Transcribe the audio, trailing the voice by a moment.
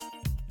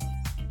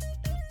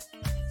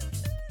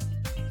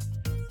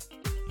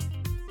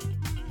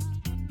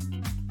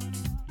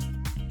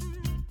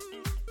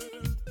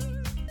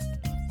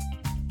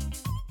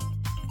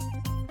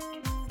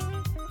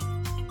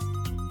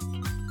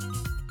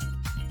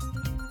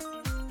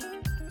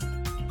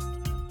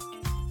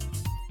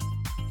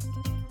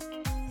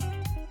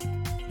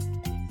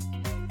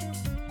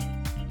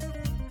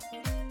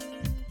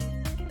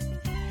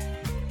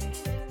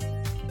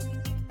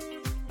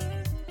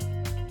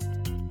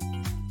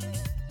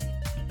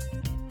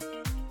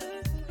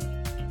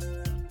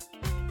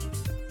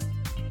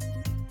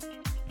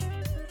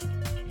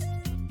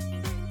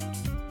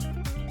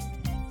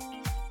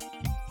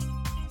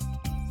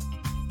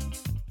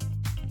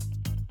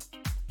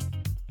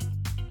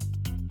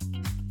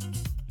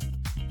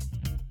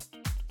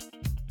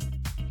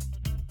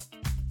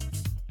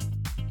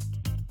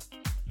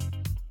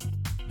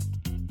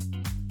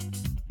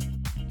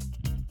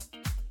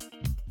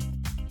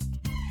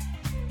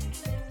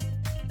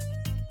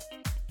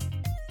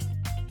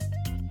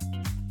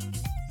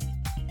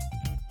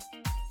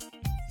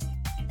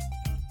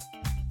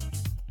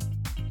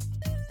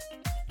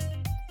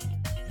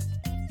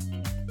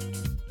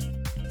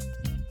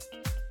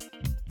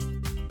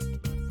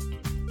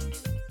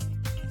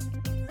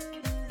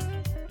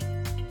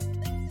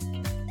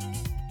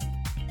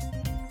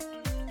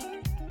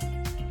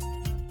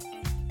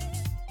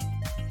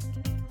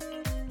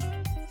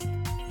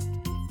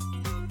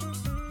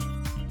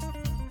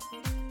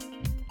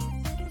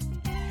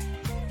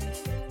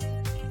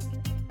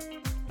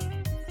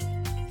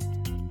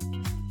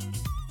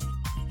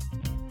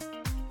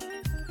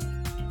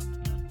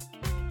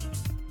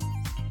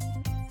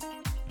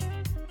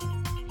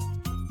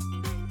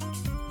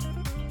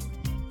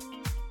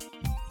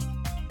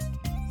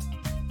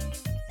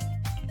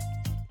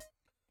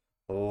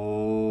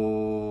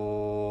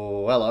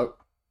Oh, hello.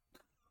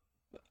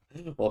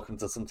 Welcome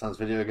to Sometimes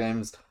Video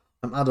Games.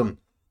 I'm Adam,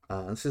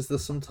 and this is the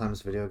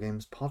Sometimes Video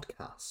Games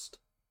podcast.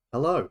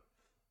 Hello.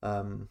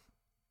 How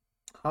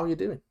are you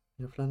doing?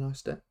 You having a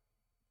nice day?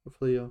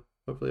 Hopefully you're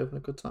having a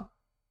good time.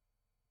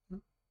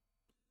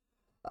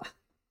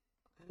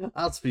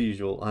 As per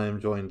usual, I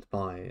am joined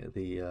by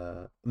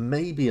the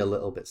maybe a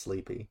little bit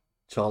sleepy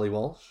Charlie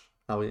Walsh.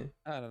 How are you?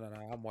 No.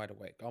 I'm wide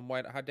awake. I'm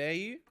wide. How dare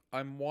you?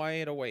 I'm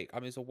wide awake.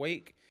 I'm as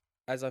awake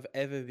as I've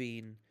ever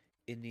been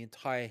in the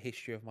entire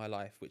history of my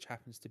life, which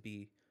happens to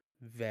be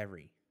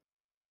very.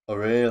 Oh,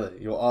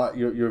 really?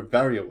 You're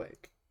very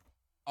awake,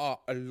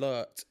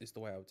 Alert is the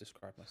way I would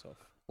describe myself.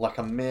 like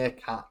a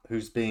meerkat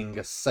who's being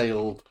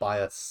assailed by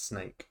a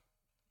snake.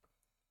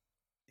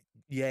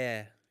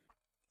 Yeah.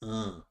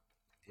 Mm.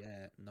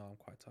 Yeah. No, I'm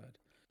quite tired.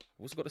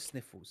 I've also got the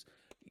sniffles.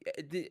 Yeah,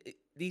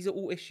 these are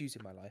all issues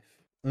in my life.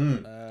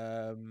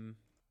 Mm.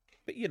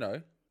 But you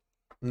know,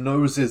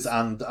 Noses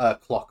and a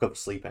clock of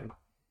sleeping.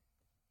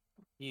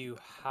 You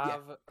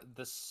have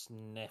the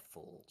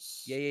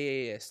sniffles.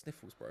 yeah.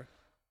 Sniffles, bro.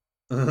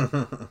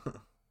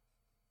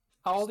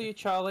 How old are you,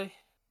 Charlie?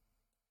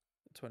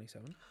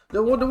 27.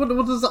 No, what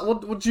does that?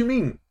 What do you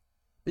mean?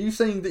 Are you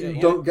saying that Yeah,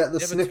 you don't get the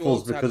never too sniffles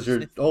old to have because the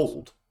you're sniffles.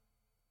 old?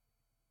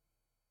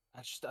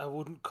 I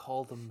wouldn't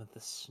call them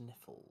the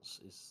sniffles.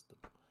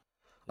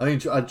 I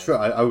mean,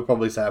 I would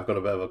probably say I've got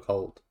a bit of a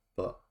cold,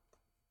 but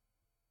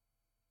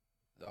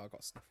I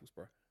got sniffles,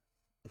 bro.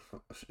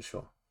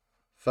 sure,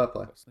 fair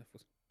play. I got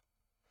sniffles.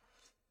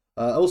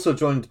 Also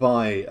joined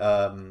by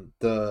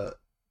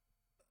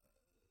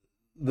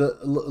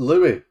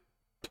Louis.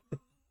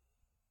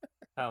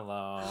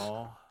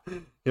 Hello.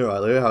 You're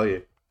right, Louis. How are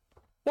you?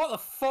 What the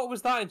fuck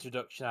was that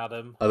introduction,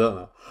 Adam? I don't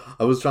know.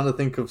 I was trying to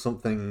think of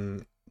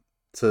something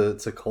to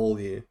call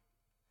you,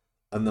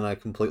 and then I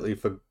completely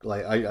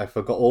I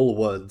forgot all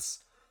the words,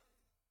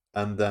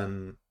 and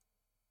then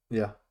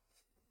yeah,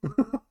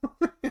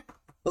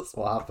 that's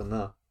what happened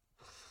there.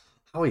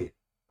 How are you?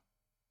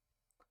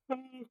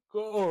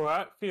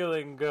 Alright,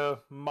 feeling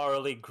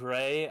morally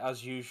grey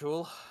as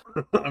usual.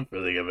 I'm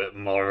feeling a bit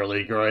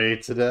morally grey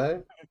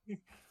today.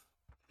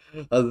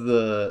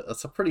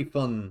 That's a pretty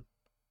fun.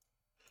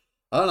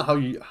 I don't know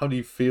how do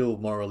you feel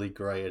morally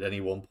grey at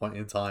any one point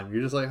in time.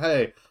 You're just like,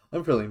 hey,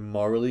 I'm feeling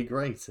morally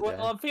grey today.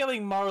 Well, I'm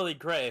feeling morally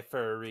grey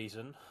for a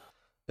reason.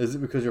 Is it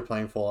because you're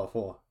playing Fallout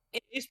 4?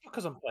 It is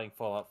because I'm playing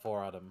Fallout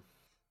 4, Adam.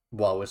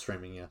 While we're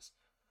streaming, yes.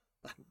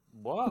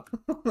 What?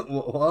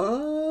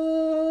 What?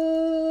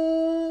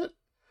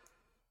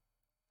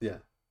 Yeah.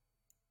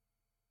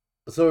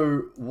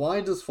 So,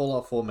 why does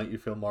Fallout 4 make you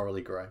feel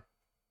morally grey?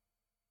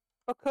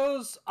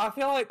 Because I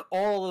feel like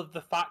all of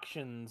the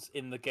factions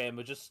in the game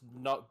are just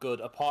not good,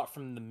 apart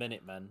from the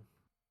Minutemen.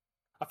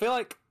 I feel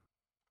like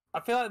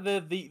they're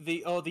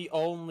the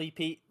only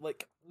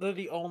they're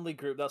the only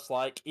group that's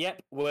like,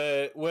 yep,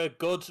 we're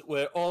good.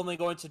 We're only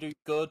going to do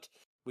good.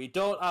 We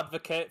don't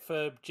advocate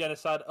for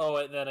genocide. Oh,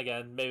 and then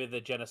again, maybe the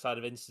genocide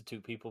of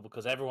Institute people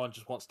because everyone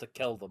just wants to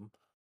kill them.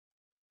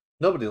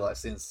 Nobody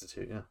likes the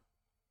Institute, yeah.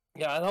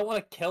 Yeah, I don't want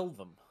to kill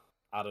them.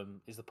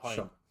 Adam is the point.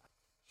 Sure.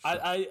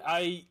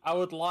 I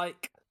would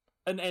like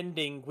an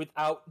ending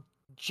without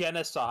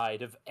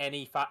genocide of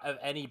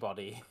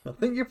anybody. I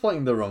think you're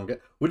playing the wrong game.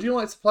 Would you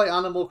like to play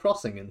Animal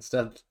Crossing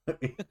instead?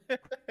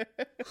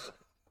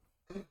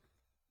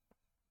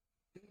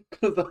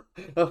 Because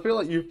I feel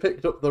like you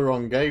picked up the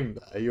wrong game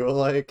there. You were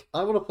like,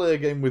 I want to play a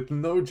game with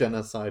no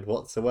genocide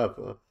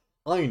whatsoever.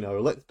 I know,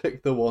 let's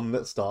pick the one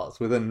that starts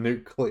with a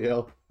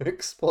nuclear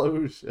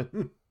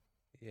explosion.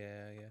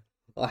 Yeah.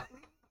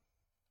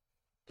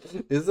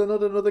 Is there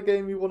not another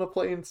game you want to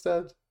play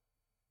instead?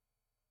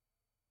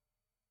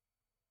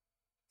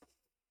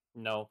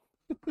 No.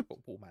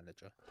 Football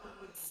Manager.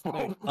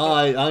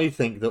 I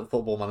think that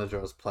Football Manager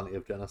has plenty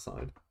of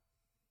genocide.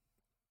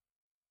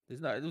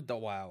 There's no.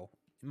 Wow.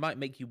 It might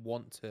make you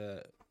want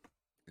to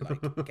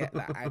get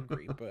that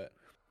angry, but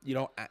you're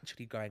not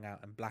actually going out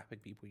and blapping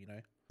people, you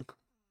know.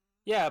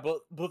 Yeah, but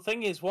the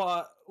thing is,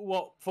 what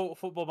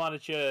Football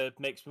Manager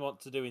makes me want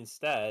to do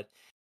instead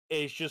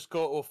is just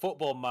go to a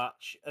football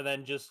match and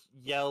then just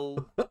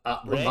yell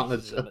At the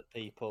manager. racism at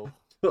people.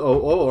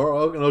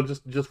 No,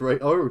 just right.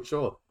 Oh,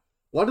 sure.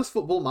 Why does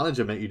Football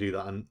Manager make you do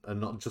that and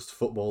not just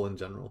football in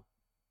general?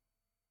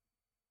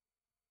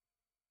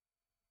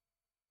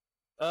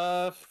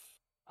 I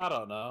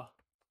don't know.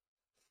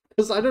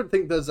 Because I don't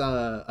think there's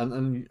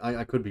and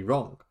I could be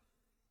wrong,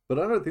 but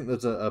I don't think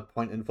there's a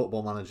point in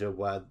Football Manager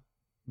where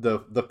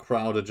the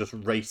crowd are just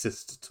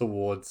racist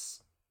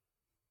towards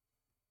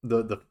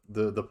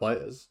the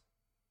players,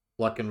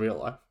 like in real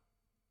life.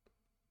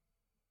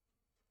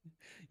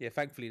 Yeah,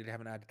 thankfully they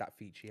haven't added that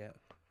feature yet.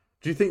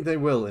 Do you think they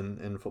will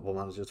in Football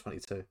Manager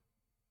 22?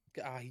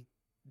 I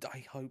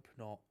hope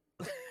not.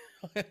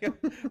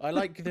 I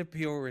like the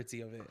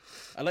purity of it.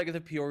 I like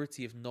the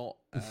purity of not.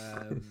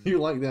 You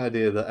like the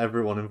idea that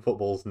everyone in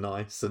football's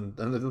nice and it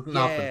doesn't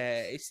happen.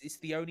 Yeah, it's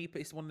the only.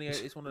 It's one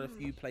of the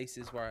few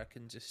places where I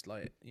can just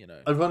like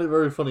I find it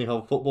very funny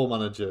how Football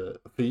Manager,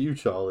 for you,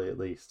 Charlie, at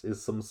least,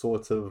 is some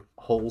sort of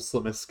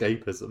wholesome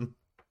escapism.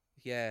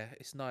 Yeah,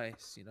 it's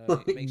nice.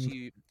 Like, It makes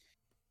you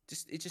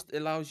it just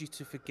allows you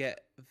to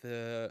forget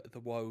the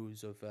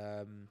woes of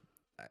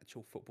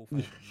actual football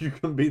fandom. you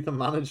can be the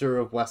manager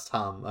of West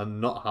Ham and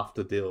not have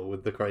to deal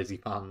with the crazy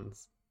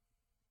fans.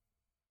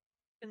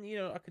 And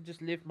I can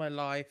just live my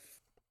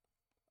life.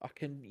 I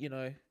can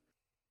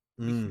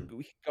Mm.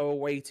 we can go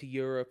away to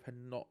Europe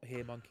and not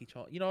hear monkey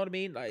chant. You know what I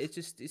mean? Like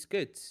it's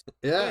good.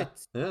 Yeah,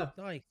 Good. yeah,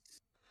 Nice.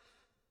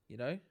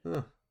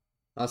 yeah.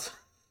 That's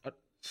I-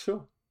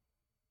 sure.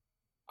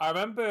 I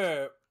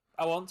remember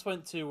I once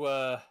went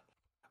to.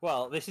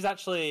 Well, this is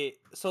actually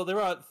so. There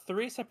are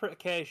 3 separate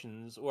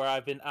occasions where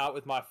I've been out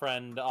with my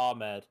friend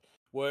Ahmed,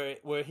 where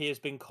he has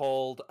been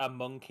called a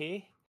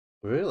monkey.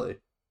 Really?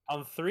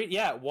 On 3,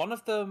 yeah, one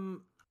of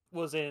them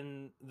was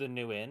in the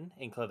New Inn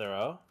in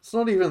Clitheroe. It's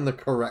not even the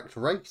correct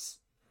race.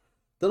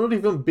 They're not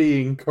even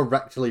being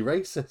correctly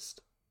racist.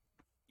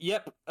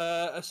 Yep.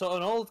 So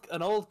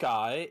an old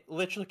guy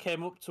literally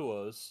came up to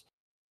us,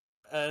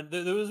 and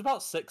there was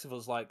about 6 of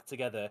us like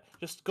together.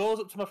 Just goes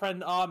up to my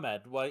friend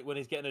Ahmed when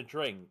he's getting a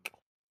drink,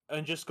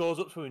 and just goes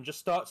up to him and just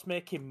starts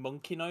making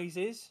monkey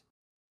noises.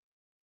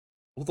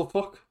 What the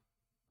fuck?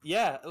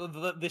 Yeah,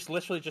 this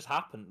literally just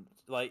happened.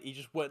 Like he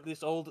just went.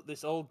 This old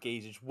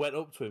geezer just went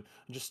up to him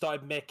and just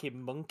started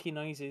making monkey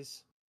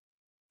noises.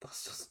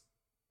 That's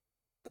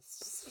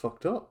just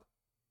fucked up.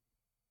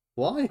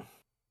 Why?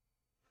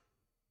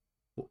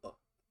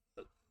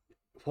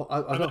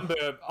 I don't...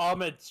 remember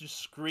Ahmed just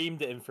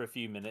screamed at him for a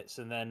few minutes,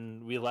 and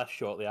then we left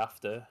shortly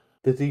after.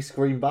 Did he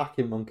scream back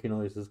in monkey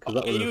noises? Because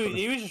that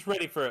He was just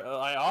ready for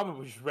Ahmed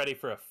was just ready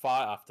for a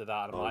fight after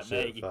that. And I'm like,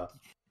 shit, mate,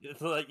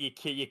 it's like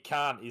you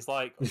can't. He's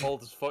like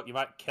old as fuck. You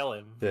might kill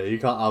him. Yeah, you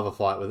can't have a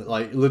fight with it.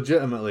 Like,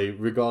 legitimately,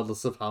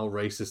 regardless of how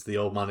racist the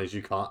old man is,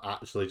 you can't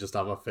actually just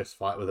have a fist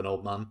fight with an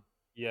old man.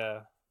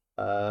 Yeah.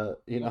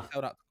 You know,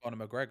 held out to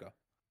Conor McGregor.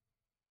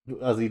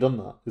 has he done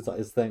that? Is that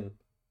his thing?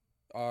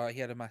 He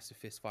had a massive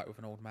fist fight with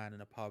an old man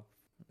in a pub.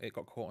 It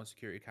got caught on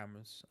security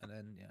cameras, and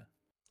then yeah.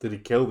 Did he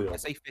kill the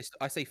old I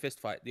man? say fist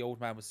fight. The old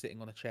man was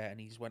sitting on a chair, and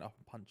he just went up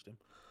and punched him.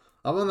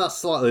 I mean, that's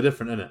slightly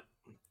different, isn't it?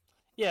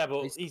 Yeah,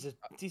 but he's a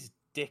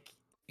dick.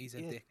 He's a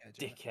He's dickhead. a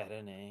dickhead,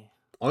 isn't he?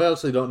 I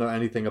actually don't know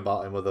anything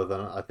about him other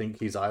than I think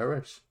he's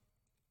Irish.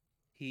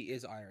 He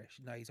is Irish.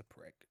 No, he's a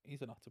prick.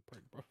 He's an utter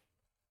prick, bro.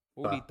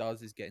 All he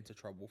does is get into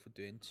trouble for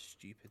doing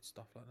stupid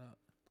stuff like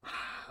that.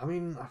 I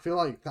mean, I feel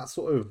like that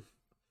sort of,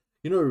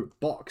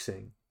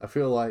 boxing, I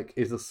feel like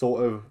is a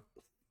sort of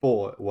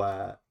sport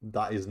where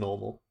that is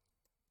normal.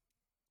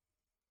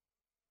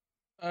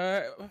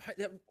 The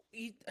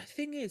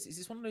thing is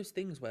it's one of those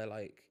things where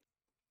like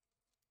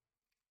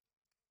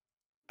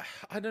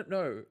I don't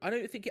know.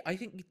 I think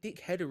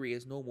dickheadery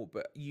is normal,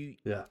 but you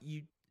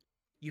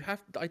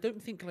have. I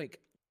don't think like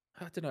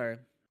I don't know.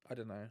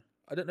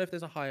 I don't know if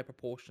there's a higher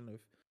proportion of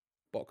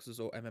boxers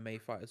or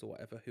MMA fighters or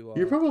whatever who are.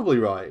 You're probably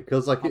right,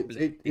 because like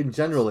public in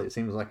general, it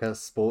seems like a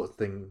sports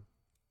thing,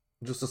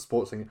 just a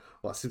sports thing.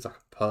 Well, it seems like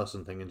a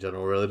person thing in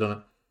general, really, doesn't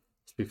it?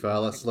 To be fair,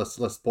 let's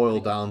boil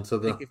down to I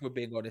think the. if we're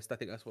being honest, I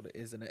think that's what it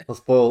is, isn't it?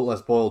 Let's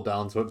boil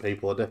down to it.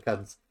 People are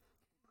dickheads.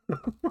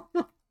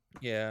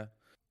 Yeah,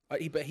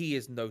 but he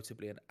is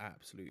notably an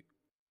absolute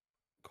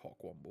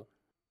cockwomble.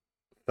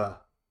 Fair.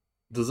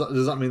 Does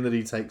that mean that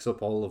he takes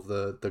up all of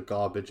the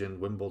garbage in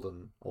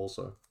Wimbledon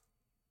also?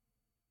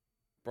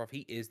 Bruv, he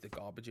is the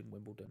garbage in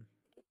Wimbledon.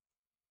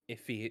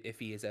 If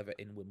he is ever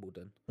in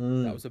Wimbledon,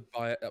 Mm.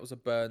 that was a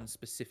burn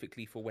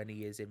specifically for when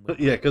he is in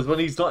Wimbledon. Yeah, because when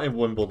he's not in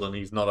Wimbledon,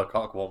 he's not a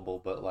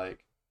cockwomble. But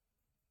like,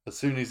 as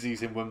soon as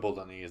he's in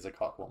Wimbledon, he is a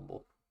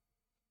cockwomble.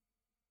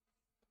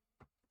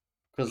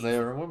 Because they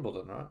are in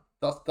Wimbledon, right?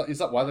 Is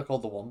that why they're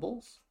called the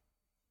Wombles?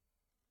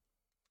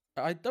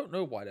 I don't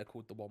know why they're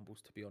called the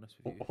Wombles, to be honest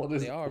with you. What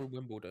is they it? are in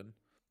Wimbledon.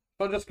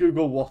 If I just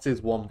Google what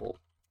is Womble.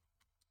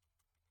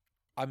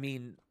 I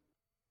mean,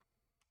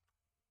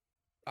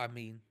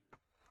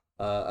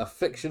 A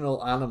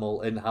fictional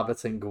animal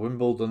inhabiting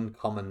Wimbledon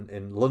Common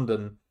in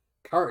London,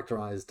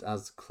 characterized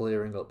as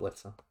clearing up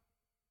litter.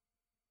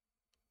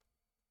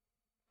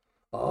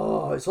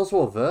 Oh, it's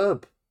also a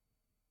verb.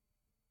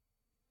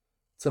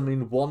 To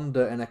mean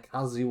wander in a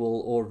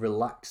casual or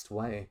relaxed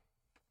way.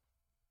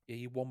 yeah,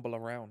 you womble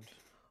around.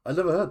 I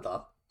never heard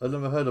that. I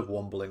never heard of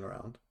wombling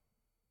around.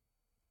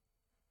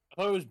 I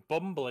thought it was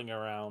bumbling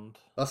around.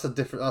 That's a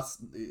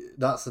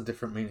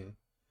different meaning.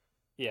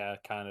 Yeah,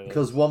 kind of.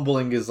 Because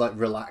wombling is like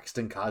relaxed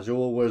and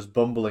casual, whereas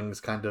bumbling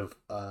is kind of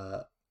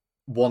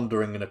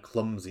wandering in a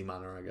clumsy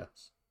manner, I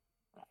guess.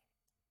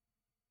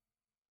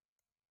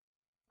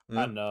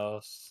 I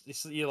know.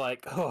 You're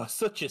like, oh,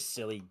 such a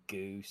silly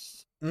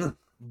goose.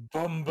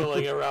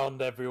 Bumbling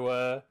around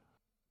everywhere.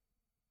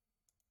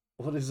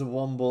 What is a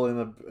womble in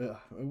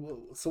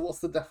a... So what's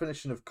the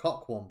definition of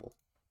cockwomble?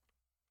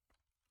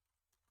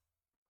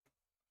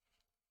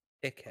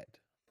 Dickhead.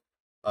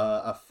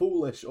 A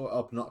foolish or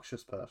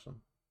obnoxious person.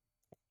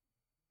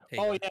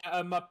 Oh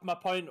yeah, my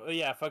point.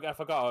 Yeah, I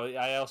forgot.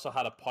 I also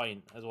had a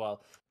point as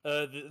well.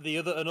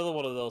 Another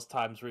one of those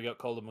times where he got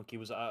called a monkey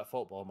was at a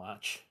football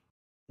match.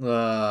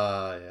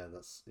 Yeah,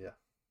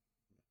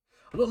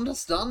 I don't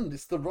understand.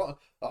 It's the wrong.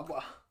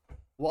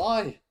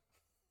 Why?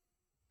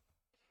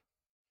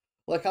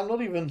 Like, I'm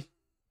not even.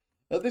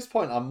 At this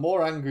point, I'm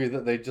more angry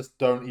that they just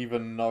don't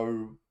even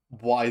know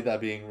why they're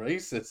being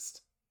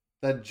racist.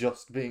 They're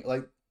just being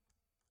like.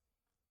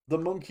 The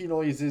monkey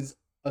noises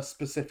are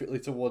specifically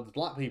towards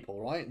black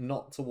people, right?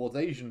 Not towards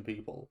Asian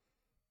people.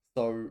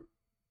 So,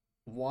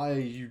 why are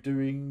you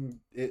doing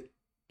it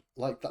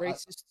like that?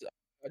 Racist.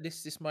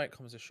 This might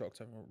come as a shock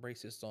to everyone.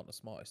 Racists aren't the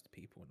smartest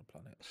people on the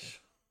planet.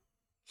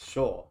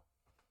 So.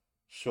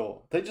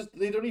 Sure. They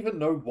don't even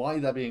know why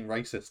they're being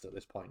racist at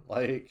this point.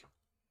 Like,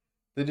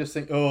 they just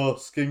think, oh,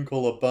 skin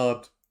color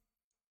bad.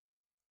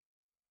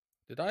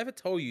 Did I ever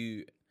tell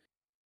you?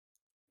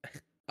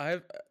 Did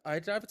I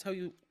ever tell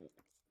you?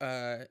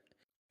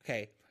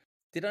 Okay.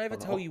 Did I ever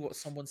tell you what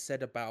someone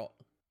said about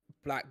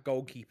black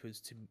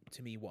goalkeepers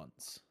to me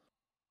once?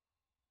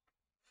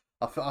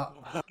 I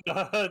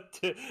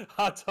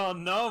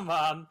don't know,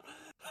 man.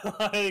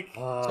 Like,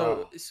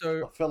 so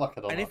I feel like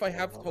I don't. And if I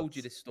have told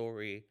you this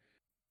story,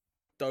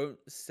 don't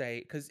say,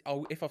 because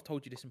if I've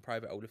told you this in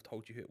private, I would have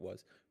told you who it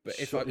was. But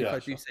if I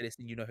do say this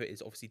and you know who it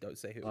is, obviously don't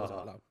say who it was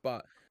out loud.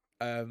 But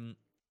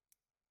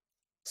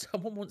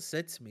someone once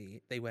said to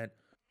me, they went,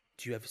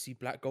 "Do you ever see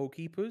black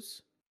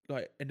goalkeepers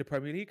like in the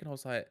Premier League?" And I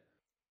was like,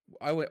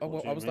 I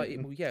was like,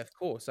 well, yeah, of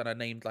course. And I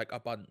named like a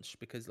bunch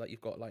because like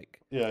you've got like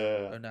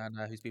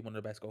Onana, who's been one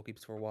of the best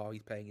goalkeepers for a while.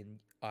 He's playing in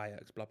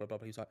Ajax, blah blah blah.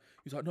 He was like,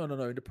 no,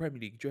 in the Premier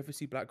League, do you ever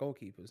see black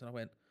goalkeepers? And I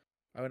went,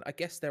 I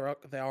guess there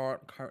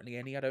aren't currently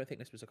any. I don't think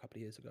this was a couple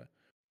of years ago.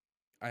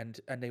 And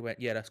they went,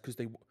 yeah, that's because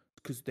they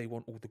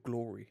want all the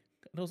glory.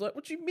 And I was like,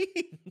 what do you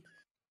mean?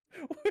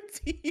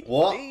 What do you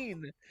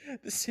mean?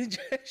 The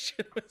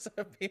suggestion was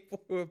that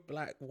people who are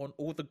black want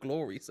all the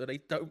glory, so they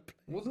don't play.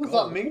 What does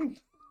that mean?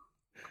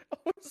 I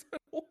was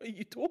like, what are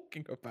you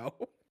talking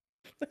about?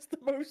 That's the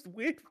most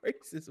weird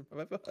racism I've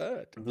ever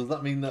heard. Does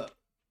that mean that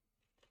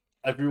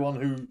does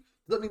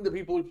that mean that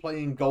people who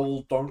play in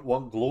goal don't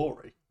want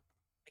glory?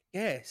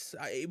 Yes,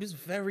 it was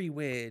very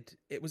weird.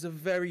 It was a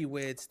very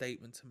weird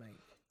statement to make.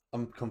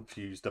 I'm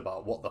confused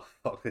about what the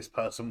fuck this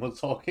person was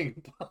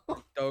talking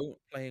about. Don't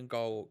play in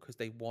goal because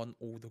they want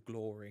all the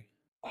glory.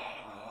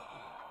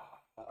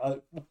 I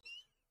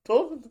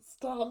don't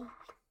understand.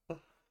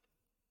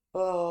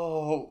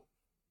 Oh,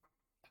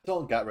 I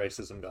don't get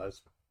racism,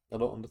 guys. I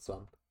don't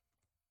understand.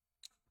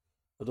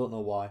 I don't know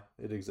why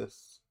it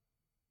exists,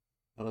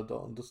 and I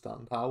don't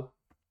understand how.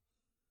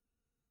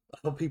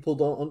 People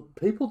don't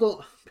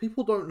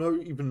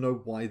even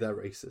know why they're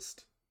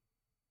racist.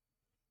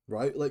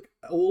 Right? Like,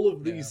 all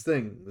of these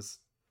things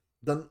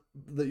that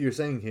you're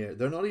saying here,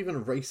 they're not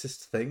even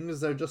racist things.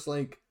 They're just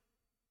like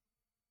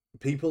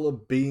people are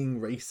being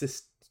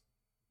racist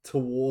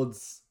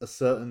towards a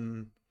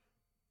certain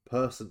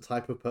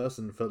type of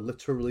person for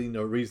literally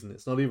no reason.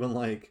 It's not even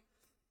like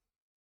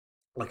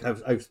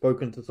I've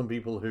spoken to some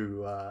people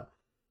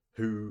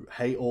who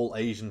hate all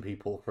Asian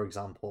people, for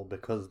example,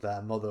 because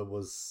their mother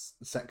was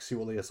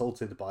sexually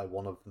assaulted by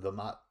one of them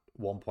at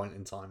one point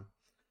in time.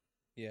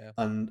 Yeah.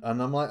 And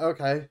I'm like,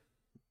 okay,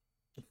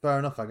 fair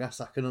enough. I guess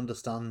I can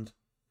understand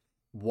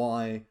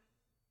why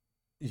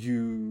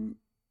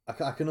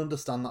I can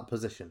understand that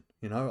position,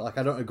 you know? Like,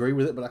 I don't agree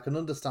with it, but I can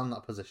understand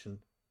that position.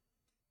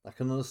 I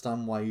can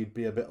understand why you'd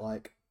be a bit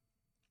like,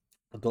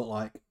 I don't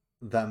like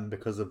them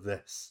because of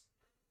this.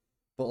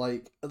 But,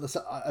 like,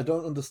 I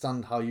don't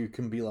understand how you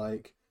can be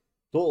like,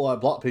 don't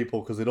like black people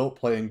because they don't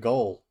play in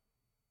goal.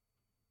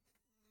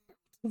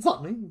 What does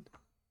that mean?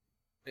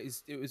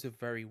 It was a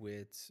very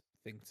weird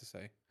thing to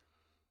say.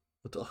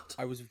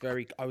 I was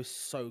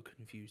so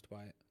confused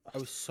by it. I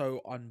was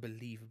so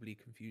unbelievably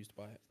confused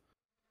by it.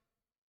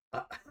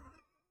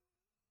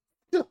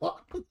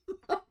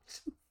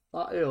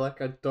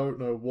 Like, I don't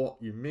know what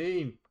you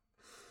mean.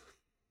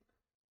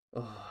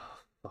 Oh,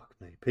 fuck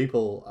me.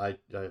 People,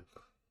 do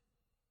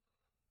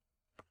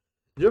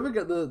you ever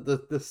get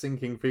the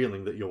sinking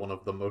feeling that you're one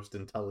of the most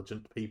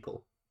intelligent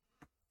people?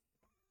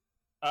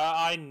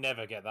 I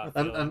never get that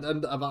feeling.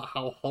 And about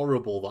how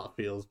horrible that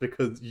feels,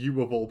 because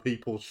you of all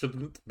people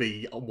shouldn't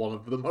be one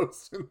of the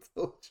most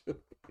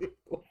intelligent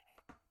people.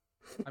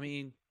 I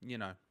mean, you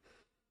know.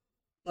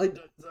 I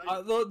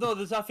feel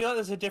like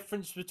there's a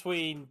difference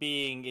between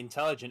being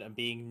intelligent and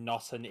being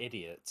not an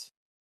idiot.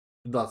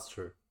 That's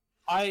true.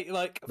 I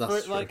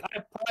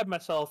pride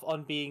myself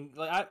on being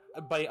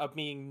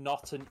being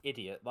not an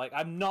idiot. Like,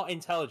 I'm not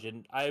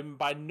intelligent. I'm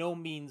by no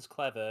means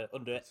clever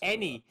under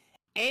any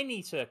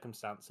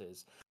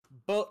circumstances,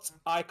 but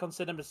I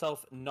consider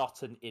myself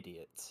not an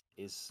idiot.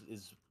 Is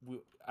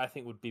I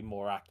think would be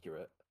more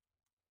accurate,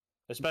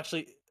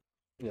 especially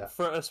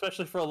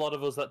for a lot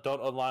of us that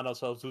don't align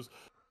ourselves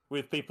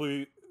with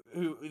people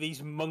who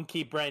these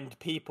monkey-brained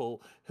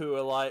people who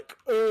are like,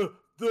 the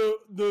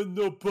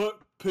black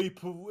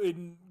people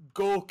in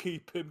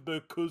goalkeeping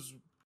because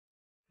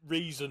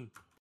reason.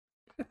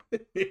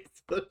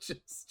 It's such a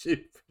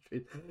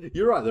stupid.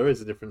 You're right. There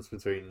is a difference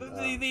between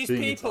these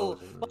being people,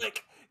 intelligent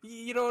like,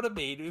 you know what I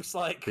mean? It's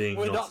like being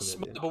we're not not an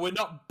smart, idiot. but we're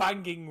not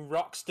banging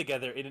rocks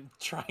together in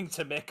trying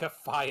to make a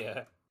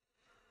fire.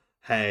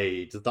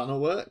 Hey, does that not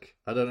work?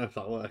 I don't know if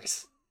that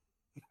works.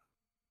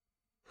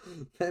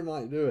 They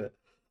might do it.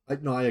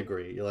 No, I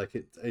agree. Like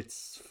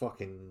it's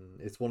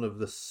one of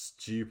the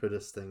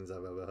stupidest things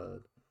I've ever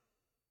heard.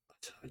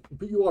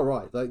 But you are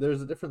right. Like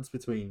there's a difference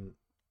between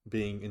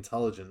being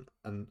intelligent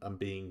and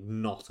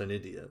being not an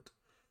idiot.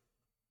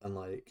 And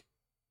like,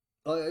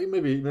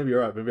 maybe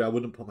you're right. Maybe I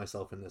wouldn't put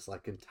myself in this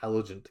like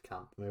intelligent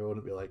camp. Maybe I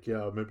wouldn't be like,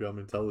 yeah, maybe I'm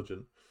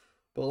intelligent.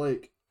 But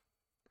like,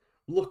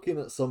 looking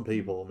at some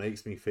people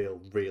makes me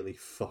feel really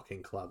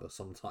fucking clever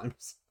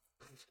sometimes.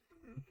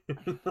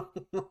 Like,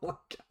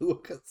 I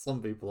look at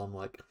some people, I'm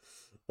like,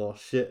 oh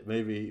shit,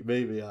 maybe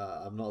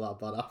I'm not that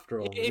bad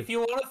after all. If you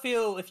want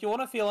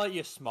to feel like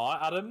you're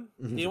smart, Adam,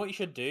 you know what you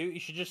should do? You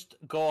should just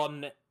go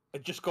on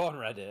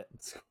Reddit.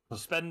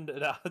 Spend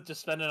an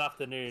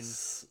afternoon.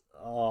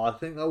 Oh, I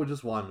think that would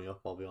just wind me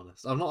up. I'll be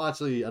honest. I don't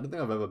think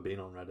I've ever been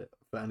on Reddit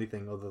for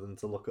anything other than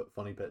to look at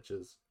funny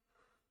pictures.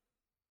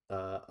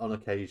 On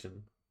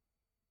occasion.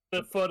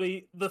 The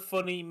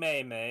funny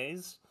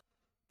memes.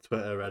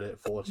 Twitter,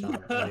 Reddit,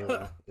 4chan,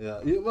 anywhere.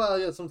 Yeah. Well,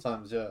 yeah,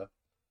 sometimes, yeah.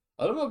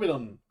 I don't know if I've been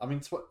on... I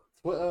mean,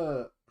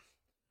 Twitter...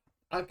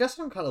 I guess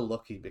I'm kind of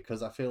lucky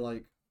because I feel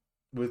like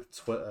with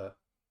Twitter,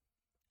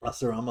 I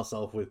surround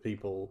myself with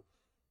people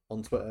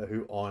on Twitter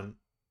who aren't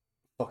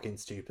fucking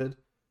stupid.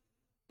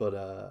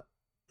 But,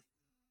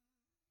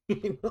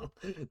 you know,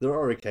 there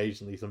are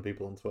occasionally some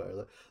people on Twitter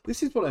that...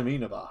 This is what I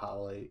mean about how,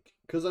 like...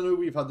 Because I know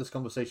we've had this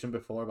conversation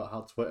before about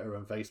how Twitter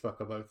and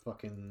Facebook are both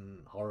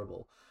fucking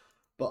horrible.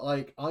 But,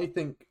 like, I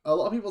think... A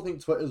lot of people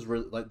think Twitter's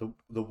really, like,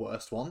 the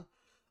worst one.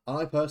 And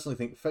I personally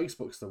think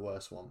Facebook's the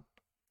worst one.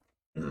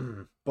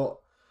 But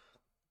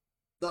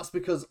that's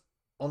because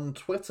on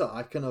Twitter,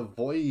 I can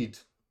avoid,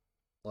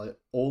 like,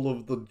 all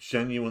of the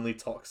genuinely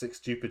toxic,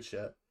 stupid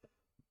shit.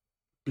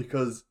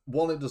 Because,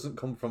 one, it doesn't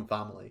come from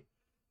family.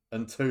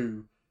 And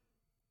two,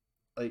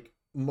 like,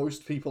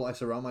 most people I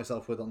surround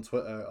myself with on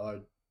Twitter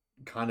are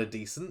kind of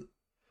decent.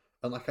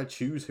 And, like, I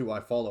choose who I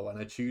follow and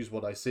I choose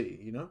what I see,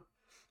 you know?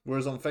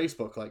 Whereas on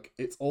Facebook, like,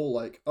 it's all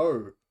like,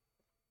 oh,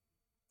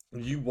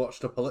 you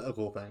watched a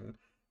political thing.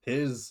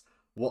 Here's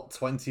what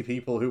 20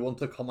 people who want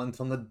to comment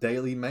on the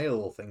Daily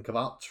Mail think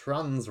about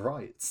trans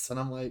rights. And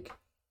I'm like,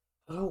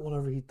 I don't want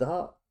to read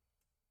that.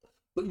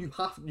 But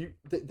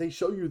they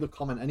show you the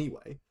comment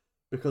anyway.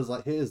 Because,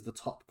 like, here's the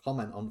top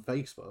comment on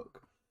Facebook.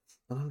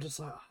 And I'm just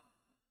like...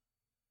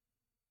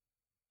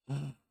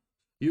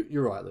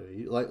 You're right,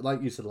 Louis.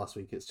 Like you said last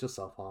week, it's just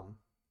self-harm.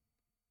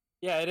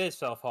 Yeah, it is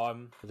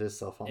self-harm. It is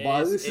self-harm.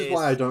 But this is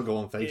why I don't go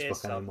on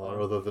Facebook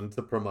anymore, other than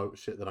to promote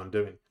shit that I'm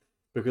doing.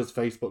 Because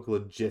Facebook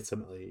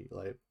legitimately,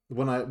 like,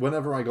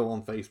 whenever I go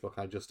on Facebook,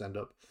 I just end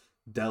up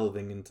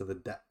delving into the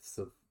depths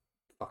of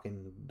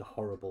fucking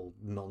horrible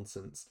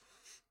nonsense.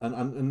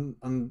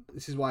 And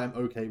this is why I'm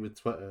okay with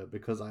Twitter,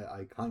 because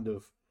I kind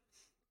of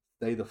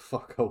stay the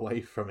fuck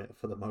away from it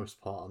for the most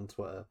part on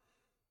Twitter.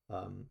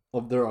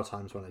 Well, there are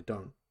times when I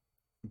don't.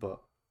 But,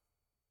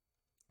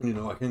 you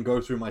know, I can go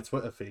through my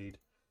Twitter feed.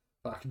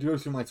 I can go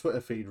through my Twitter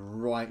feed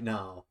right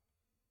now,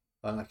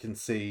 and I can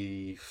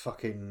see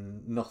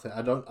fucking nothing.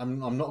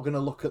 I'm not gonna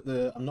look at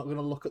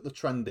the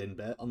trending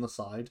bit on the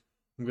side.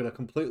 I'm gonna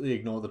completely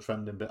ignore the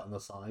trending bit on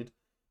the side,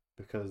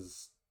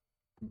 because.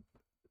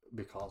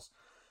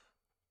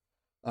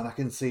 And I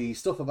can see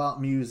stuff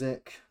about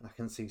music. I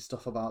can see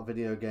stuff about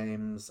video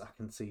games. I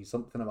can see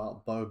something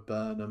about Bo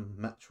Burnham,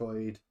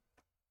 Metroid.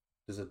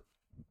 There's a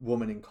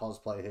woman in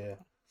cosplay here.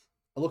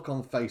 I look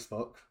on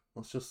Facebook.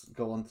 Let's just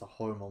go on to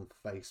home on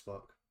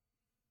Facebook.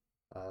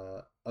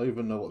 I don't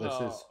even know what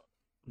this is.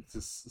 It's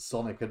a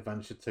Sonic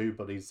Adventure 2,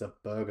 but he's a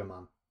burger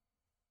man.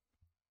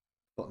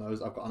 But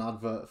knows, I've got an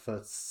advert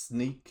for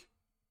Sneak.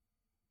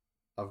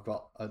 I've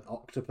got an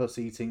octopus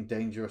eating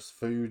dangerous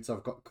foods.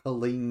 I've got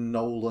Colleen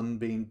Nolan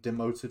being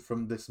demoted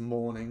from This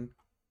Morning.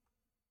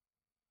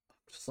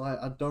 Just like,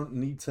 I don't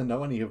need to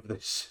know any of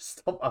this.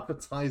 Stop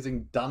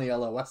advertising.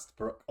 Daniela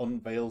Westbrook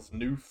unveils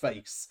new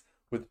face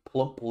with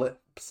plump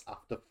lips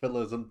after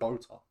fillers and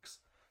Botox.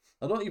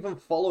 I don't even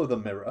follow the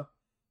Mirror.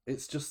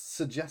 It's just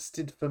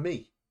suggested for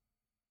me.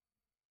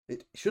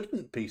 It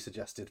shouldn't be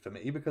suggested for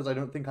me because I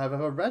don't think I've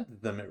ever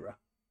read the Mirror.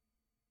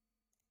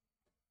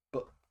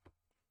 But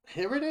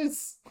here it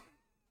is.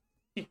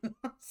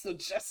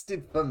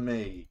 Suggested for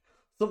me.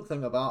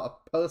 Something about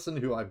a person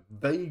who I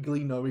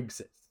vaguely know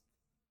exists.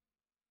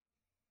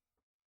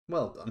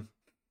 Well done.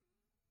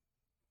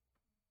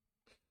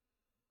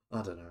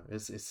 I don't know.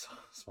 It's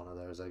one of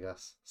those, I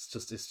guess. It's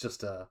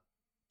just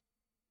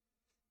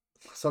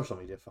social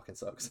media fucking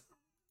sucks.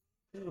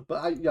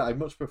 But I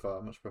much prefer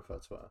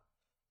Twitter.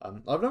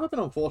 I've never been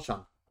on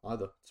 4chan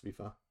either, to be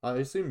fair. I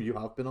assume you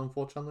have been on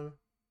 4chan,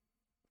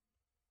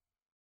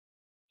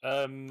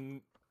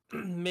 Louis?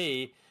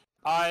 Me,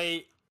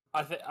 I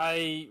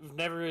I've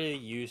never really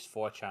used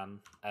 4chan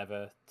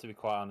ever, to be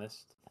quite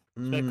honest.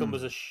 May come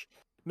as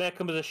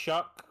a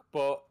shock,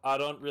 but I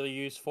don't really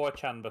use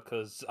 4chan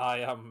because I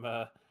am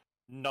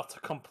not a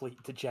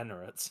complete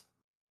degenerate.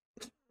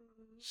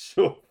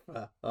 Sure,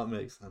 that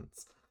makes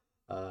sense.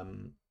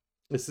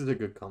 This is a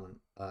good comment.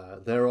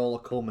 They're all a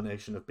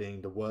culmination of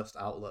being the worst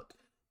outlet,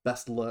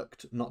 best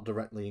lurked, not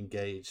directly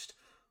engaged,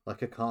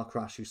 like a car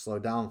crash you slow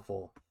down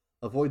for.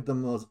 Avoid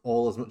them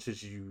all as much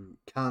as you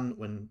can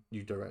when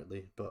you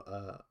directly, but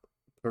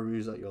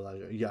peruse at your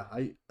leisure. Yeah,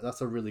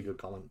 that's a really good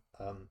comment.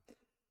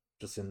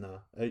 Just in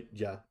there,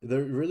 yeah,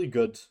 they're really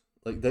good.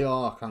 Like they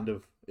are kind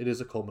of. It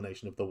is a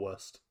culmination of the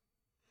worst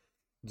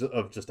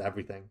of just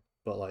everything,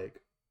 but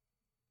like.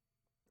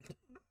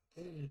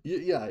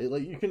 Yeah,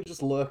 like you can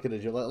just lurk at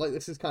it. You're like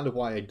this is kind of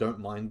why I don't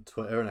mind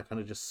Twitter and I kind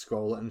of just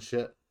scroll it and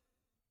shit.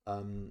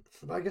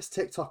 But I guess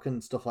TikTok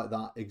and stuff like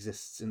that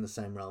exists in the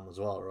same realm as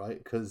well, right?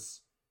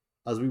 Because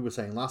as we were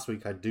saying last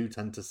week, I do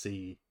tend to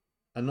see,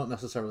 and not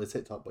necessarily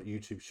TikTok, but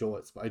YouTube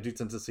Shorts, but I do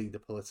tend to see the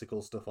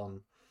political stuff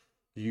on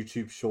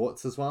YouTube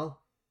Shorts as well.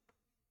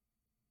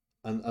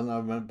 And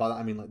by that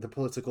I mean like the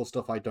political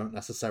stuff I don't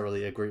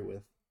necessarily agree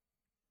with.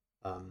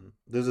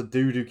 There's a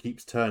dude who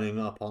keeps turning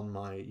up on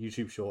my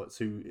YouTube Shorts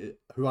who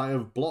I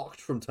have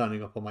blocked from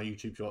turning up on my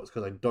YouTube Shorts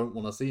because I don't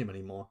want to see him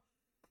anymore.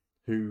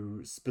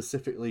 Who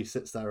specifically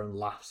sits there and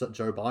laughs at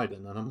Joe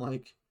Biden, and I'm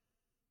like,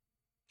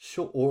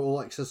 sure, or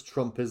Alexis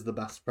Trump is the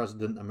best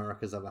president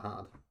America's ever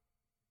had.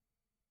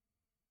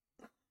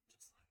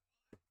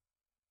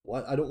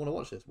 Why? I don't want to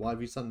watch this. Why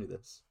have you sent me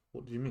this?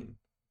 What do you mean?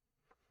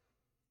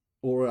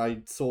 Or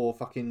I saw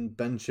fucking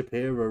Ben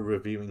Shapiro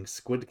reviewing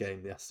Squid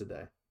Game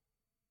yesterday,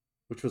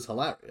 which was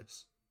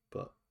hilarious,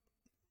 but.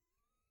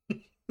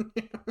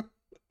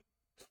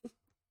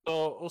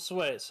 So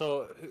wait,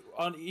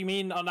 you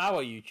mean on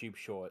our YouTube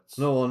Shorts?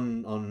 No,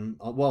 on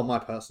well, my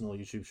personal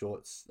YouTube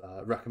Shorts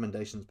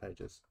recommendations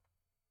pages.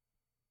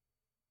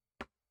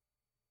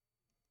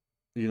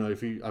 You know,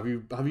 if you have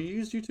you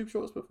used YouTube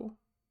Shorts before?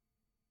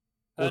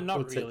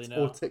 Not really,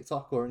 no. Or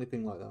TikTok or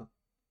anything like that.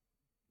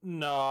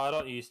 No, I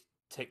don't use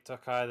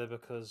TikTok either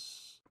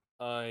because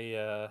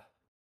for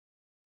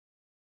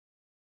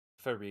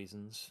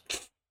reasons.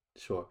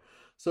 Sure.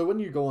 So when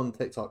you go on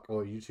TikTok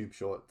or YouTube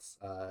Shorts,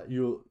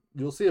 you'll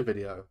see a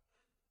video.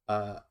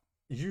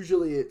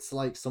 Usually it's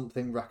like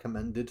something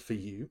recommended for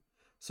you.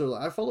 So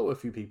like, I follow a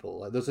few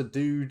people. Like there's a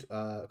dude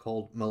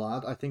called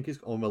Milad, I think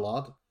or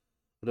Milad.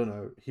 I don't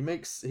know.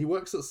 He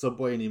works at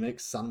Subway and he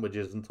makes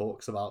sandwiches and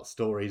talks about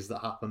stories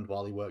that happened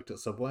while he worked at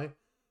Subway.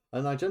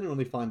 And I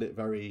genuinely find it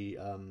very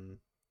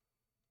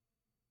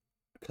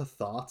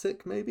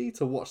cathartic maybe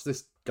to watch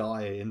this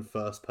guy in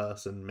first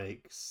person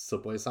make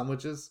Subway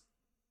sandwiches.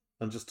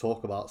 And just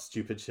talk about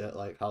stupid shit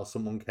like how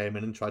someone came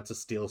in and tried to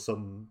steal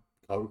some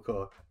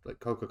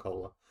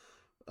Coca-Cola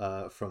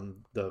from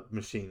the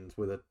machines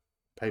with a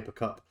paper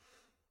cup.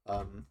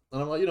 And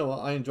I'm like, you know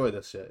what? I enjoy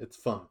this shit. It's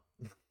fun.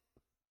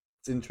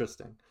 It's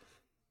interesting.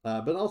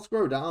 But I'll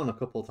scroll down a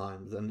couple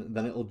times and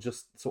then it'll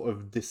just sort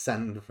of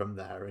descend from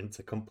there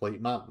into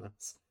complete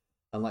madness.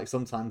 And like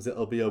sometimes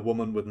it'll be a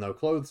woman with no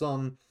clothes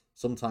on.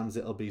 Sometimes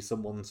it'll be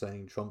someone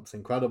saying Trump's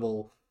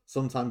incredible.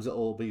 Sometimes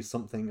it'll be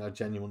something I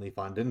genuinely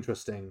find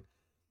interesting.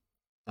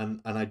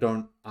 And I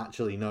don't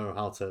actually know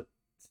how to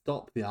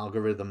stop the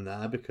algorithm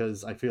there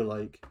because I feel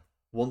like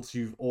once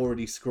you've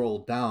already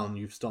scrolled down,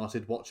 you've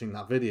started watching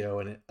that video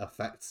and it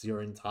affects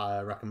your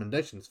entire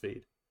recommendations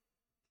feed.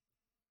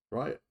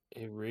 Right?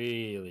 It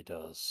really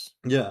does.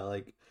 Yeah,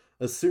 like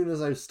as soon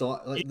as I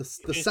start, like the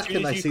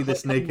second I see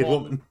this naked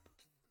woman,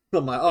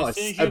 I'm like, oh, as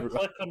soon as you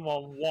click on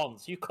one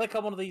once, you click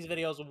on one of these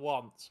videos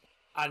once,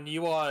 and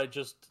you are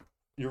just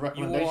your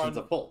recommendations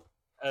are full.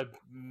 A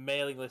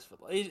mailing list for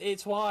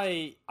it's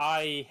why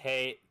I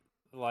hate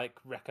like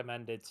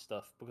recommended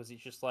stuff because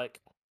it's just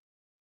like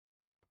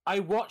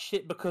I watched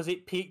it because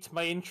it piqued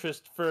my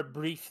interest for a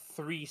brief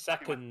 3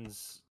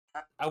 seconds.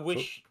 I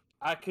wish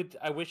I could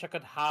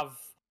have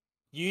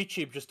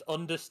YouTube just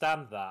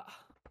understand that.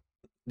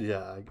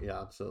 Yeah,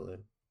 absolutely.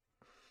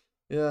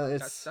 Yeah,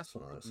 that's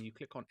when you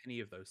click on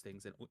any of those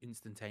things and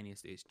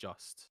instantaneously it's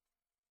just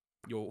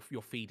your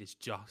feed is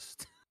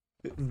just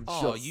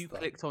you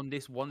clicked on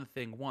this one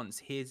thing once.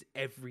 Here's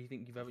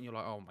everything you've ever. And you're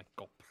like, oh my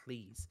god,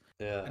 please.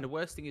 Yeah. And the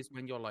worst thing is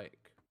when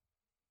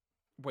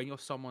you're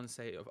someone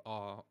say of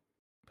our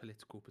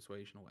political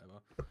persuasion or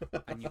whatever,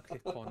 and you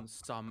click on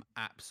some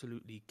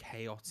absolutely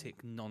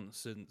chaotic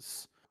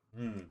nonsense.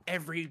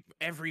 Every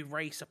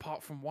race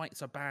apart from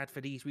whites are bad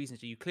for these reasons.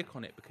 So you click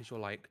on it because you're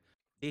like,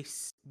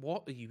 this.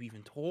 What are you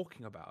even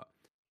talking about?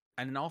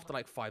 And then after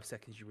like 5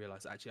 seconds, you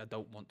realize actually I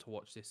don't want to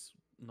watch this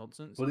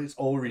nonsense. But it's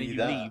already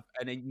there. Leave,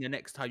 and then the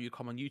next time you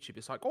come on YouTube,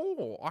 it's like,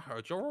 oh, I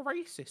heard you're a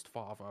racist,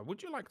 father.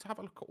 Would you like to have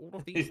a look at all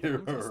of these You're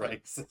things? a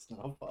racist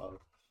now, father.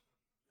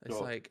 It's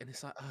like,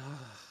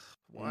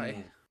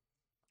 why?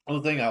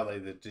 One thing out there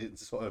that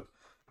sort of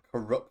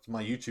corrupt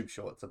my YouTube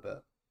Shorts a bit.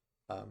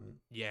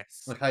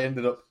 Yes. Like I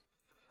ended up,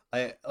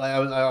 I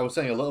was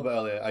saying a little bit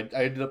earlier.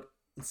 I ended up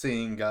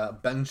seeing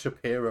Ben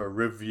Shapiro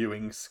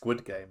reviewing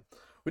Squid Game,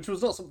 which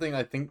was not something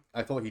I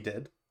thought he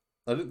did.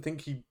 I didn't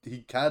think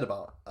he cared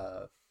about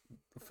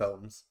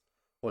films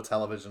or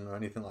television or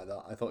anything like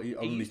that. I thought he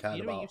only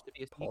cared about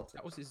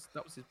politics.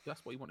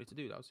 That's what he wanted to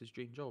do. That was his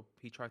dream job.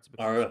 He tried to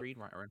become a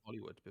screenwriter in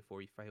Hollywood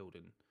before he failed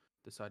and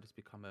decided to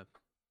become a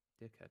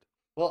dickhead.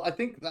 Well, I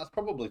think that's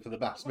probably for the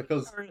best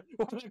because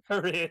what a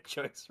career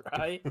choice,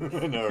 right?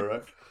 No,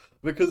 right?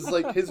 Because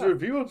like his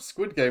review of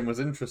Squid Game was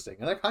interesting,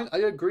 and I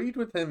agreed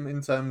with him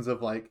in terms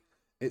of like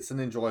it's an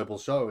enjoyable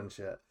show and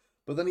shit.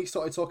 But then he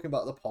started talking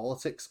about the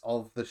politics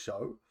of the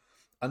show,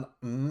 and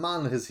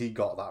man, has he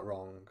got that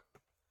wrong.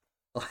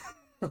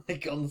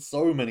 Like on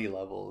so many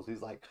levels.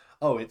 He's like,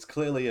 oh, it's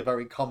clearly a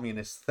very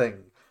communist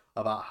thing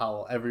about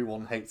how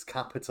everyone hates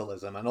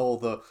capitalism and all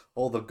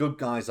the good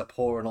guys are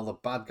poor and all the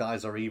bad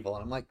guys are evil.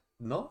 And I'm like,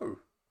 no.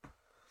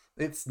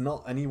 It's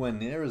not anywhere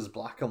near as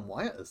black and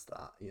white as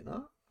that, you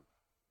know?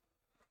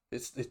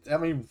 I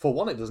mean, for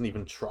one, it doesn't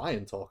even try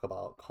and talk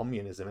about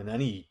communism in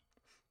any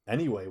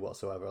way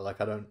whatsoever.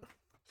 Like, I don't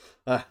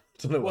know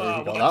where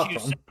he got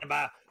that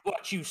from.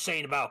 What you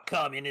saying about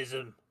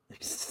communism?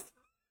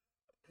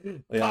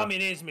 Yeah.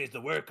 Communism is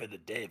the work of the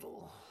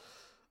devil.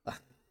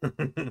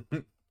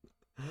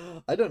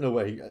 I don't know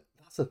where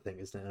that's the thing,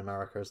 isn't it, in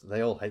America? They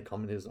all hate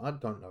communism. I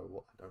don't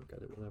know I don't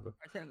get it, whatever.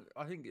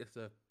 I think it's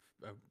a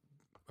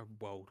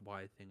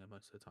worldwide thing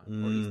most of the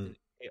time. Or at least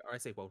I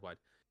say worldwide.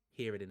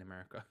 Hear it in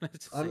America.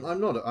 I'm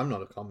not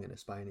a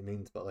communist by any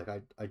means, but like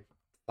I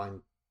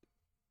find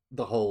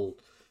the whole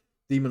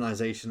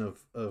demonization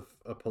of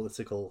a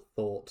political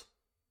thought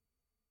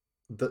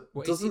that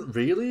doesn't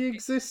really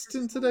exist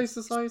in today's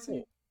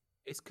society.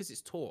 It's because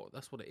it's taught.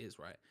 That's what it is,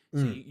 right?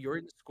 So you're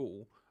in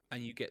school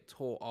and you get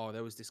taught, oh,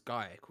 there was this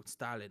guy called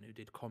Stalin who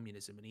did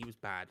communism and he was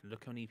bad and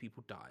look how many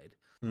people died.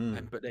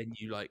 But then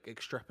you like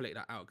extrapolate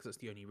that out because that's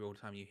the only real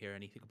time you hear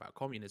anything about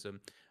communism.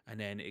 And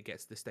then it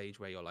gets to the stage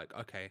where you're like,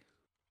 okay,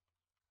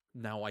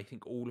 now I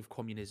think all of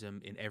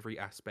communism in every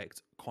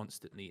aspect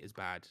constantly is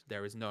bad.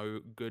 There is no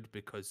good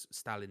because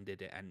Stalin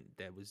did it and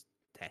there was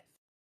death.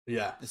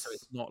 Yeah. So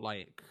it's not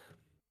like...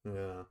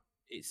 Yeah.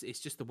 It's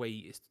just the way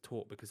it's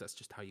taught because that's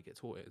just how you get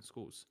taught it in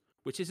schools,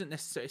 which isn't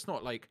necessary. It's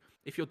not like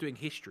if you're doing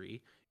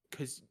history,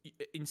 because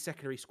in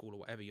secondary school or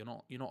whatever, you're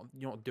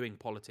not doing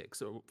politics.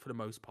 So for the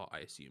most part, I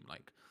assume.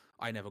 Like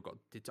I never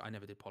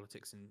did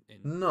politics in.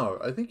 No,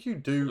 I think you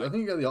do. Like, I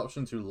think you get the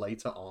option to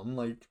later on,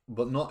 like,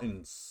 but not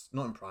in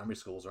primary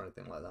schools or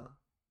anything like that.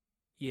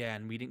 Yeah,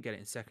 and we didn't get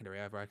it in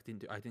secondary either. I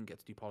didn't get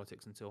to do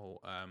politics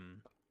until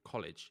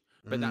college,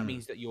 but that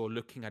means that you're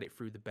looking at it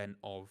through the bent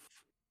of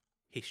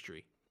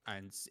history.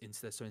 And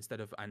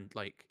instead of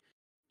like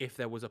if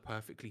there was a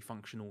perfectly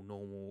functional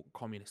normal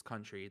communist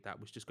country that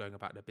was just going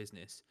about their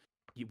business,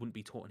 you wouldn't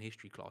be taught in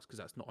history class because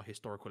that's not a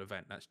historical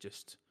event, that's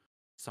just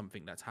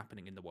something that's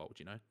happening in the world,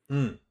 you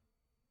know.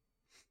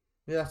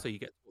 Yeah, so you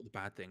get all the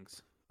bad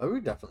things. Oh,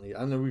 definitely.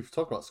 I know we've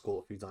talked about school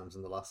a few times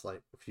in the last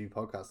like few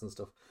podcasts and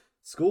stuff.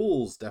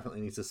 Schools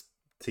definitely need to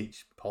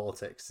teach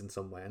politics in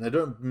some way, and I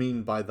don't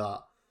mean by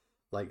that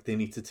like they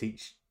need to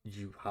teach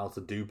you how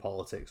to do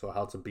politics or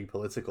how to be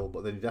political,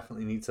 but they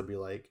definitely need to be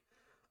like,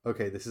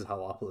 okay, this is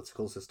how our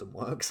political system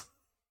works.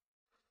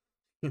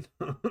 You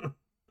know?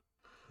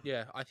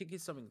 Yeah, I think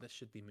it's something that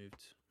should be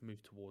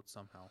moved towards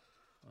somehow.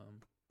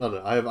 I don't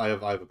know. I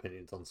have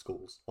opinions on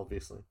schools,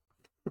 obviously.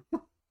 I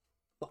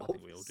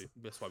think we all do.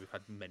 That's why we've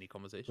had many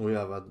conversations. We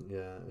have had,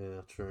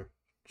 yeah,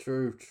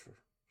 true.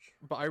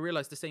 But I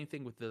realized the same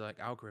thing with the like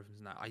algorithms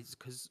and that.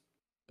 Because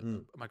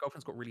my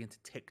girlfriend's got really into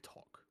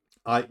TikTok.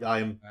 I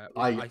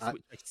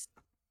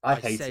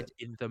hate said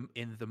it.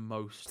 in the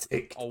most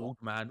TikTok. Old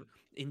man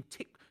in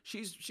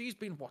she's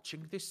been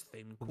watching this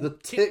thing called the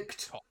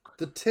TikTok.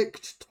 The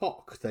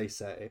TikTok, they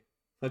say.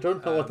 I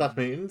don't know what that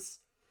means.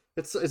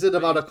 Is it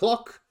about a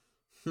clock?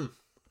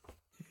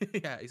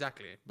 Yeah,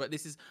 exactly. But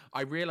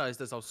I realized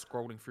as I was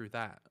scrolling through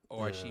that,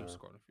 or as she was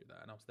scrolling through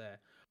that, and I was there,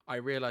 I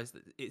realized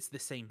that it's the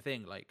same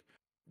thing. Like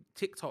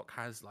TikTok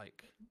has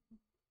like.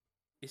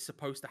 It's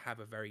supposed to have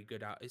very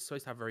good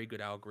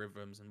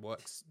algorithms and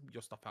works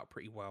your stuff out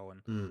pretty well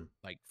and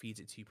like feeds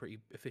it to you pretty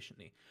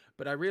efficiently.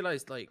 But I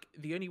realized like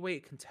the only way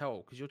it can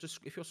tell, because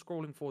if you're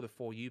scrolling for the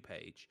For You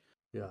page,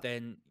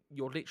 then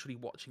you're literally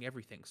watching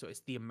everything. So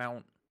it's the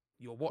amount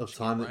you're watching. Of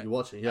time that you're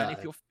watching, yeah. And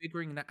if you're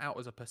figuring that out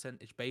as a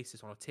percentage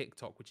basis on a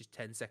TikTok, which is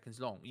 10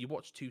 seconds long, you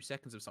watch 2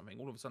 seconds of something,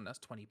 all of a sudden that's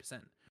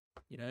 20%.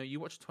 You know, you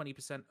watch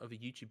 20% of a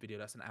YouTube video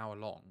that's an hour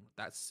long,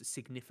 that's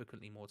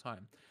significantly more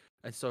time.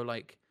 And so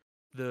like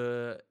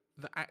the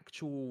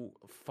actual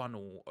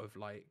funnel of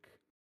like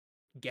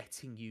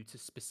getting you to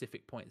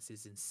specific points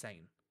is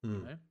insane. You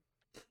know,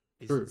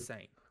 it's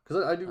insane.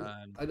 Because I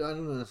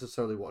don't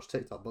necessarily watch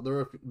TikTok, but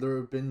there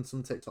have been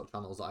some TikTok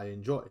channels that I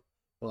enjoy,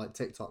 or like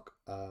TikTok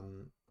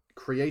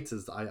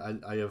creators that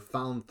I have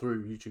found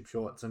through YouTube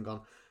Shorts and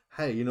gone,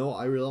 hey, you know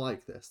what, I really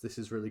like this. This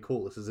is really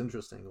cool. This is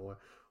interesting,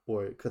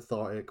 or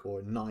cathartic,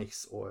 or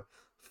nice, or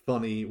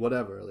funny,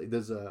 whatever. Like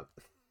there's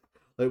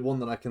like one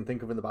that I can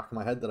think of in the back of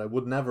my head that I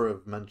would never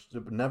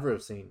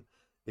have seen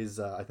is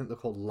I think they're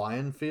called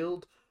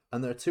Lionfield,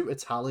 and they're two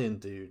Italian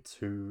dudes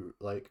who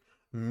like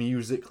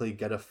musically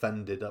get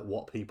offended at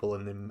what people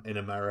in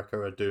America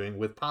are doing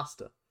with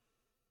pasta.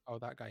 Oh,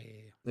 that guy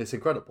here. It's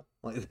incredible.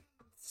 Like,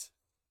 it's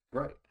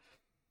great.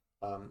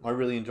 I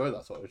really enjoy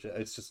that sort of shit.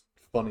 It's just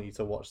funny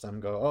to watch them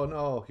go, "Oh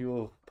no,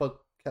 you put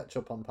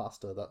ketchup on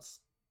pasta. That's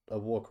a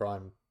war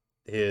crime.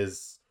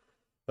 Here's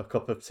a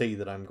cup of tea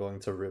that I'm going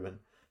to ruin."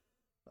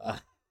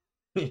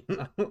 You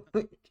know,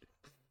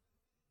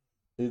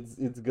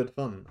 it's good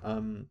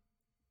fun.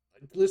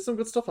 There's some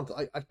good stuff on.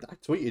 I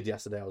tweeted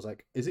yesterday. I was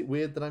like, "Is it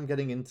weird that I'm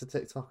getting into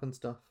TikTok and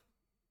stuff?"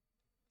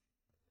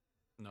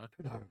 No.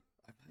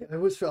 I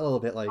always feel a little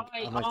bit like,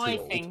 am I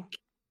too old?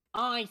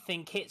 I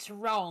think it's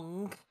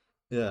wrong.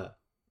 Yeah,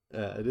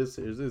 it is.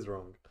 It is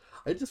wrong.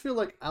 I just feel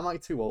like, am I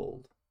too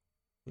old?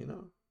 You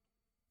know.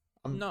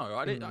 No,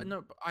 I don't.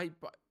 No,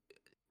 but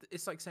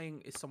it's like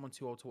saying, is someone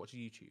too old to watch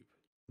YouTube?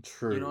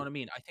 True. You know what I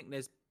mean? I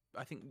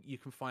think you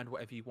can find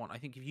whatever you want. I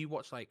think if you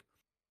watch like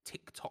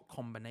TikTok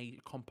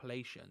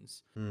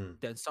compilations,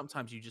 then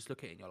sometimes you just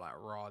look at it and you're like,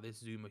 "Raw,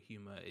 this Zoomer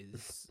humor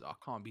is. I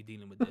can't be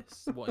dealing with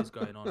this. What is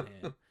going on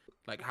here?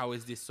 Like, how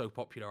is this so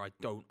popular? I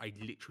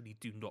literally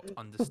do not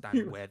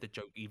understand where the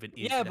joke even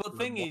is." Yeah, but the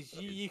thing is,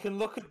 you can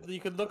look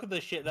at the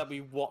shit that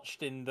we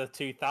watched in the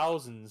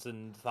 2000s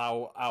and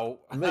how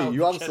Mate,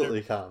 you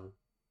absolutely can.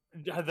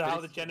 How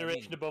the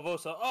generation above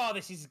us are, oh,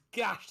 this is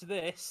gashed.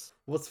 This.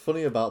 What's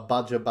funny about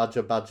badger,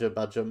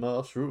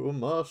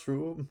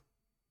 mushroom? To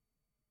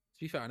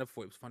be fair, I never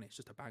thought it was funny. It's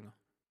just a banger.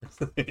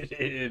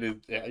 It is.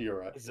 Yeah, you're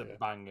right. It's a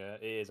banger.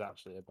 It is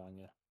actually a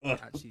banger.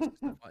 Actually,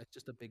 it's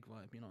just a big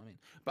vibe. You know what I mean?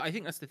 But I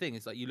think that's the thing.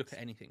 Is like you look at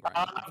anything. Right?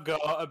 I've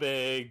got a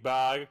big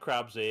bag of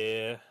crabs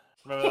here.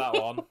 Remember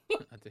that one?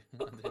 I do.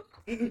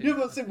 Yeah,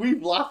 but see,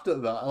 we've laughed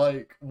at that.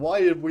 Like, why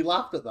have we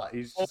laughed at that?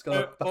 He's just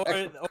got or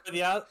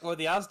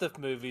the Asdaf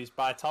movies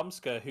by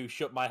Tomska, who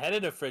shut my head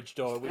in a fridge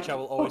door, which I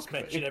will always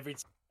mention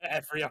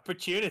every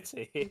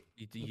opportunity.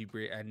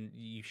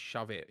 You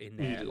shove it in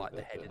there like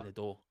the head in the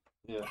door.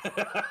 Yeah.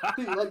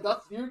 See, like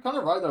you're kind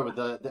of right though with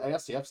the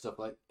ASDF stuff.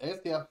 Like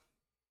ASDF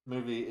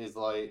movie is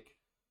like,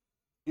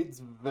 it's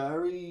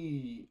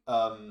very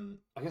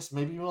I guess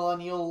maybe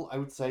millennial. I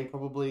would say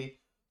probably.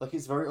 Like,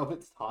 it's very of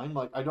its time.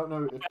 Like, I don't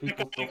know if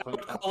people still think... I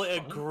would call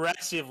it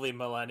aggressively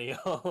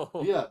millennial.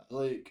 Yeah,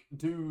 like,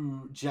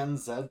 do Gen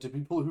Z, do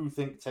people who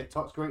think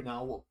TikTok's great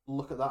now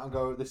look at that and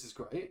go, this is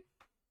great?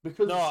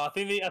 Because... No, I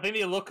think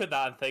they look at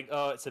that and think,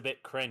 oh, it's a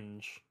bit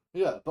cringe.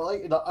 Yeah, but,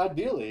 like,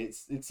 ideally,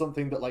 it's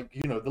something that, like,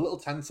 you know, the little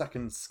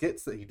 10-second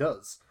skits that he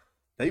does,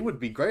 they would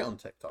be great on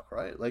TikTok,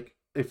 right? Like,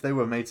 if they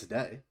were made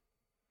today.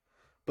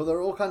 But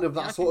they're all kind of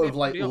that sort of,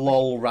 like,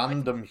 lol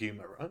random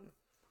humor, right?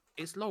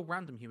 It's low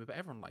random humor, but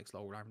everyone likes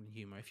low random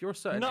humor. If you're a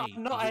certain age,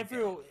 not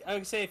everyone. I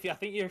would say I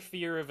think if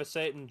you're of a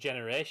certain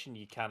generation,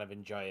 you kind of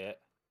enjoy it.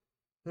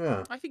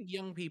 Yeah, I think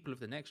young people of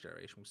the next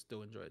generation will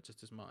still enjoy it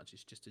just as much.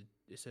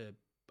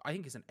 I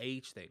think it's an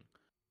age thing,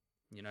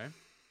 you know.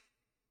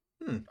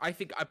 I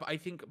think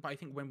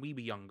when we were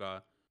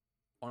younger,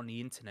 on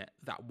the internet,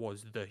 that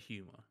was the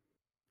humor,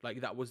 like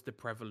that was the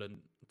prevalent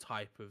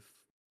type of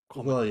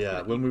comedy. Well,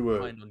 yeah, when we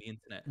were on the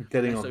internet,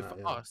 getting on so that,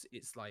 for us,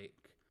 it's like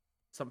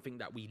something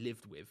that we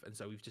lived with, and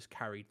so we've just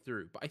carried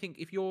through. But I think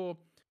if you're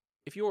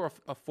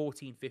a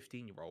 14,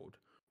 15-year-old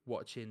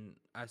watching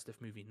Asdaf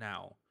movie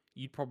now,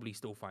 you'd probably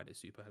still find it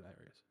super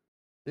hilarious.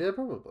 Yeah,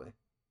 probably.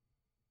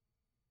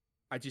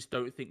 I just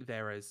don't think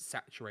they're as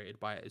saturated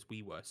by it as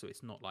we were, so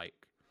it's not like...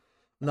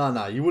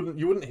 No, you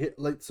wouldn't hit,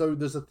 like, so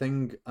there's a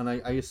thing, and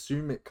I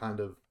assume it kind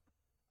of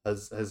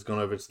has gone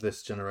over to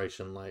this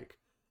generation. Like,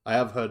 I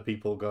have heard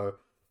people go,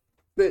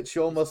 "Bitch,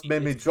 you almost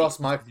made me drop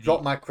my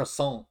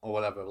croissant," or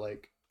whatever,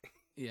 like...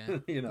 Yeah,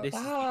 you know. This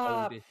is the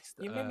oldest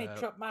you made me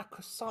drop my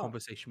croissant.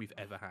 Conversation we've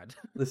ever had.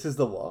 This is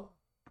the what?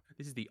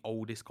 This is the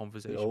oldest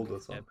conversation we've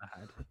ever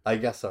had. I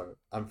guess so.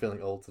 I'm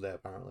feeling old today,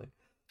 apparently.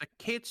 The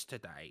kids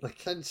today.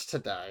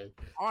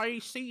 I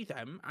see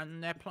them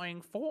and they're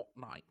playing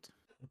Fortnite.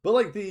 But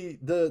like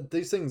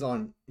these things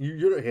aren't,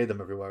 you don't hear them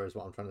everywhere, is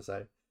what I'm trying to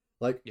say.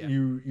 Like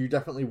you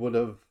definitely would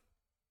have,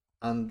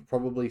 and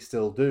probably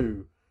still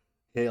do,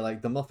 hear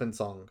like the Muffin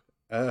song.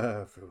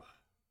 Yeah,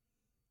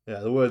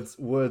 the words.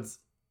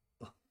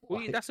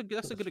 Well, that's a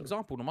good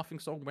example. The Muffin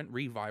song went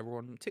re-viral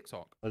on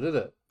TikTok. Oh, did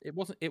it? It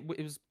wasn't. It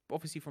was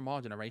obviously from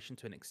our generation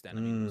to an extent.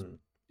 I mean,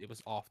 it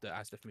was after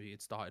Asdaf movie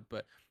had started,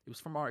 but it was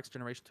from our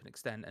generation to an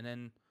extent, and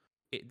then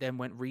it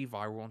went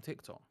re-viral on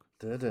TikTok.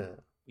 Did it?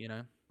 You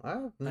know,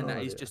 and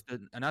that is just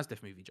an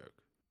Asdaf movie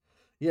joke.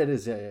 Yeah, it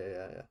is.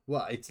 Yeah.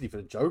 Well, it's even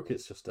a joke.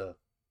 It's just a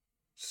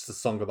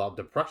song about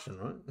depression,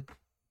 right?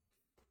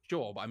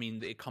 Sure, but I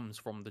mean, it comes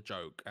from the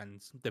joke,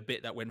 and the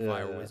bit that went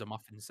viral is a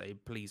Muffin say,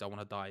 "Please, I want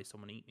to die.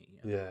 Someone eat me."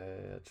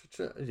 Yeah.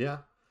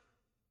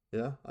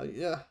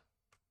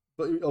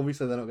 But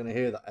obviously, they're not going to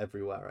hear that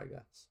everywhere, I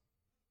guess.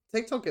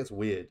 TikTok gets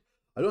weird.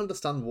 I don't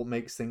understand what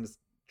makes things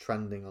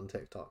trending on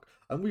TikTok,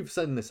 and we've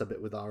seen this a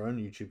bit with our own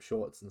YouTube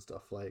Shorts and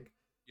stuff. Like,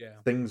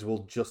 things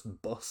will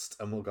just bust,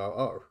 and we'll go,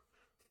 "Oh,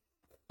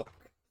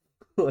 fuck!"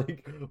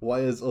 Like,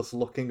 why is us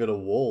looking at a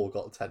wall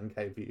got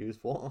 10k views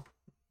for?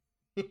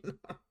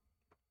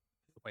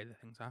 way that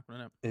things happen,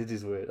 isn't it? It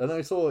is weird. And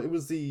I saw it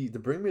was the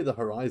Bring Me the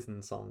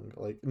Horizon song,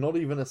 like not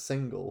even a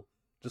single,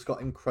 just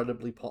got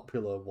incredibly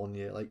popular one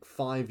year, like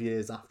 5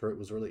 years after it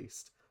was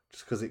released,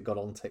 just because it got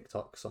on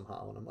TikTok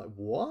somehow. And I'm like,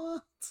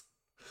 what?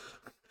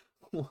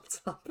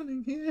 What's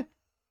happening here?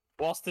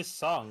 What's this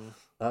song?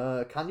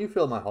 Can You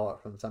Feel My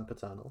Heart from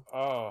Sempiternal.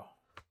 Oh.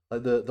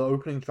 Like the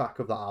opening track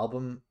of that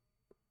album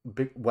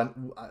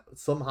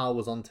somehow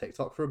was on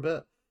TikTok for a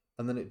bit,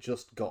 and then it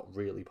just got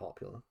really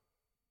popular.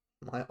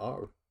 My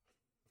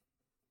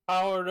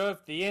Power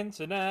of the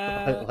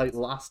internet. like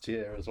last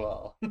year as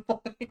well.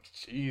 Like,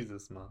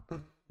 Jesus,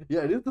 man.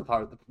 Yeah, it is the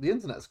power. The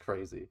internet's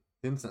crazy.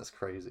 The internet's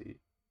crazy.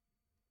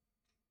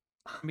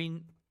 I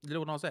mean,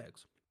 Lil Nas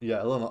X.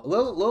 Yeah,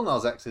 Lil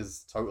Nas X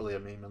is totally a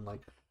meme, and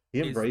like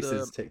he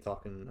embraces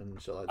TikTok and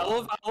shit like that. I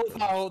love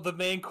how the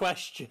main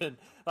question,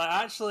 like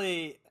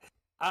actually,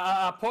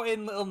 I put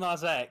in Lil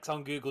Nas X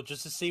on Google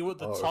just to see what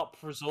the top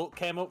result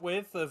came up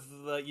with of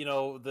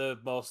the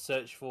most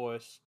searched for.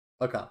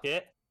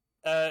 Okay.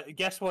 Yeah.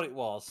 Guess what it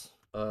was?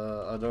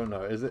 I don't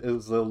know.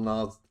 Is Lil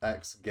Nas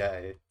X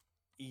gay?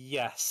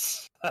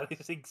 Yes, that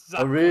is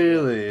exactly. Oh,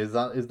 really? Is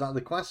that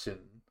the question?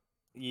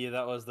 Yeah,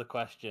 that was the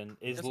question.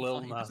 Is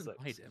Lil Nas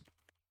X?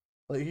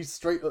 Like he's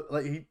straight up,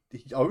 like he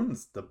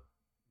owns the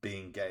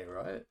being gay,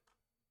 right?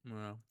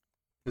 No.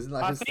 Isn't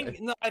that his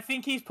thing? I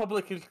think he's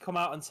publicly come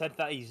out and said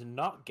that he's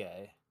not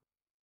gay.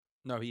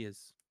 No, he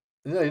is.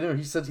 Yeah,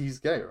 he said he's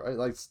gay, right?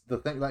 Like the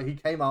thing, like he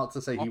came out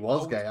to say he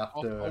was gay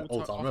after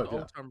Old Town Road.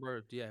 Old Town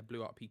Road, yeah,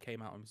 blew up. He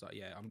came out and was like,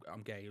 "Yeah,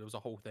 I'm gay." It was a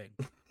whole thing.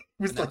 He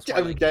was like,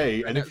 "I'm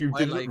gay," and if you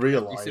didn't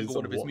realize, every single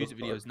one of his music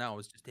videos now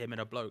is just him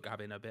and a bloke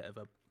having a bit of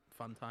a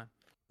fun time.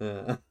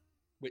 Yeah.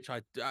 Which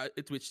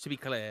to be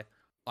clear,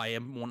 I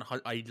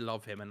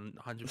love him and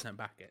 100%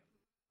 back it.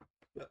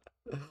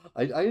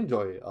 I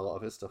enjoy a lot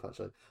of his stuff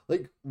actually.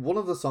 Like one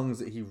of the songs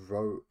that he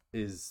wrote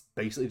is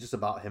basically just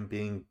about him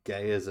being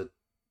gay as a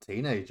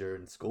teenager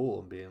in school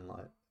and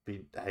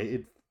being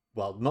hated.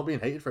 Well, not being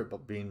hated for it,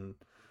 but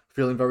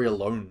feeling very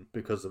alone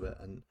because of it.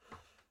 And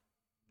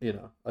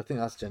I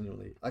think that's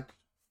genuinely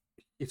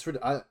it's really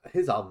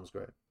his album's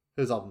great.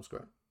 His album's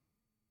great.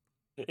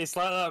 It's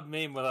like that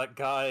meme where that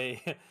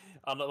guy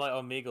on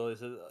Omegle,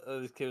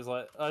 this kid was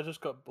like, "I just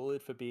got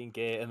bullied for being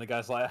gay," and the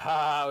guy's like,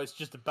 "Ha! It's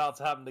just about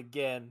to happen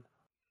again."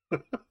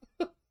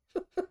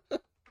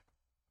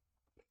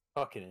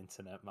 Fucking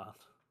internet, man.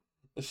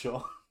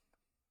 Sure.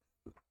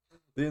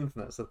 The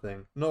internet's a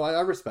thing. No, I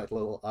respect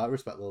Lil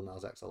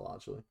Nas X a lot.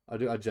 Actually, I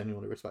do. I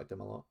genuinely respect him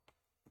a lot.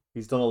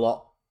 He's done a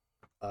lot.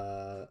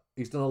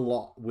 He's done a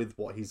lot with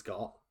what he's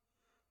got.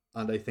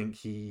 And I think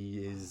he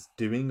is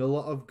doing a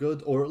lot of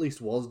good, or at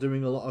least was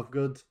doing a lot of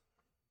good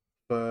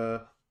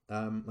for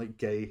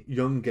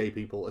young gay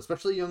people,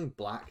 especially young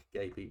black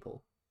gay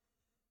people.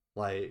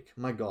 Like,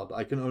 my God,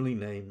 I can only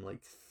name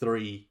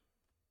 3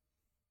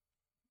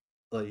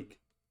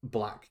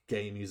 black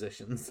gay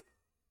musicians.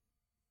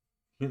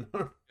 Yeah.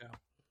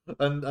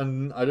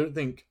 And I don't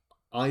think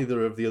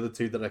either of the other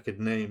 2 that I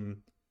could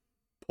name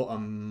put a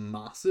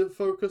massive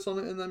focus on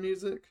it in their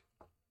music.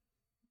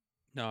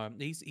 No,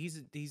 he's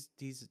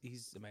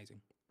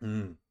amazing.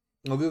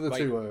 Well, the other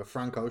 2 were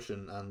Frank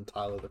Ocean and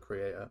Tyler the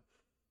Creator,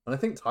 and I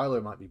think Tyler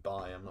might be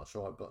bi. I'm not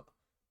sure, but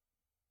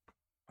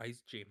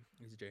he's G.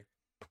 He's a G.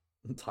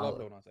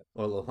 Tyler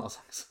or Lil Nas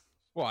X.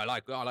 Well, I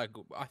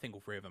think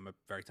all 3 of them are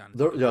very talented.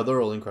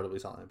 They're all incredibly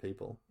talented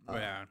people.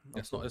 Yeah,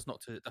 that's not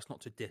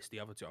to diss the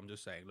other 2. I'm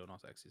just saying Lil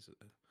Nas X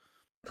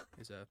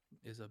is a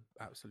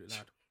absolute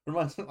lad.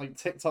 Reminds me,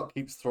 TikTok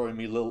keeps throwing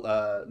me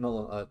Tyler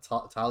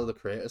the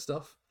Creator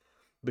stuff.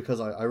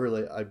 Because I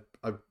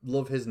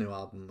love his new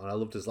album and I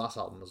loved his last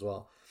album as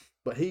well,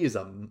 but he's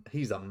a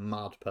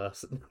mad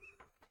person.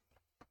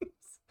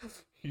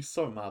 He's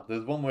so mad.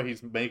 There's one where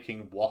he's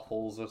making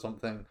waffles or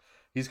something.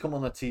 He's come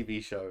on a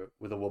TV show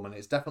with a woman.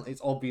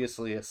 It's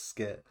obviously a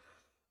skit,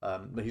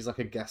 but he's like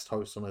a guest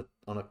host on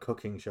a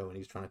cooking show and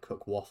he's trying to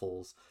cook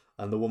waffles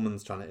and the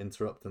woman's trying to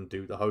interrupt and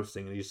do the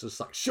hosting and he's just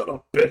like, "Shut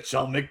up, bitch!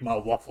 I'll make my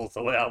waffles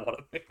the way I want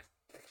to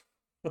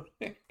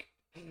make."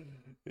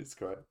 It's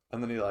great.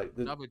 And then he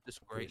another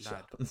just great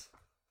lad.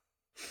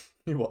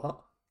 You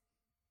what?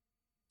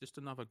 Just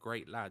another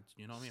great lad.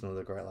 You know what I mean?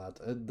 Another great lad.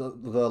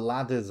 The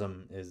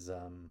ladism is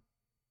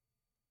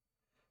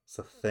it's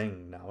a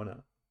thing now, isn't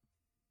it?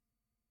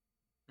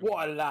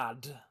 What a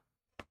lad!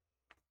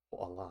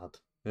 What a lad!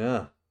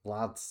 Yeah,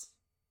 lads.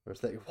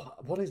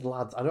 What is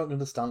lads? I don't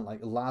understand.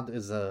 Lad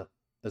is a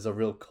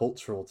real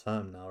cultural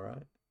term now,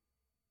 right?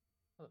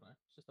 I don't know.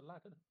 It's just a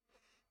lad, isn't it?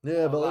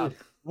 Yeah, but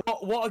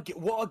what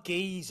a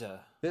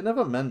geezer! It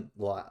never meant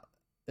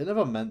It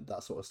never meant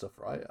that sort of stuff,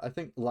 right? I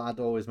think lad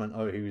always meant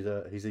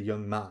he's a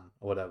young man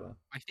or whatever.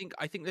 I think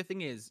the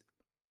thing is,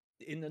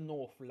 in the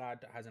North,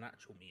 lad has an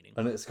actual meaning,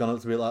 and it's gone up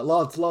to be like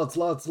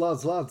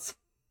lads.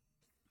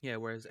 Yeah,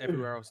 whereas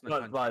everywhere else in the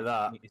country, like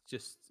that,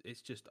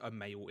 it's just a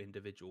male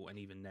individual, and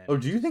even then. Oh,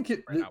 do you think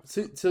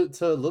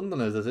to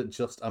Londoners is it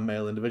just a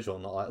male individual,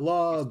 not like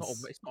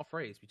lads? It's not a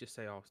phrase. We just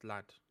say, "Oh, it's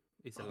lad."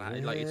 It's a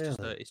lad. Yeah.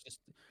 It's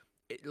just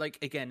like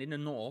again in the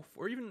north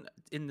or even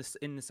in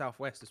the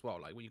southwest as well,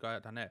 like when you go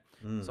out down there,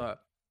 it's like,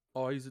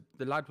 oh,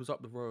 the lad was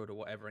up the road or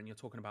whatever, and you're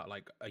talking about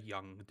like a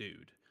young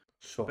dude.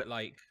 Sure. But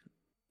like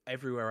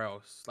everywhere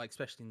else, like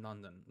especially in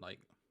London, like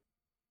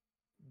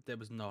there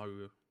was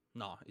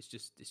it's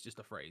just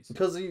a phrase.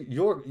 Because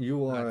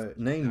you are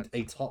named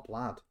a top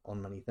lad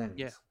on many things.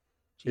 Yeah.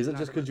 Is it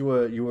just because you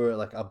were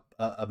like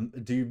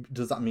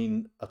does that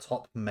mean a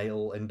top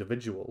male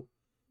individual?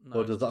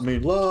 No, or does that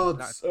mean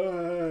lads?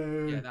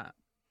 Yeah,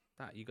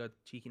 that you go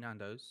cheeky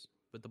Nando's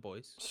with the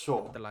boys.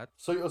 Sure. With the lad.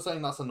 So you're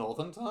saying that's a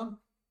northern term?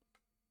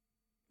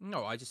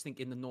 No, I just think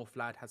in the north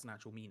lad has an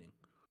actual meaning.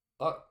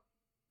 Oh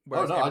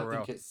no,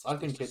 I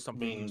think it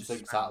means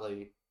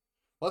exactly.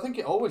 Well, I think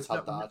it always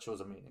had that actual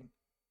as a meaning.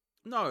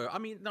 No, I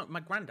mean, no. My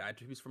granddad,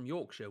 who was from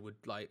Yorkshire,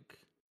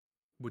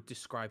 would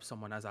describe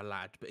someone as a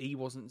lad, but he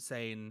wasn't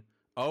saying,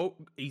 "Oh,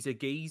 he's a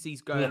geese.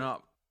 He's going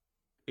up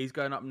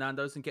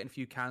Nando's and getting a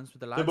few cans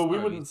with the lads." Yeah, but we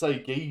wouldn't say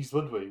geese,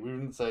 would we? We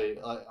wouldn't say.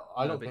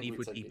 I don't think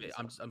we'd say geese.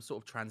 I'm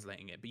sort of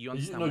translating it, but you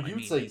understand what I mean.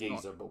 You'd say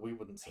geezer, but we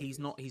wouldn't say. He's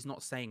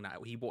not saying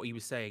that. What he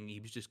was saying, he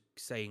was just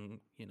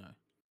saying, you know.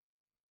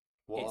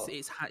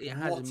 It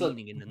has a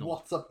meaning in the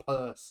north. What's a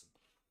person?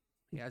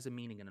 It has a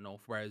meaning in the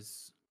north,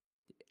 whereas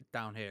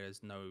down here, it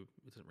doesn't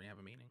really have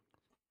a meaning.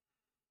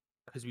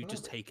 Because we've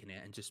just taken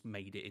it and just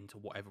made it into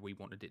whatever we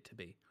wanted it to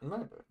be.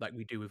 Maybe. Like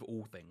we do with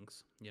all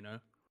things, you know?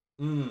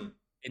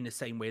 In the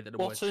same way that the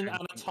word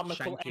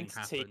shanking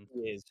happened.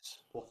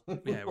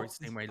 Yeah, or it's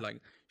the same way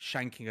like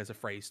shanking as a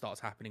phrase starts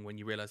happening when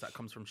you realise that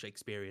comes from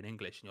Shakespearean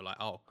English and you're like,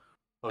 oh.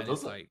 And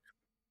it's like,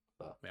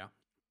 yeah.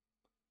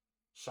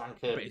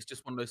 Shanking. But it's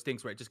just one of those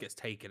things where it just gets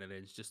taken and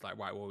it's just like,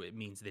 right, well, it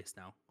means this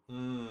now.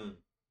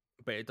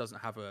 But it doesn't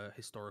have a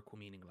historical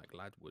meaning like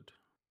lad would.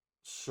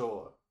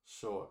 Sure.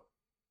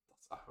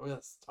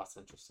 That's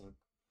interesting.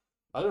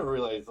 I didn't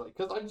realize, like,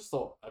 because I just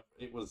thought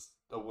it was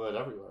a word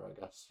everywhere, I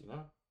guess, you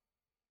know?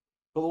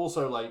 But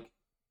also, like,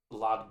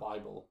 lad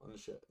Bible and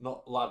shit.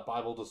 Not lad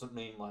Bible doesn't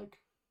mean, like,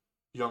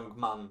 young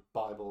man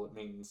Bible. It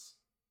means...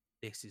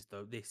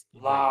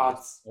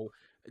 Lads!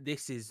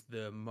 This is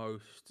the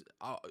most...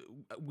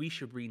 we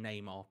should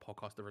rename our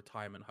podcast The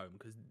Retirement Home,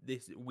 because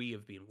we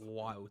have been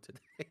wild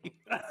today.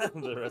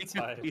 The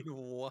Retirement. We have been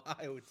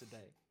wild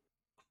today.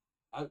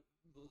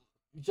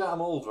 Yeah,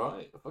 I'm old,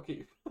 right? Fuck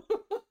you.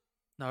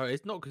 No,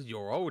 it's not because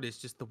you're old. It's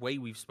just the way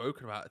we've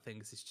spoken about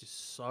things. It's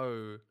just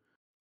so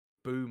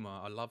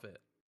boomer. I love it.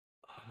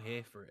 I'm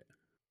here for it.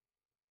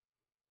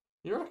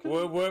 You reckon?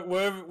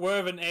 We're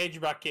of an age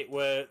bracket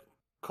where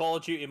Call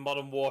of Duty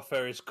Modern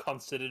Warfare is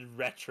considered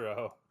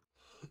retro.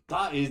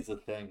 That is the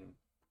thing.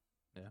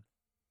 Yeah.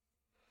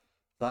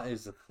 That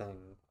is the thing.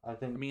 I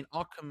mean,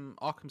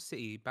 Arkham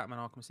City, Batman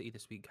Arkham City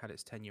this week had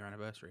its 10-year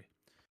anniversary.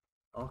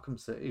 Arkham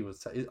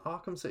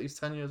City's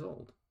 10 years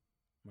old.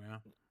 Yeah.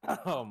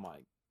 Oh my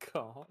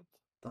god.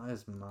 That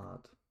is mad.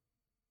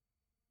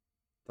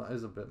 That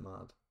is a bit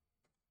mad.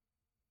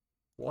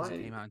 Why?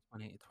 It came out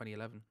in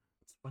 2011.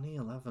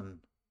 2011.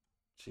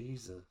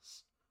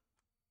 Jesus.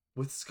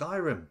 With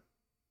Skyrim.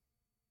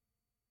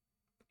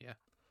 Yeah.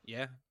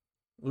 Yeah.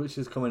 Which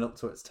is coming up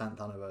to its 10th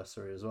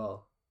anniversary as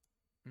well.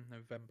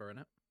 November,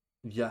 innit?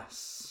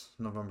 Yes.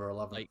 November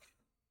 11th. Like,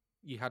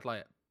 you had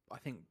like, I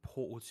think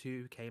Portal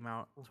 2 came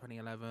out in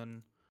 2011.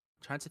 I'm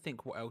trying to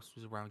think what else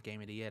was around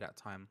Game of the Year that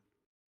time.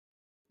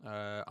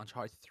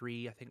 Uncharted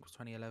 3, I think, was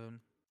 2011.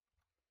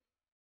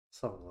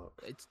 Let's have a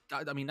look.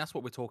 I mean, that's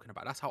what we're talking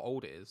about. That's how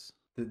old it is.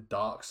 The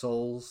Dark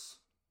Souls.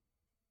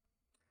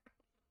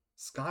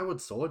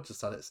 Skyward Sword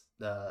just had its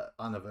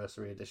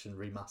anniversary edition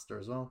remaster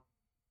as well.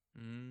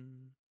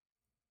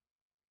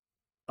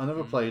 I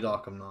never played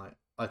Arkham Knight.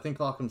 I think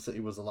Arkham City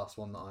was the last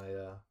one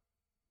that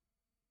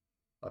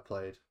I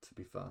played, to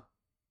be fair.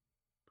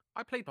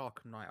 I played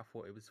Arkham Knight. I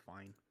thought it was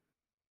fine.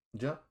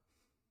 Yeah?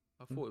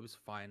 I thought it was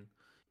fine.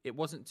 It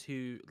wasn't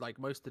too, like,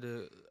 most of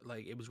the,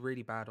 like, it was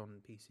really bad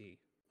on PC.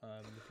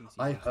 The PC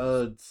I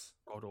heard...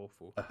 God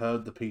awful. I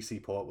heard the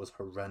PC port was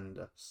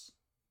horrendous.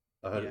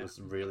 I heard it was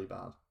really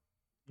bad.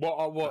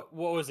 What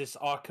was this,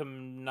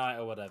 Arkham Knight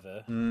or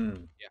whatever?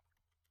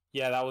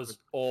 Yeah, that was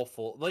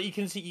awful. Like, you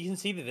can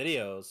see the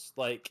videos.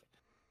 Like,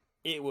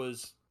 it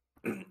was...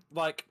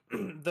 like,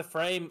 the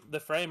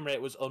frame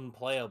rate was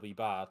unplayably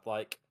bad.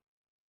 Like,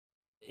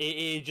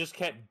 it just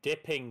kept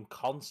dipping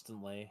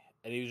constantly,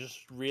 and it was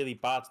just really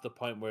bad to the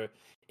point where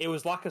it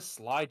was like a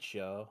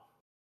slideshow.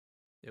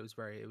 It was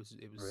really?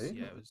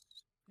 Yeah,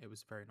 it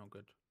was very not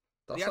good.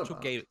 That's the actual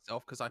game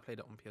itself, because I played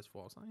it on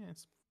PS4, I was like, yeah,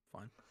 it's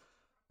fine.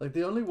 Like,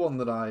 the one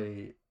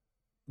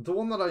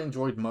that I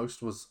enjoyed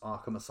most was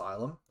Arkham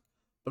Asylum,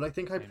 but I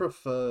think I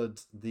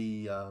preferred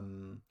the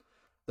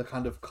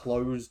kind of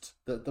closed,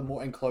 the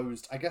more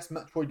enclosed, I guess,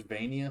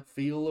 Metroidvania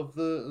feel of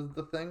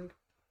the thing.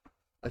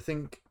 I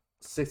think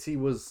City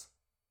was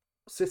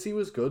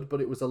good,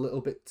 but it was a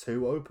little bit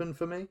too open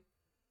for me,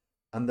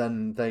 and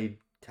then they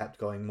kept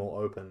going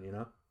more open, you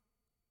know.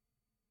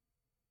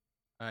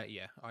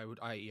 Yeah, I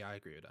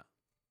agree with that.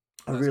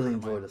 I really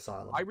enjoyed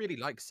Asylum. I really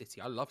like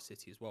City. I love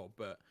City as well,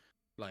 but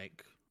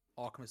like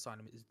Arkham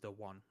Asylum is the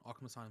one.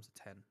 Arkham Asylum's a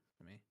 10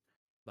 for me.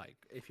 Like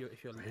if you're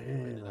looking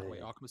at it that way,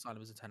 Arkham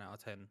Asylum is a 10 out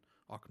of 10.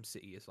 Arkham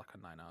City is like a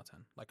 9 out of 10.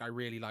 Like I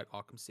really like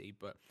Arkham City,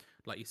 but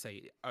like you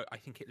say, I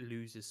think it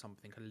loses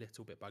something a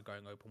little bit by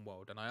going open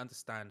world, and I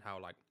understand how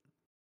like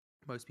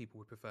most people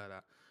would prefer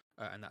that,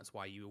 and that's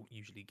why you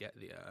usually get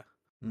the.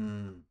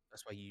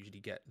 That's why you usually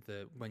get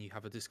the when you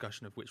have a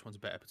discussion of which one's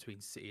better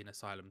between City and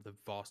Asylum. The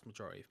vast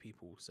majority of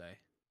people will say,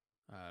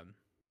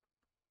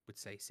 would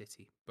say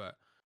City, but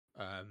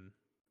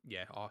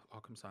yeah,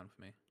 Arkham Asylum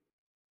for me.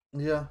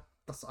 Yeah,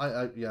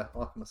 yeah,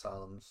 Arkham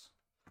Asylums.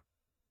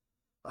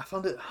 I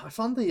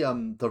found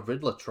the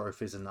Riddler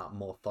trophies in that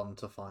more fun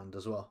to find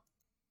as well.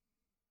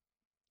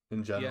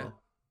 In general.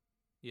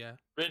 Yeah.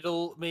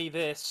 Riddle me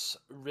this,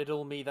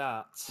 riddle me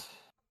that.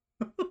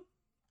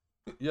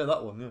 Yeah,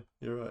 that one. Yeah,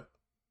 you're right.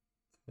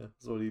 Yeah,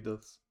 that's what he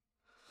does.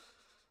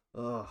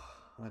 Oh,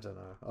 I don't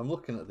know. I'm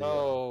looking at the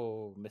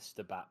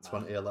Mr.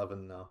 Batman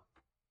 2011 now.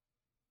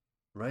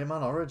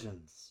 Rayman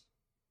Origins.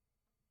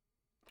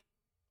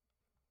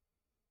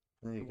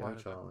 There you go,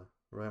 Charlie.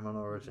 Rayman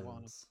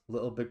Origins.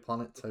 Little Big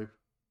Planet 2.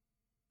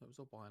 That was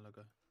a while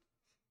ago.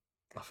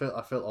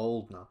 I feel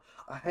old now.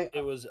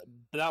 That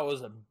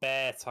was a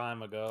bare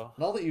time ago.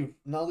 Now that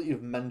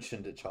you've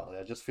mentioned it, Charlie,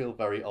 I just feel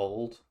very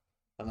old.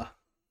 And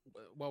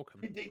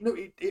welcome.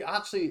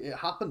 It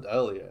happened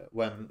earlier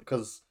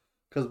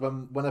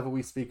whenever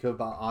we speak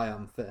about I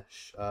Am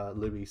Fish,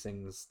 Louis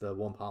sings the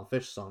 £1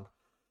 Fish song.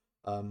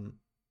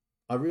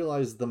 I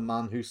realized the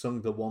man who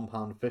sung the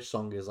 £1 Fish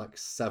song is like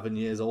 7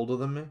 years older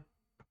than me.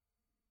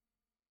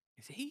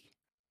 Is he?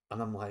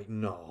 And I'm like,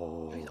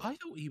 no. I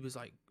thought he was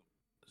like,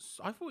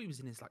 I thought he was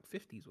in his like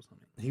 50s or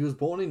something. He was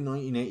born in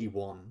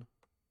 1981.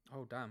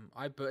 Oh damn!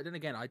 But then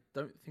again, I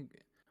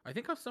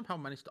think I've somehow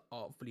managed to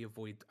artfully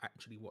avoid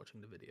actually watching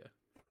the video.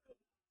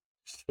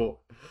 Sure,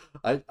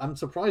 I'm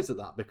surprised at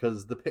that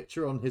because the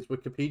picture on his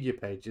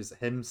Wikipedia page is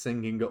him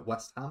singing at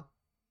West Ham.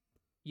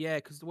 Yeah,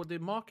 because the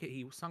market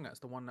he sung at is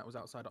the one that was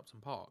outside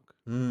Upton Park.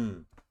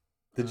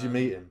 Did you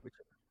meet him?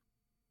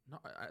 No,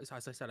 as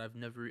I said, I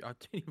didn't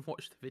even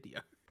watch the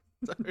video.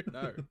 So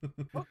no.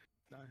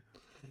 No.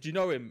 Do you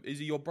know him? Is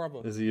he your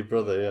brother? Is he your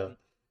brother? Yeah.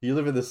 You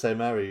live in the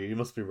same area. You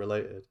must be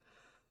related.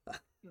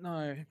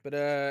 No, but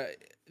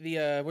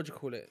what do you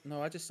call it?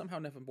 No, I just somehow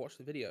never watched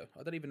the video.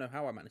 I don't even know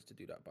how I managed to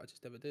do that, but I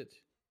just never did.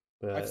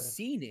 I've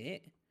seen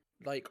it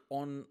like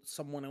on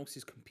someone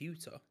else's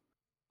computer.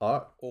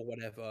 Or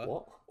whatever.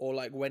 What? Or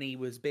like when he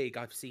was big,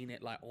 I've seen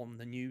it like on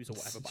the news or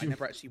whatever, but I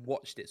never actually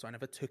watched it, so I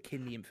never took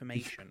in the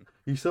information.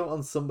 You saw it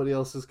on somebody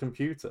else's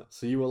computer,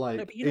 so you were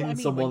like in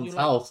someone's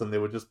house and they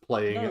were just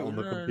playing it on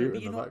the computer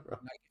in the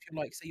background. Like if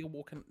you're like,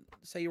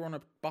 say you're on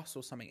a bus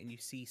or something and you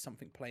see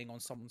something playing on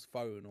someone's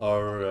phone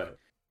or right.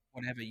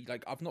 Whatever,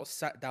 like I've not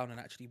sat down and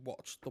actually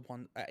watched the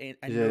one. At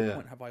no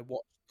point have I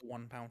watched the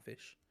 £1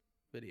 Fish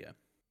video.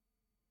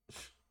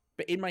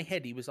 But in my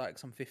head, he was like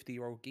some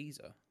 50-year-old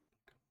geezer.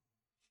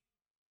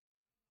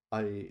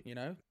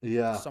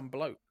 Some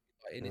bloke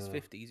in his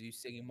 50s who's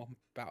singing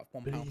about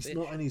 £1 But he's Fish.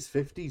 not in his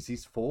 50s,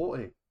 he's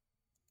 40.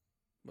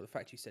 Well, the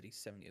fact you said he's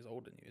 7 years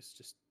older than you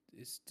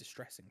is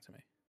distressing to me.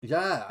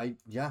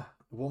 Yeah,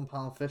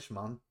 £1 Fish,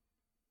 man.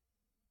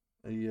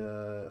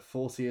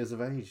 40 years of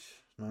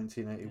age,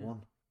 1981.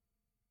 Yeah.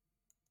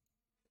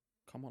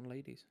 Come on,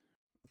 ladies.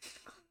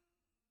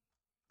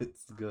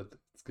 It's good.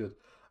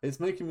 It's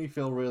making me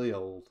feel really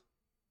old.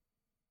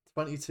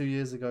 22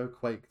 years ago,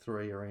 Quake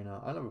 3 Arena.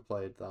 I never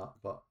played that,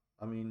 but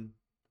I mean,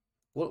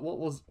 what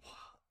was?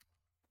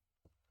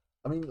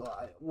 I mean,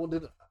 what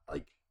did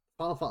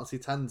Final Fantasy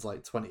X's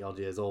like 20 odd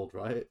years old,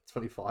 right?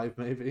 25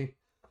 maybe.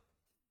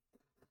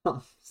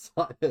 I'm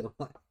sorry,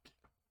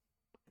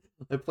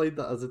 I played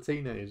that as a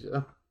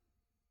teenager.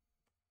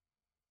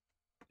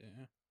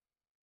 Yeah.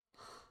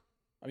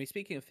 I mean,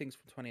 speaking of things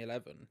from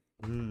 2011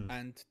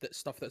 and that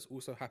stuff that's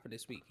also happened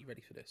this week, you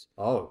ready for this?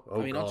 Oh, I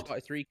mean, God.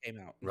 Uncharted 3 came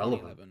out in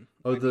Relevant. 2011.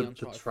 Oh, like the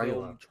Uncharted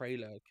trailer.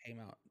 Trailer came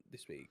out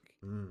this week.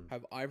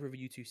 Have either of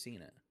you two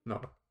seen it?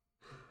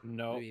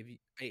 No.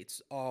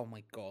 It's, oh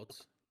my God.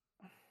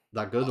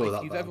 That good or that bad?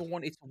 If you've ever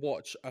wanted to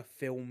watch a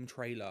film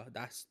trailer,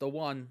 that's the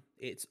one.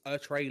 It's a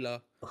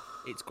trailer.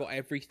 It's got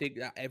everything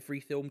that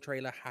every film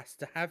trailer has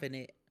to have in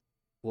it.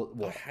 What?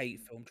 I hate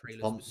film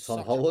trailers.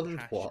 Tom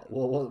Holland?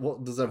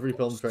 What does every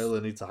film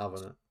trailer need to have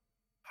in it?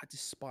 I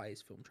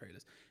despise film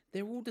trailers.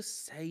 They're all the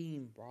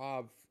same,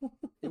 bruv.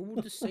 They're all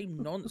the same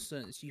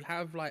nonsense. You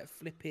have like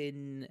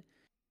flipping.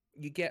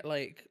 You get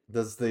like.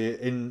 There's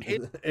the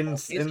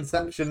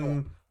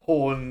Inception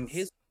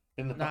horns.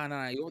 No.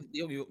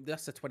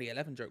 That's a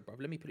 2011 joke, bruv.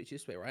 Let me put it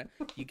this way, right?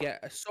 You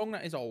get a song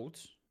that is old,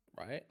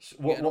 right?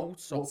 What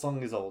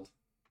song is old?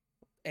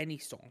 Any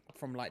song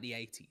from like the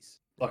 80s.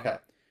 Okay. Right?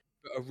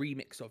 A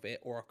remix of it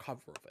or a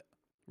cover of it,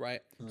 right?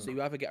 So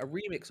you either get a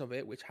remix of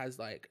it which has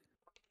like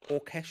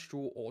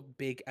orchestral or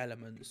big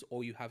elements,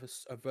 or you have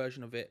a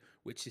version of it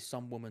which is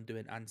some woman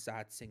doing and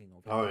sad singing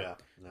of it. Oh yeah.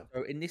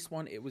 So in this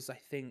one, it was, I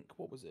think,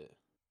 what was it?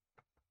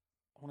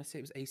 I want to say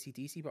it was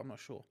AC/DC, but I'm not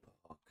sure.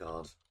 Oh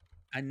God.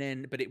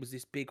 But it was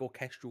this big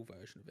orchestral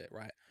version of it,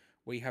 right?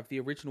 Where you have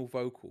the original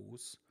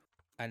vocals,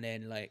 and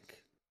then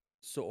like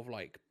sort of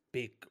like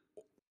big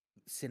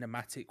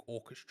cinematic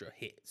orchestra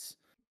hits.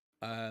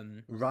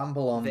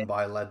 Ramble On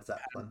by Led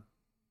Zeppelin.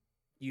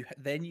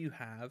 Then you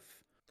have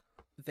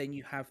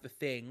the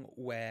thing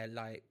where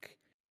like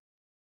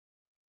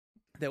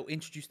they'll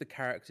introduce the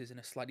characters in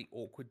a slightly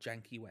awkward,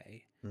 janky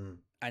way,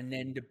 and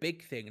then the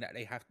big thing that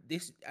they have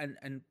this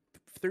and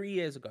 3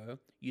 years ago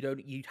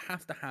you'd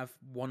have to have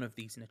one of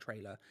these in a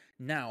trailer.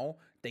 Now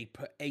they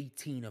put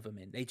 18 of them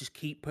in. They just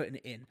keep putting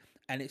it in,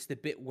 and it's the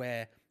bit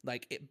where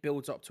like it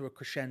builds up to a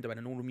crescendo and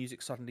then all the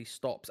music suddenly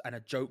stops and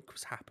a joke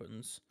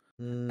happens,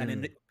 and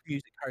then the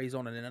music carries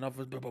on and then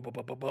another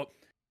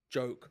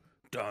joke.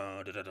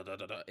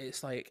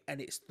 It's like,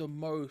 and it's the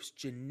most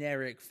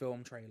generic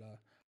film trailer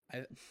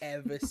I've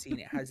ever seen.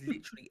 It has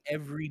literally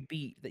every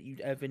beat that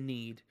you'd ever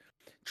need.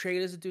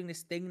 Trailers are doing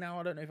this thing now.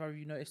 I don't know if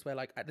you've noticed where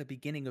like at the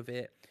beginning of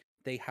it,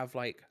 they have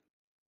like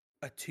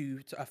a 2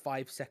 to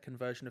 5 second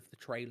version of the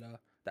trailer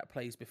that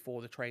plays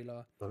before the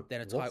trailer. Then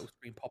a title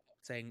screen pop up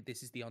saying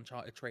this is the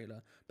Uncharted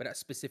trailer. But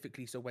that's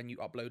specifically so when you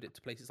upload it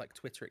to places like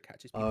Twitter, it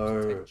catches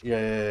people's attention.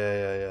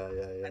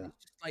 Yeah. And it's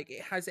just like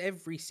it has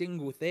every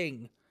single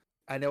thing.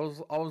 And I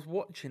was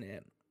watching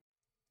it,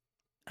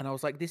 and I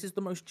was like, "This is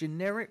the most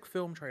generic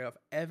film trailer I've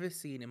ever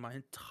seen in my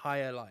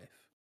entire life."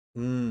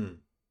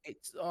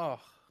 It's the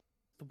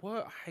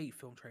word. I hate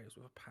film trailers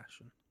with a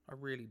passion. I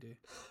really do.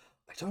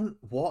 I don't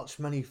watch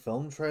many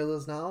film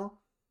trailers now.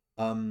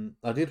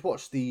 I did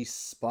watch the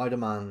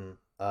Spider-Man.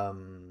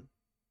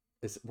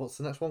 What's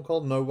the next one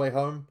called? No Way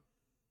Home.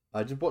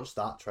 I did watch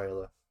that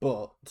trailer,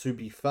 but to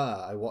be fair,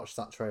 I watched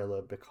that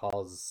trailer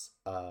because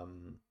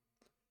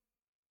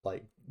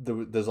like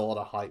there's a lot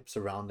of hype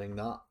surrounding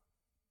that,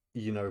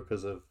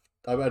 because of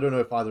I don't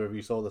know if either of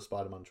you saw the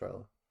Spider-Man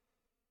trailer.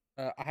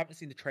 I haven't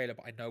seen the trailer,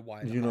 but I know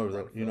why. You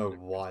know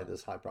why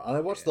there's hype. And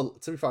I watched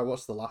to be fair, I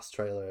watched the last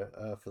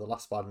trailer for the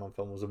last Spider-Man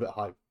film. Was a bit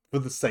hype for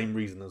the same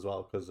reason as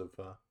well, because of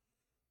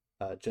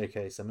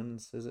J.K.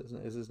 Simmons is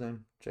his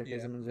name? J.K.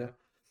 Simmons, yeah.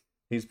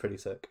 He's pretty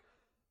sick.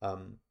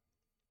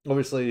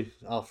 Obviously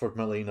Alfred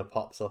Molina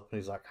pops up and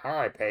he's like,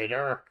 "Hi,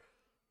 Peter,"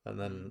 and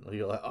then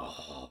you're like,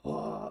 "Oh,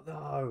 what?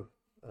 No!"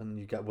 And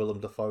you get Willem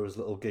Dafoe's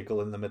little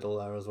giggle in the middle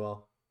there as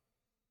well.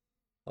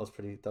 That was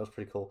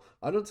pretty cool.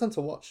 I don't tend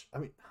to watch. I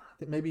mean, I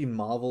think maybe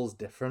Marvel's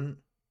different.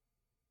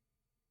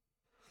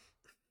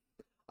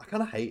 I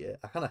kind of hate it.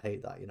 I kind of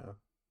hate that,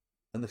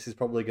 And this is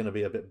probably going to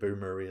be a bit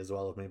boomery as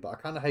well of me, but I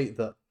kind of hate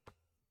that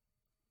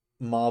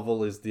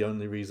Marvel is the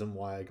only reason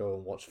why I go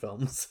and watch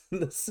films in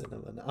the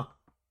cinema now.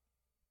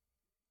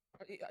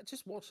 I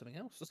just watch something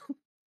else.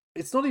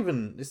 It's not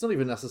even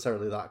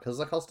necessarily that, because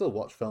like I'll still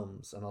watch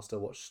films and I'll still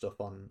watch stuff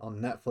on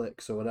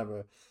Netflix or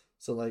whatever.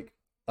 So like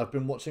I've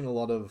been watching a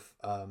lot of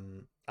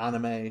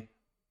anime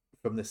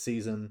from this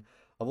season.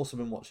 I've also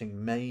been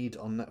watching Made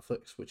on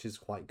Netflix, which is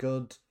quite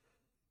good.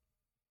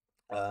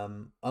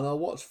 And I'll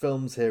watch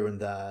films here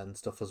and there and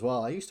stuff as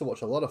well. I used to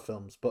watch a lot of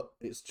films, but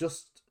it's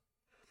just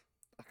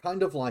I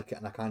kind of like it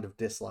and I kind of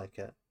dislike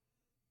it.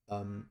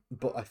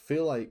 But I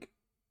feel like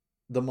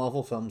the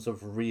Marvel films have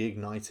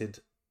reignited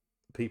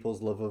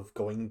people's love of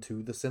going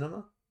to the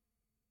cinema.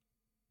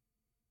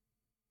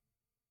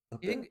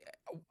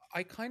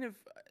 I kind of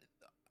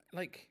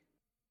like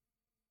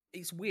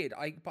it's weird.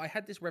 But I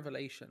had this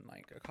revelation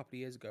like a couple of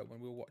years ago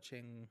when we were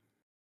watching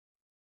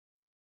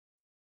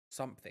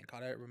something. I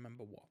don't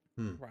remember what.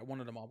 Right, one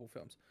of the Marvel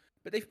films.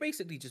 But they've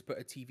basically just put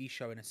a TV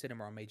show in a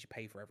cinema and made you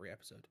pay for every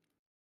episode.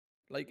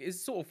 Like,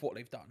 it's sort of what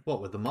they've done.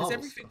 What, with the Marvel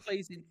everything stuff?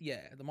 plays in,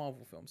 the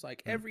Marvel films.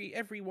 Like,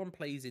 everyone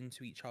plays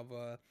into each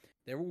other.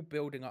 They're all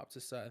building up to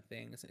certain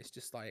things. It's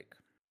just like...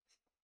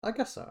 I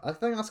guess so. I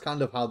think that's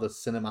kind of how the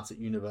cinematic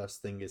universe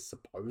thing is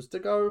supposed to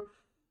go.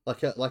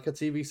 Like a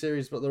TV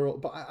series, but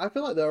I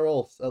feel like they're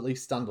all at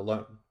least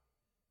standalone.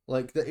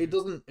 Like,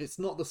 it's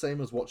not the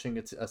same as watching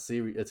a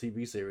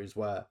TV series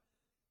where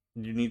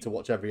you need to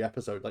watch every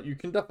episode. Like, you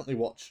can definitely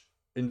watch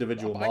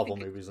individual Marvel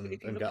movies and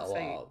get a lot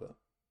out of it.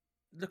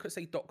 Look at,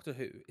 say, Doctor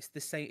Who. It's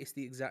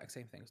the exact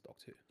same thing as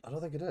Doctor Who. I don't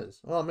think it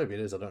is. Well, maybe it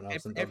is. I don't know.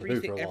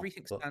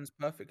 Everything stands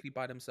perfectly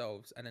by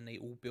themselves, and then they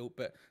all build.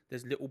 But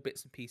there's little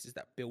bits and pieces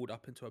that build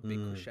up into a big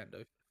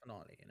crescendo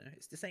finale.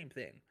 It's the same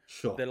thing.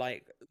 Sure. They're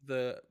like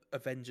the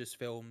Avengers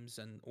films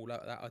and all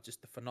that are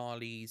just the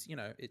finales.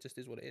 It just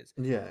is what it is.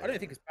 Yeah. I don't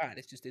think it's bad.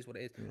 It just is what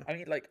it is. Yeah. I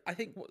mean, like, I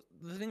think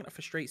the thing that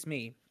frustrates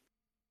me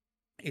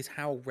is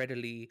how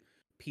readily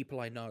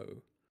people I know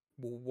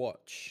will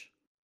watch,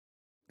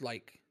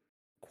 like,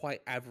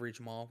 quite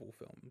average Marvel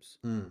films,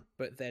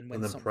 but then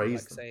when something like,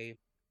 say,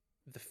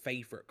 The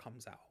Favourite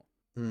comes out,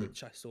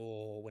 which I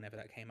saw whenever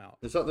that came out,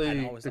 is that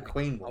the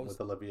Queen one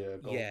with Olivia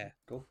Gold? Yeah,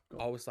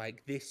 I was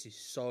like, this is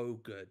so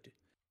good,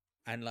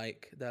 and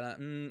like they're like,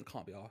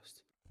 can't be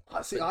asked. I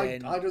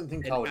don't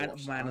think I would watch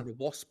Ant-Man and the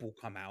Wasp will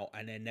come out,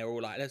 and then they're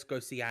all like, let's go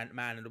see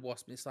Ant-Man and the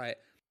Wasp. And it's like,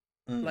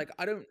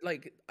 I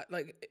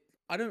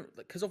don't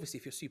because obviously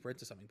if you're super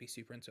into something, be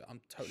super into it.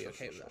 I'm totally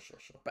okay with that. Sure.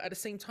 But at the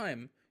same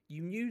time,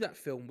 you knew that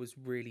film was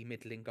really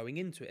middling going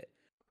into it.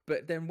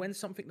 But then when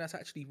something that's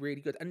actually really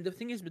good, and the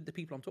thing is with the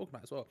people I'm talking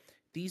about as well,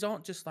 these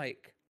aren't just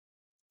like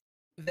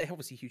they're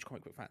obviously huge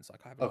comic book fans.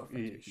 Like I have a lot of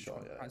friends who are huge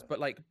comic book fans,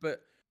 yeah.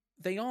 but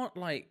they aren't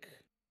like,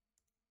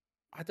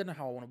 I don't know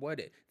how I want to word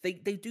it. They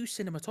do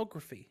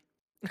cinematography,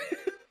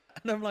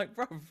 and I'm like,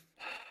 bruv,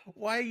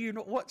 why are you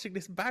not watching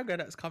this banger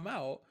that's come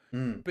out,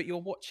 but you're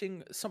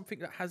watching something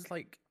that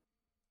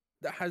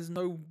has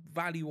no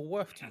value or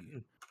worth to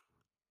you?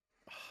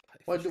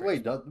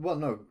 Wait, well,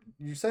 no,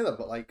 you say that,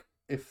 but like,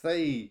 if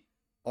they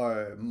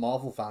are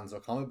Marvel fans or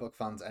comic book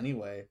fans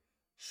anyway,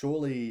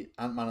 surely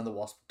Ant-Man and the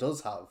Wasp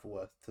does have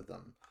worth to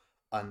them.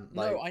 And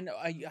like, no, I know,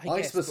 I I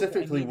guess,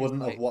 specifically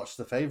wouldn't have watched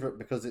The Favourite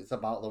because it's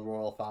about the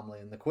royal family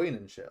and the Queen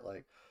and shit.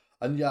 Like,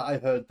 and yeah, I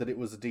heard that it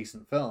was a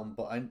decent film,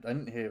 but I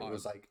didn't hear it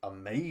was like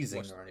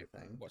amazing or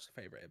anything. Watch The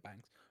Favourite, it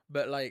bangs.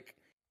 But like,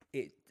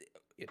 it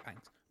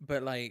bangs.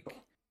 But like,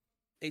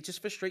 it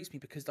just frustrates me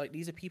because like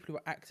these are people who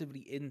are actively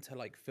into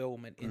like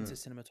film and into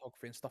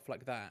cinematography and stuff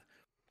like that,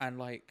 and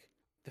like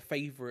The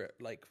Favourite,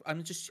 like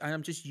I'm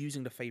just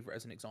using The Favourite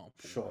as an example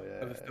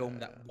of a film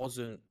that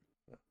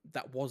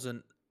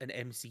wasn't an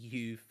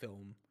MCU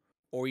film,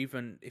 or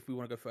even if we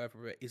want to go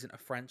further, it isn't a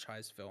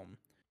franchise film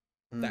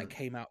that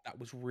came out that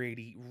was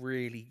really,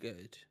 really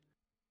good,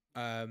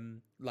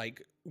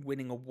 like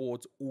winning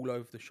awards all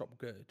over the shop,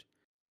 good,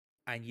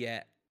 and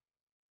yet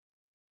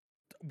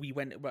we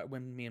went,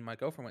 when me and my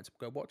girlfriend went to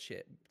go watch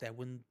it, there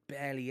was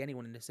barely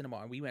anyone in the cinema,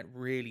 and we went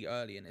really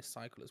early in this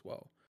cycle as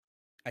well,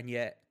 and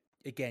yet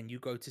again you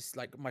go to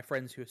like my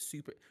friends who are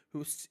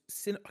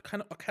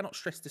I cannot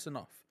stress this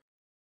enough,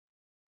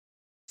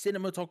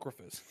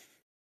 cinematographers,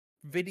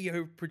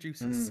 video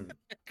producers,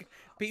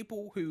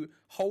 people who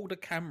hold a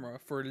camera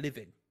for a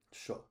living.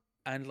 Sure.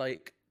 And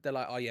like they're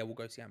like, oh yeah, we'll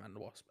go see Ant-Man and the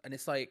Wasp. And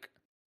it's like,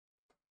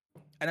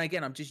 and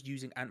again, I'm just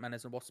using Ant-Man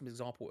as a Wasp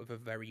example of a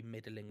very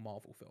middling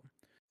Marvel film.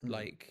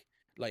 Like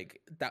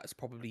that's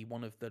probably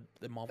one of the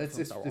Marvel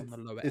films that are on the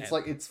lower end. It's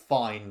like, it's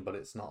fine, but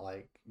it's not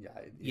like,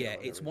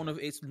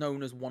 it's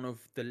known as one of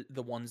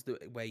the ones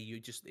that where you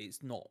just,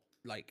 it's not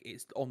like,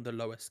 it's on the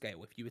lower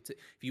scale. If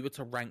you were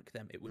to rank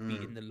them, it would be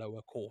in the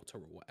lower quarter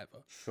or whatever.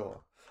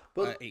 Sure.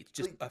 But it's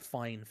just a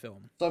fine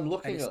film. So I'm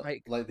looking at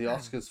like the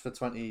Oscars for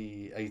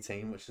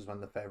 2018, which is when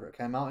The Favourite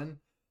came out in,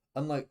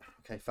 and like,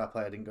 okay, fair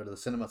play, I didn't go to the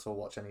cinema to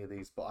watch any of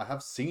these, but I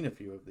have seen a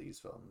few of these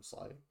films,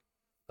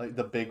 like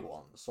the big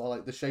ones. So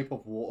like The Shape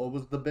of Water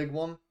was the big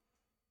one,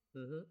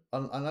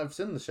 and I've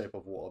seen The Shape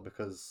of Water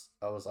because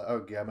I was like, oh,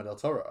 Guillermo del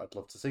Toro, I'd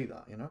love to see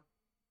that, you know.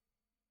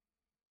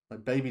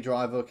 Like Baby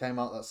Driver came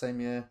out that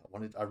same year.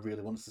 I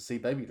really wanted to see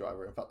Baby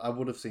Driver. In fact, I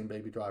would have seen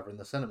Baby Driver in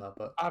the cinema,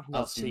 but I've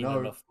not seen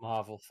enough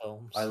Marvel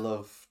films. I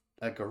love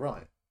Edgar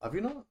Wright. Have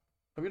you not?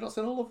 Have you not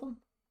seen all of them?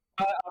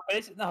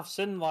 I've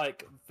seen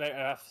like,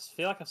 I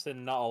feel like I've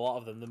seen not a lot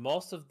of them. The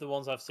most of the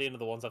ones I've seen are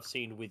the ones I've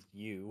seen with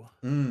you.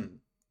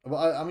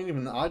 Well, I mean,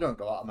 even I don't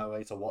go out of my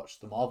way to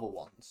watch the Marvel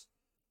ones.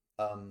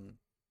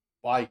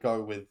 I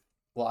go with,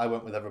 well, I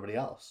went with everybody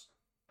else.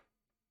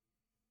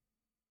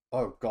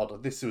 Oh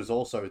God, this was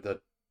also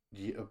the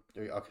year,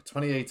 okay,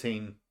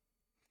 2018.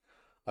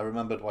 I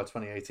remembered why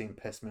 2018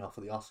 pissed me off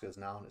at the Oscars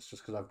now, and it's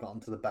just because I've gotten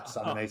to the best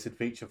animated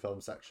feature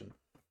film section,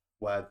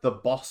 where The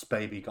Boss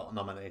Baby got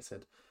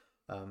nominated.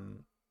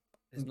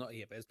 There's not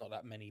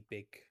that many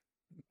big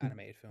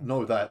animated films.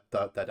 No, there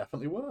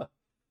definitely were.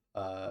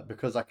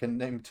 Because I can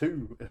name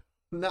two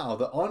now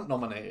that aren't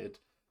nominated.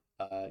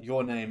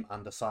 Your Name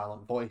and A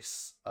Silent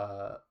Voice,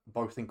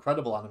 both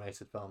incredible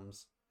animated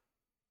films.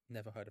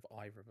 Never heard of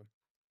either of them.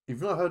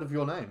 You've not heard of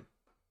Your Name?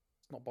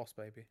 It's not Boss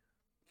Baby.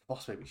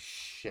 Boss Baby,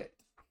 shit.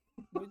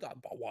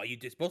 Why you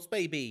diss Boss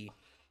Baby?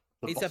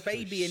 It's a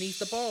baby and he's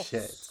the boss.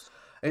 Shit.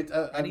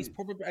 And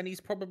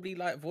he's probably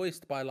like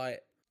voiced by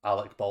like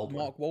Alec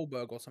Baldwin, Mark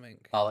Wahlberg or something.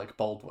 Alec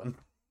Baldwin.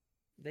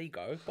 There you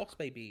go, Boss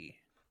Baby.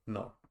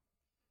 No.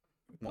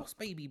 Boss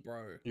Baby,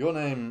 bro. Your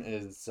Name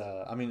is,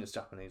 I mean, it's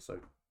Japanese, so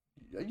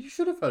you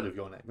should have heard of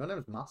Your Name. Your Name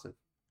is massive.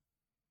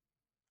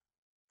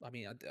 I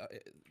mean, I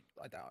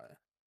doubt it.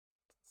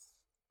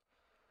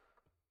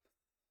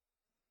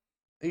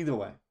 Either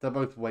way, they're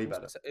both way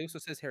better. It also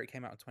says here it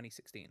came out in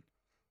 2016.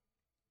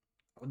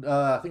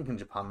 I think in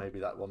Japan maybe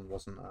that one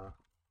wasn't. Oh,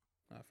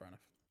 fair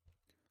enough.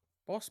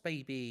 Boss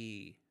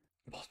Baby.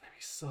 Boss Baby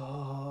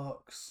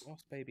sucks.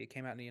 Boss Baby. It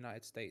came out in the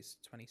United States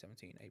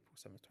 2017, April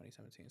 7th,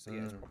 2017. So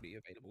yeah, it's probably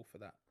available for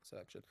that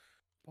selection.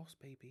 Boss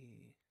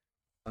Baby.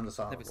 And the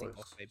Silent I've never Voice. seen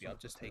Boss Baby. I'm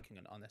just taking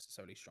an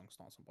unnecessarily strong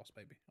stance on Boss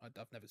Baby.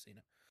 I've never seen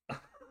it.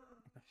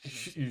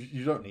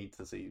 You don't need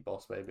to see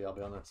Boss Baby. I'll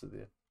be honest with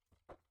you.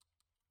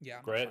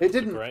 Yeah, great. It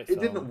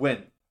didn't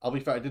win. I'll be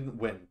fair, it didn't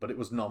win, but it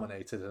was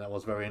nominated, and I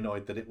was very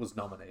annoyed that it was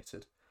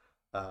nominated.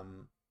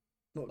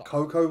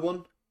 Coco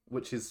won,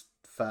 which is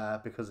fair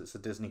because it's a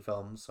Disney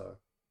film, so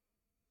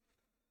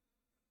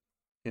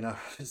you know,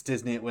 if it's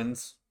Disney, it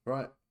wins,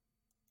 right?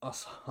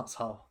 That's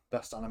how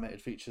best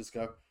animated features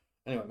go.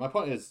 Anyway, my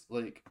point is,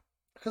 like,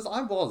 because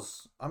I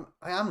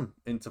am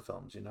into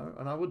films, you know,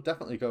 and I would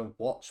definitely go and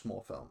watch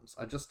more films.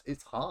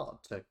 It's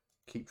hard to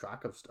keep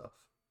track of stuff.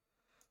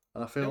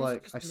 And I feel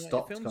like I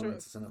stopped going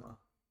to cinema.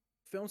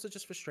 Films are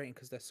just frustrating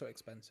because they're so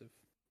expensive,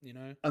 you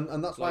know?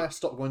 And that's why I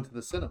stopped going to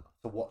the cinema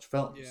to watch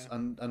films,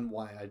 and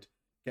why I'd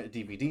get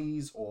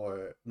DVDs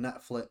or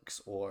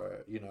Netflix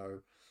or, you know,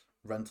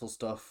 rental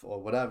stuff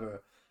or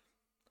whatever.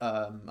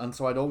 And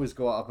so I'd always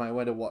go out of my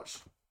way to watch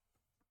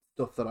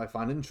stuff that I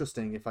find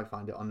interesting if I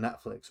find it on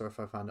Netflix or if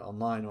I find it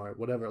online or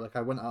whatever. Like,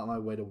 I went out of my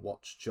way to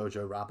watch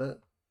Jojo Rabbit.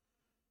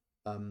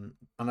 And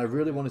I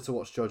really wanted to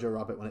watch Jojo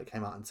Rabbit when it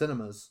came out in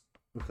cinemas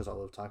because I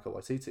love Taika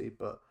Waititi,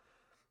 but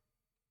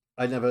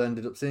I never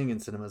ended up seeing it in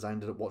cinemas. I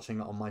ended up watching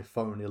it on my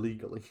phone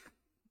illegally.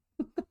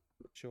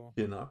 Sure.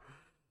 You know?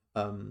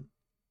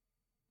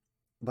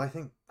 But I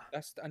think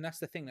that's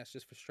the thing that's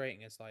just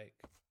frustrating, is like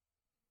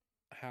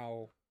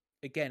how,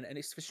 again, and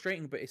it's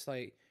frustrating, but it's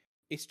like,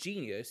 it's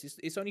genius.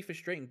 It's only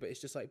frustrating, but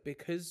it's just like,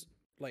 because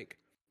like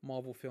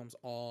Marvel films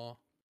are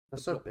the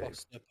so big.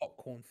 blockbuster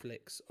popcorn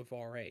flicks of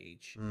our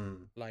age,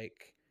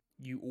 like,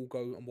 you all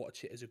go and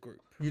watch it as a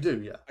group. You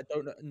do, yeah. I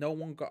don't know. No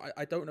one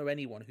I don't know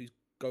anyone who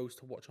goes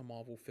to watch a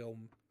Marvel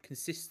film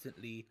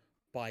consistently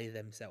by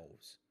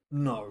themselves.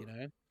 No, you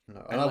know.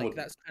 No, and like,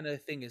 that's kind of the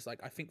thing, is like,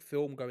 I think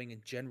film going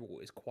in general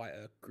is quite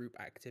a group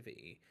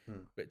activity,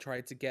 but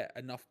trying to get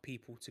enough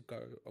people to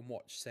go and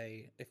watch,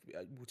 say, if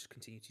we'll just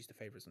continue to use The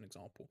Favourite as an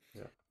example,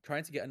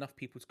 trying to get enough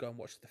people to go and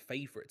watch The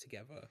Favourite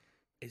together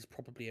is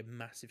probably a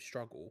massive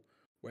struggle,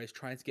 whereas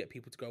trying to get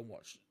people to go and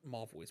watch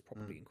Marvel is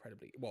probably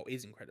incredibly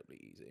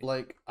easy.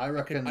 Like, I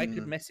reckon I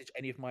could message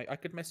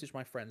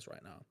my friends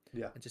right now,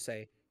 and just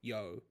say,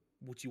 yo,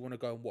 would you want to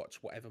go and watch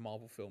whatever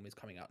Marvel film is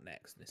coming out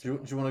next? Do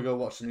you want to go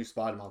watch the new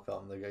Spider-Man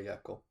film? They go, yeah,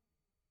 cool.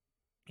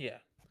 Yeah.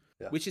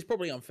 Which is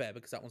probably unfair,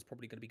 because that one's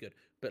probably going to be good.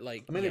 But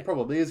like, I mean, it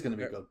probably is going to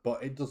be good,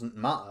 but it doesn't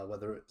matter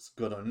whether it's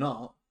good or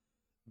not.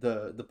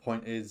 The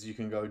point is, you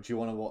can go, do you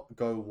want to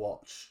go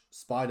watch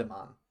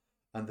Spider-Man?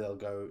 And they'll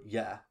go,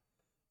 yeah.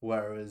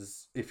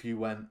 Whereas if you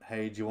went,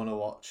 hey, do you want to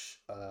watch?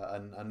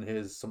 And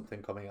here's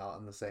something coming out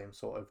on the same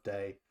sort of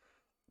day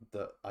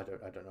that I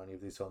don't know any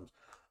of these films.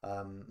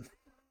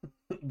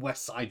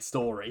 West Side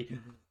Story,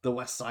 the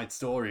West Side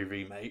Story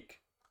remake.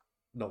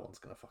 No one's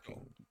gonna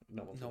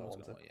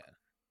want it.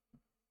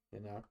 You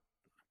know,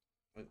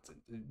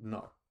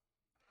 no.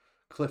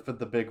 Clifford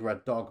the Big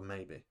Red Dog,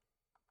 maybe.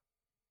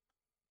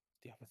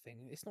 The other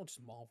thing, it's not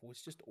just Marvel;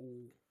 it's just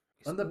all.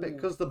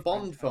 Because the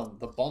Bond film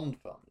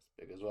is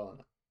big as well, isn't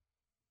it?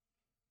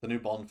 The new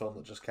Bond film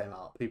that just came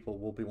out, people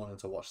will be wanting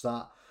to watch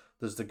that.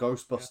 There's the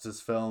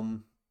Ghostbusters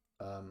film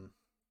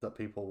that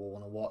people will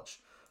want to watch.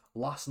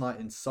 Last Night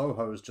in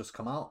Soho has just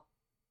come out,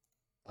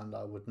 and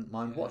I wouldn't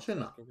mind watching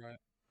that. Right.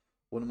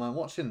 Wouldn't mind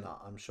watching that.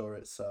 I'm sure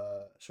it's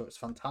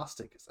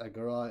fantastic. It's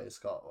Edgar Wright. It's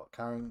got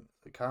Karen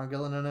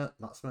Gillan in it.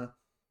 Matt Smith.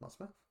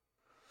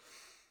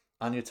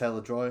 Anya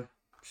Taylor-Joy.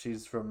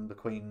 She's from the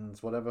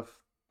Queen's whatever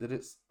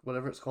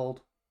it's called.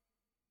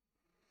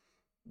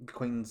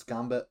 Queen's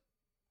Gambit.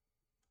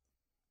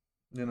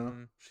 You know,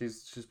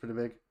 she's pretty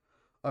big.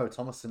 Oh,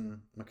 Thomasin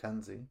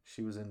McKenzie.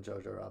 She was in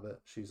Jojo Rabbit.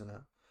 She's in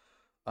it.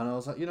 And I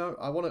was like,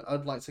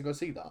 I'd like to go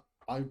see that.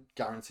 I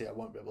guarantee I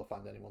won't be able to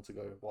find anyone to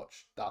go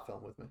watch that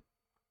film with me.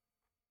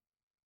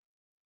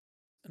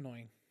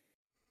 Annoying.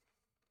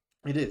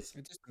 It is.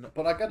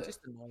 But I get it. It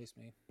just annoys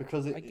me.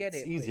 Because it's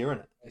easier,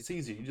 isn't it? It's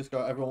easy. You just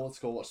go, everyone wants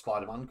to go watch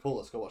Spider-Man. Cool,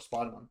 let's go watch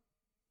Spider-Man.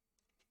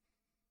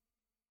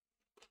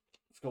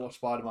 Let's go watch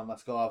Spider-Man.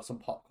 Let's go have some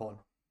popcorn.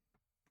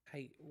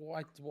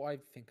 What I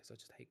think is, I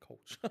just hate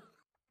culture.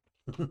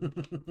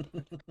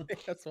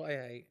 That's what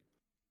I hate.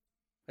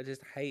 I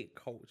just hate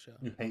culture.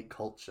 You hate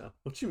culture?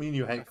 What do you mean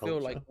you hate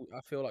culture?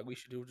 I feel like we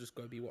should all just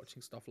go be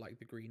watching stuff like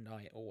The Green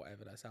Knight or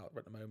whatever that's out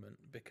at the moment,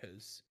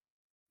 because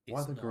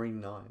why The Green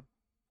Knight?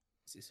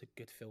 It's a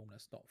good film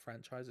that's not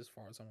franchise, as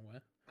far as I'm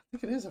aware. I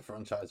think it is a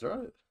franchise, right?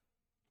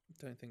 I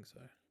don't think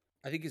so.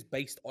 I think it's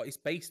based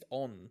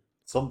on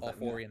something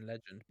Arthurian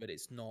legend, but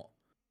it's not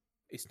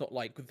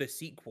like the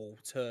sequel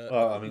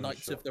to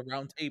Knights of the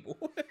Round Table.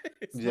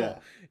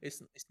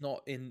 It's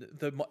not in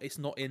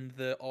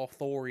the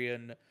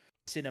Arthurian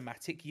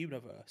cinematic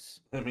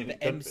universe. I mean, the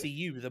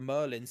MCU, the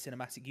Merlin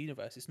cinematic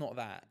universe. It's not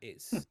that.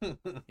 It's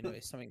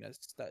it's something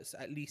that's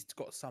at least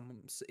got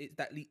some.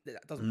 That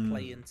doesn't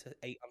play into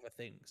 8 other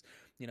things.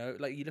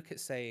 Like you look at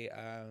say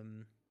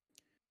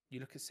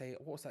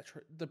what was that?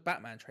 The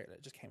Batman trailer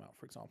that just came out,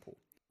 for example,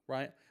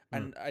 right?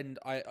 And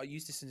I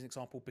use this as an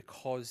example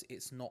because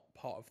it's not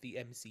part of the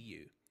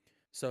MCU.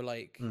 So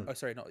like,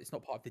 it's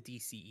not part of the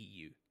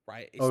DCEU,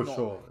 right?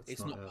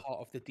 It's not part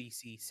of the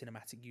DC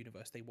cinematic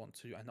universe they want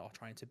to and are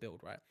trying to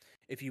build, right?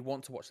 If you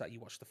want to watch that, you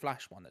watch the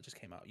Flash one that just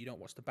came out. You don't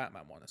watch the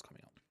Batman one that's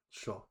coming out.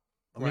 Sure.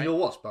 I mean, you'll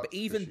watch both. But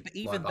even that,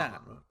 Batman,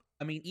 right?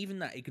 I mean, even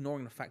that,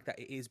 ignoring the fact that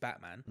it is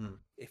Batman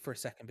for a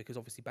second, because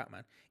obviously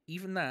Batman,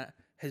 even that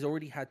has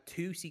already had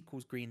 2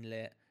 sequels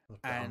greenlit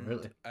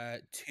and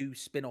 2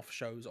 spin-off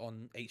shows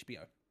on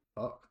HBO.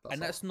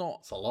 That's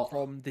not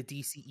from the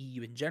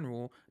DCEU in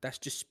general. That's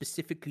just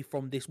specifically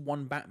from this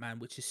one Batman,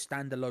 which is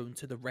standalone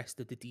to the rest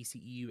of the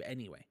DCEU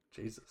anyway.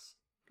 Jesus.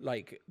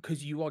 Like,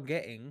 because you are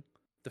getting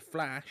the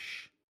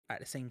Flash at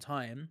the same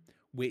time,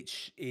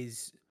 which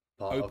is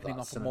opening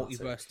up a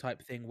multiverse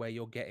type thing where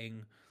you're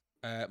getting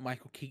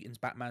Michael Keaton's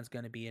Batman's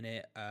going to be in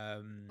it.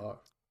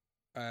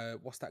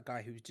 what's that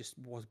guy who just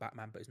was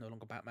Batman but is no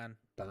longer Batman?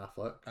 Ben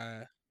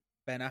Affleck.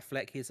 Ben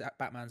Affleck, his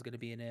Batman's going to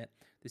be in it.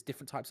 There's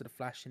different types of the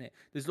Flash in it.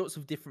 There's lots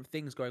of different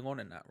things going on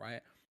in that,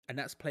 right? And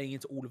that's playing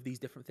into all of these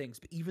different things.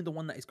 But even the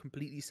one that is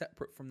completely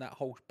separate from that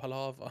whole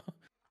palaver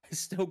has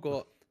still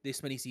got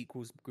this many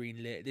sequels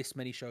greenlit, this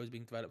many shows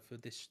being developed for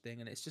this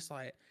thing, and it's just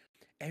like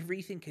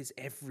everything is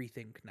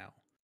everything now.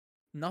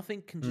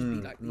 Nothing can just be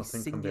like these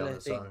singular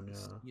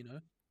things, you know.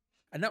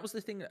 And that was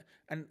the thing that,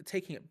 and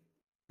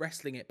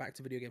wrestling it back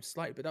to video games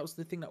slightly, but that was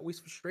the thing that always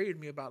frustrated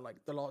me about like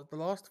the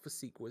Last of Us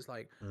sequel. Is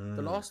like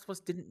The Last of Us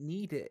didn't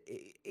need it;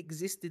 it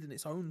existed in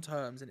its own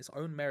terms and its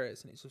own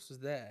merits, and it just was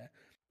there.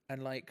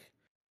 And like,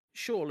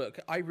 sure, look,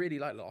 I really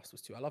like Last of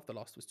Us 2. I love The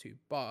Last of Us 2,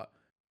 but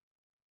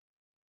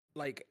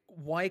like,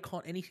 why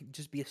can't anything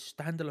just be a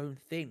standalone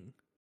thing?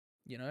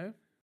 You know,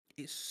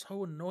 it's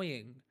so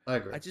annoying. I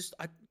agree.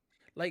 I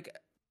like.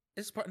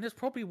 That's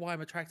probably why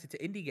I'm attracted to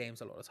indie games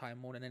a lot of the time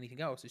more than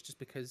anything else. It's just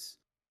because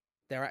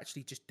they're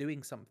actually just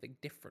doing something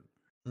different.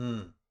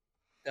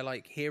 They're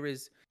like,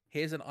 here's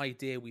an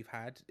idea we've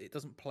had. It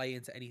doesn't play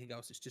into anything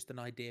else. It's just an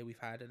idea we've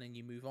had, and then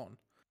you move on.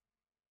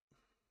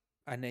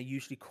 And they're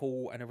usually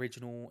cool and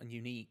original and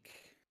unique,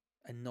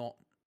 and not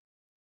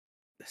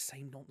the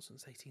same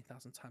nonsense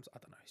 18,000 times. I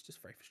don't know. It's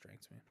just very frustrating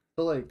to me.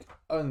 But like,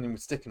 only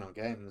sticking on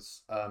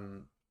games.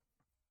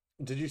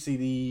 Did you see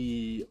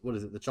the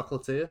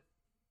Chocolatier?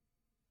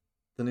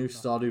 The new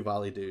Stardew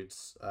Valley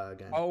dudes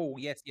game. Oh,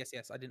 yes.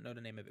 I didn't know the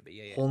name of it, but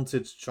yeah.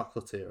 Haunted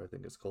Chocolatier, I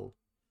think it's called.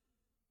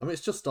 I mean,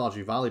 it's just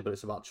Stardew Valley, but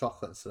it's about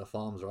chocolate instead of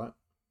farms, right?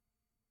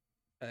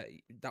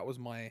 That was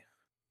my...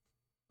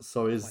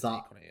 So is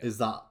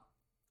that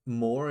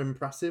more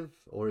impressive,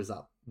 or is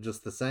that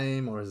just the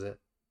same, or is it...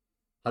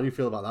 How do you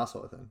feel about that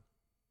sort of thing?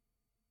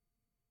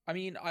 I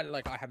mean, I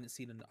haven't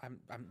seen...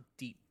 I'm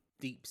deeped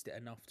it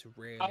enough to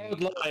really.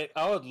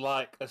 I would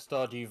like a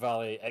Stardew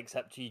Valley,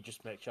 except you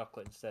just make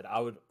chocolate instead.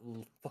 I would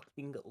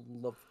fucking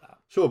love that.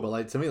 Sure, but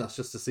like to me, that's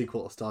just a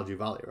sequel to Stardew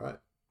Valley, right?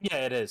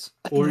 Yeah, it is.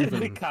 Or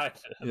even kind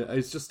of. Yeah,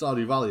 it's just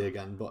Stardew Valley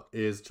again, but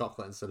is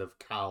chocolate instead of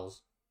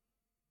cows.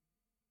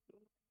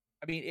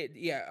 I mean,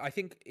 I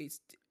think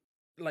it's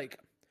like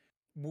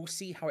we'll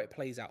see how it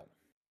plays out.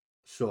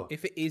 Sure.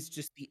 If it is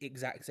just the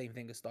exact same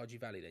thing as Stardew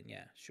Valley, then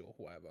yeah, sure,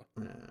 whatever.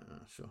 Yeah,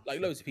 sure. Like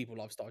loads of people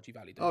love Stardew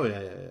Valley. Oh yeah.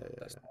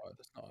 That's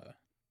not a.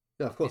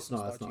 Yeah, of course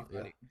not. That's not.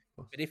 Yeah.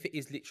 But if it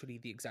is literally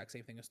the exact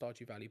same thing as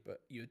Stardew Valley, but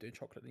you're doing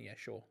chocolate, then yeah,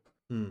 sure.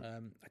 I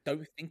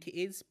don't think it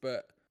is,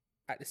 but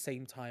at the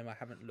same time, I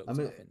haven't looked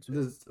enough into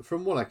it.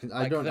 From what I can,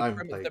 I don't.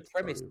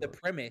 The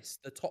premise,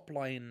 the top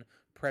line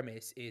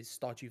premise is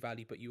Stardew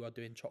Valley, but you are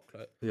doing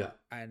chocolate. Yeah.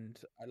 And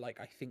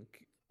I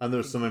think. And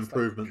there's some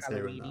improvements like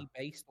here and there.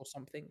 Based or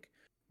something,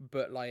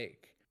 but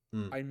like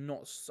I'm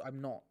not.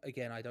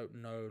 Again, I don't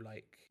know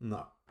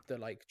the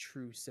like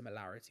true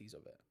similarities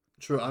of it.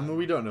 True. I mean,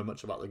 we don't know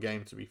much about the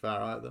game, to be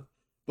fair, either.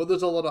 But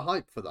there's a lot of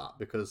hype for that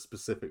because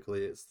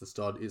specifically it's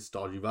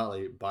Stardew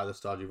Valley by the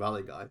Stardew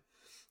Valley guy.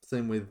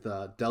 Same with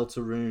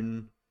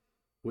Deltarune,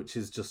 which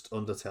is just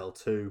Undertale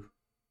 2.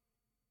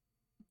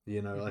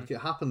 You know, like it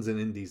happens in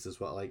indies as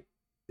well. Like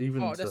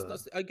even I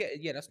get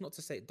it. Yeah, that's not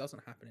to say it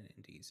doesn't happen in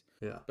indies.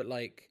 Yeah. But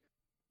like,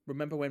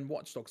 remember when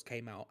Watch Dogs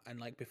came out, and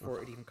like before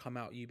it had even come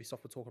out,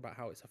 Ubisoft would talk about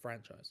how it's a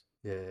franchise.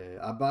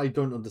 Yeah. But I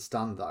don't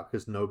understand that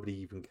because nobody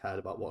even cared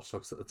about Watch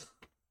Dogs at the time.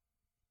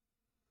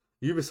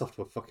 Ubisoft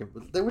were fucking.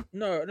 They were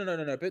no.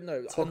 But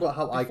no. Talk about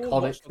how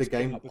iconic the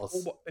game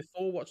was.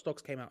 Before Watch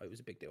Dogs came out, it was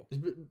a big deal.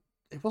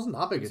 It wasn't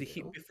that big a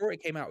deal. Before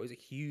it came out, it was a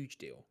huge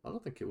deal. I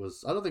don't think it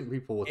was. I don't think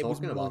people were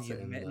talking about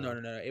it.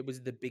 No. It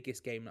was the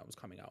biggest game that was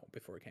coming out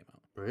before it came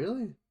out.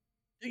 Really?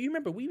 You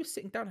remember we were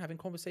sitting down having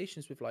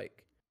conversations with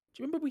like.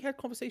 Do you remember we had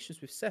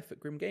conversations with Seth at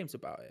Grim Games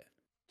about it?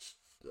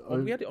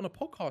 We had it on a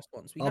podcast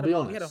once. I'll be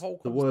honest. We had a whole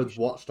the words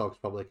Watch Dogs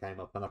probably came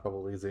up, and I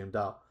probably zoomed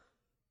out.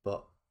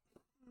 But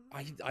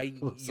I'll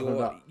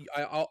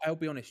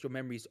be honest. Your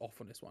memory's off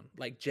on this one.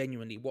 Like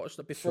genuinely,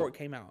 before it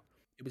came out.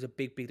 It was a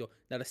big deal.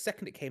 Now, the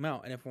second it came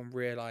out and everyone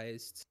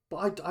realised...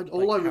 But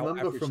all I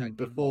remember from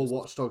before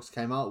Watch Dogs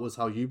came out was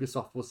how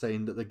Ubisoft was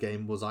saying that the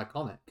game was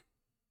iconic.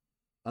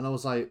 And I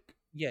was like...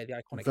 Yeah, the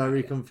iconic...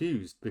 Very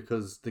confused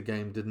because the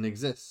game didn't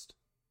exist.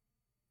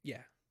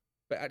 Yeah.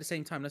 But at the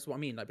same time, that's what I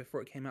mean. Like,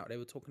 before it came out, they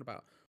were talking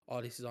about,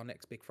 oh, this is our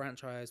next big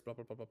franchise, blah,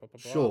 blah, blah, blah, blah,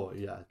 blah. Sure,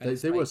 yeah.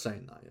 They were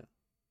saying that, yeah.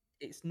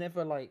 It's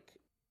never like...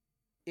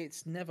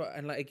 It's never...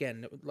 And, like,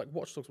 again, like,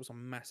 Watch Dogs was a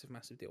massive,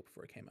 massive deal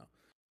before it came out.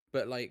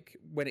 But like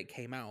when it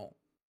came out,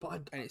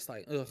 and it's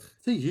like, ugh.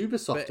 To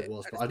Ubisoft it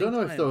was, but I don't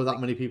know if there were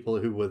that many people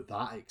who were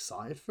that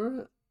excited for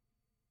it.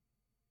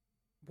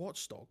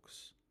 Watch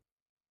Dogs.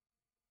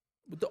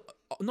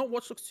 Not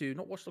Watch Dogs 2,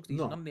 not Watch Dogs 3,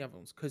 none of the other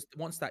ones. Because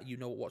once that, you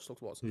know what Watch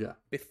Dogs was. Yeah.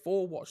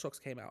 Before Watch Dogs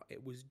came out,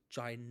 it was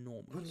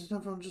ginormous. But didn't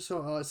everyone just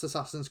go, oh, it's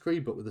Assassin's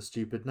Creed, but with a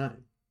stupid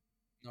name?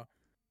 No.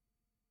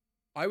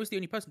 I was the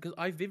only person, because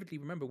I vividly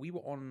remember we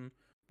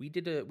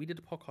did a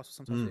podcast for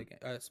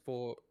sometimes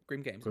for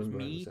Grim Games. It was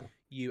me,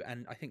 you,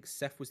 and I think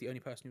Seth was the only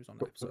person who was on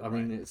that episode. I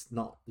mean, it's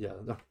not. Yeah,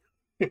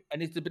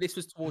 And but this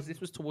was towards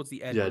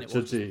the end. Yeah, when it was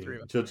just the three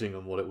of us, judging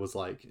on what it was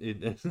like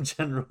in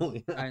general.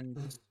 Yeah. And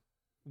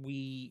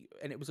we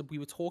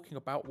were talking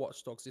about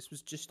Watch Dogs. This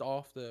was just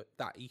after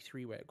that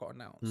E3 where it got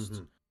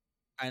announced,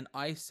 and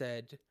I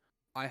said,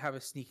 I have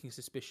a sneaking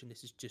suspicion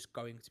this is just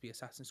going to be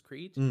Assassin's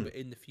Creed, but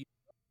in the future,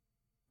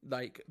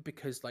 like,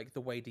 because like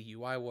the way the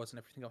UI was and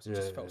everything else, it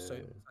just felt so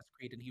Assassin's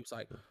Creed. And he was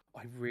like,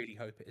 I really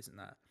hope it isn't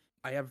that.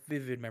 I have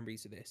vivid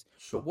memories of this.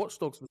 Sure. But Watch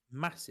Dogs was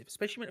massive,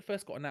 especially when it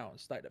first got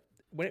announced. Like,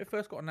 when it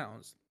first got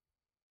announced,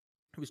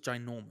 it was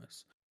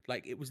ginormous.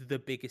 Like, it was the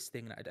biggest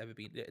thing that had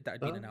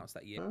been announced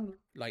that year.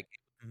 Like,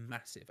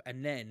 massive.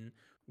 And then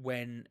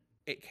when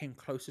it came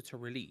closer to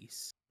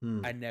release,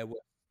 and there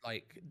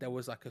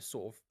was like a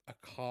sort of a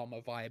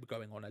calmer vibe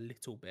going on a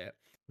little bit,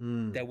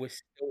 there was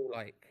still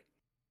like,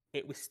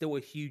 it was still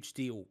a huge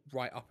deal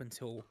right up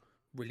until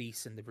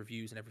release and the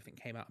reviews and everything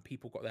came out and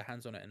people got their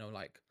hands on it and they're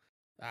like,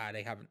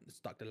 they haven't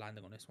stuck the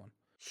landing on this one.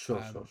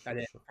 Sure. And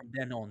then from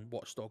then on,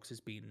 Watch Dogs has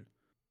been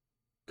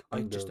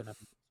kind of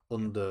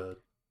under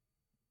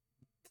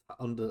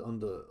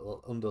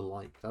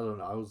like, I don't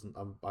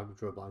know. I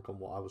drew a blank on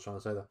what I was trying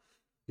to say there.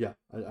 Yeah,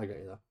 I get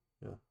you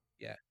there.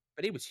 Yeah,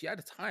 but it was, at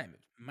the time, it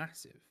was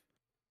massive.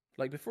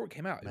 Like, before it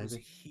came out, it was a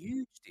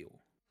huge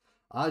deal.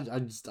 I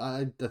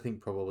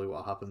think probably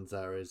what happens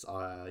there is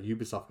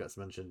Ubisoft gets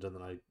mentioned and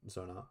then I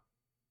zone out.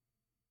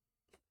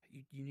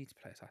 You need to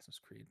play Assassin's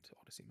Creed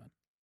Odyssey, man.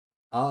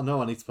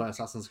 No, I need to play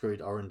Assassin's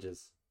Creed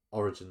Origins.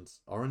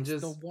 Origins.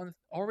 The one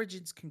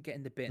Origins can get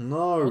in the bin.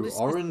 No,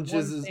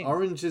 Oranges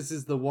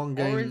is the one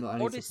game that I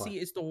need Odyssey to play.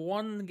 is the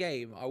one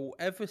game I will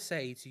ever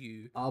say to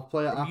you. I'll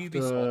play it after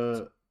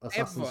Ubisoft,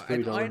 Assassin's Creed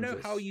and Oranges. I know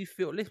how you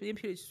feel. Listen,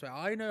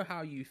 I know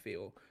how you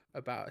feel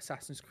about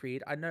Assassin's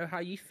Creed. I know how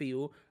you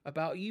feel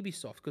about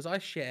Ubisoft because I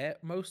share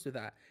most of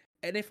that.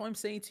 And if I'm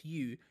saying to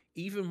you,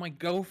 even my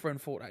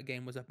girlfriend thought that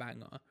game was a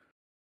banger,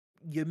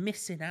 you're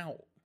missing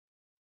out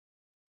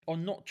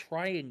on not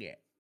trying it.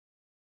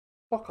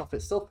 Fuck off!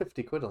 It's still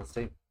 £50 on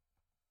Steam.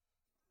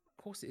 Of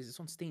course it is. It's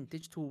on Steam.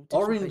 Digital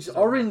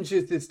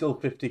Oranges is still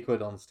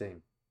 £50 on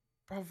Steam.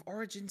 Bruv,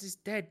 Origins is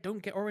dead.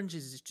 Don't get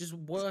Oranges. It's just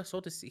worse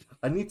Odyssey.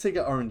 I need to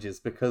get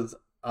Oranges because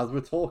as we're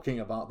talking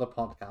about the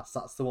podcast,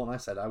 that's the one I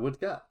said I would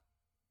get.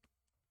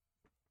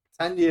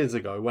 10 years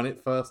ago when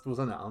it first was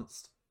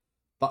announced,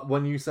 but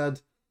when you said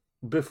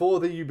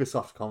before the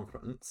Ubisoft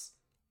conference,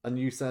 and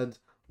you said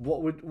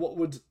what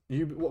could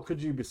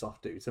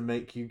Ubisoft do to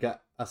make you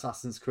get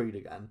Assassin's Creed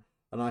again?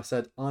 And I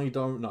said, I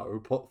don't know,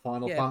 put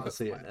Final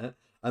Fantasy in it.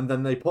 And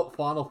then they put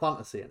Final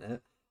Fantasy in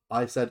it.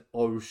 I said,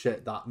 oh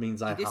shit, that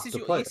means I have to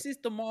play it. This is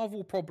the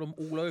Marvel problem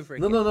all over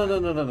again. No.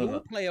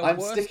 I'm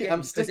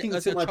sticking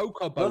to my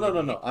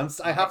chocobo. No.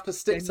 I have to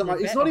stick to my.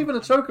 It's not even a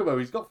chocobo.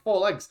 He's got 4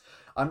 legs.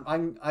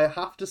 I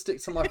have to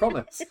stick to my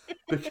promise.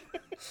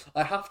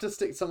 I have to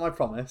stick to my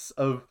promise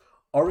of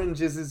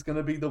Oranges is going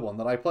to be the one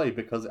that I play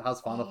because it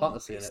has Final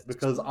Fantasy in it.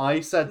 Because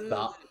I said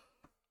that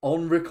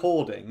on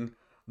recording.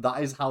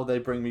 That is how they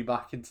bring me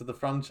back into the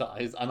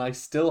franchise, and I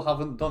still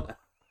haven't done it.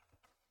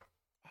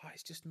 Oh,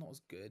 it's just not as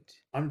good.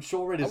 I'm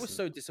sure it is. I was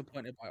so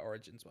disappointed by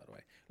Origins, by the way.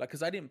 Like,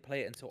 because I didn't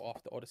play it until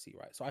after Odyssey,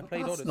 right? So I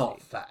played That's Odyssey. That's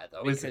not fair,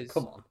 though, is it?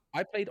 Come on.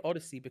 I played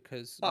Odyssey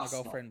because my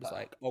girlfriend was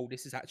like, "Oh,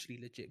 this is actually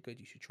legit good.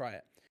 You should try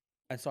it."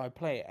 And so I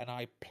play it, and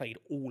I played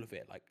all of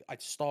it. Like, I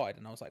started,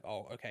 and I was like,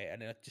 "Oh, okay."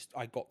 And then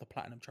I got the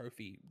platinum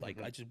trophy.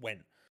 Like, I just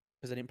went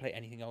because I didn't play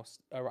anything else.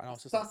 And I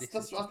was just I think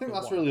that's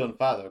really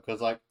unfair, though,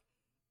 because like.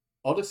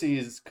 Odyssey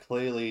is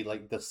clearly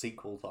like the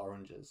sequel to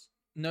Oranges.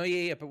 No,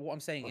 yeah, but what I'm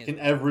saying is, in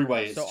every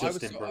way, it's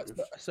just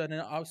improved. So then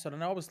I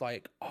was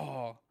like,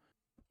 oh,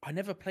 I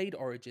never played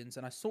Origins,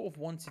 and I sort of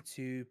wanted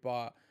to,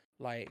 but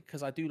like,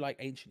 because I do like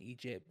ancient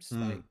Egypt,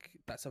 like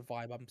that's a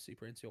vibe I'm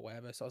super into or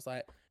whatever. So I was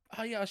like,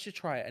 oh yeah, I should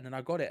try it, and then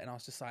I got it, and I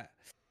was just like,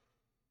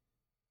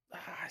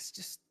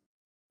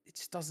 it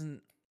just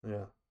doesn't.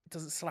 Yeah.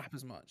 Doesn't slap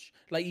as much.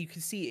 Like you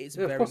can see, it's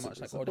very much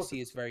like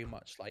Odyssey is very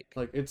much like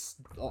it's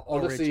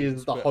Odyssey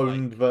is the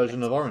honed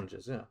version of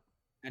Oranges, yeah.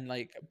 And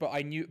like, but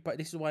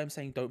this is why I'm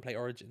saying don't play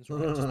Origins,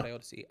 right? Just play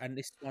Odyssey. And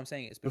this is why I'm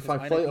saying it's because if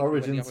I play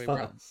Origins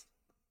first.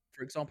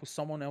 For example,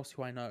 someone else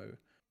who I know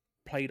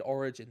played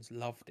Origins,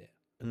 loved it,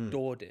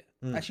 adored it.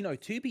 Actually, no,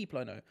 2 people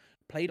I know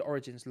played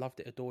Origins, loved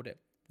it, adored it,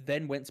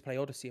 then went to play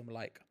Odyssey and were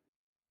like,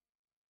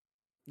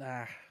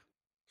 nah.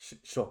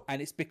 Sure.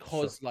 And it's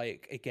because,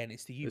 like, again,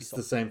 it's the Ubisoft. It's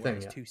the same thing.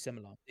 It's too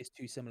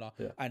similar.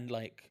 Yeah. And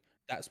like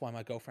that's why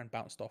my girlfriend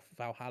bounced off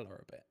Valhalla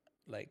a bit,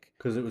 like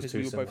because it was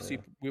too similar.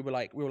 We were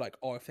like,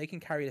 oh, if they can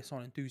carry this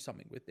on and do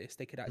something with this,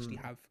 they could actually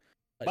have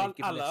like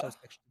given themselves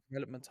extra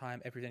development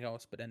time, everything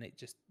else. But then it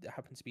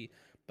happened to be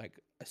like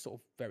a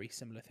sort of very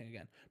similar thing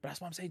again. But that's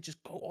why I'm saying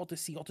just go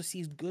Odyssey. Odyssey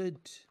is good.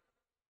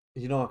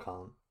 You know I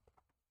can't.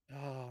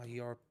 Oh,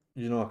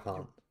 You know I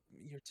can't.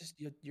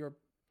 You're.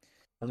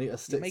 I need to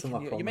stick to my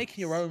promise. You're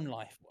making your own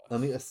life worse.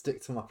 I need to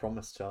stick to my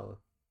promise, Charlie.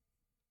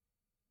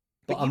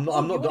 But I'm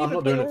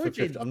not doing it for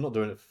 50. I'm not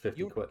doing it for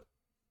 50 quid.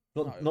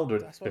 Not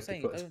doing it for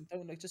 50 quid.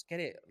 Don't just get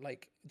it.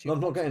 Like, I'm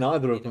not getting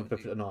either of them for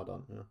 50. No, I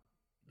don't.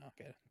 Yeah.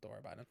 Okay, don't worry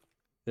about it.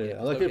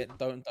 Yeah, like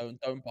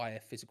don't buy a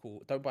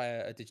physical, don't buy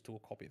a digital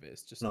copy of it.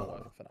 It's just not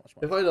worth it for that much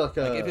money. If I like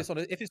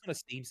if it's on a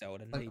Steam sale,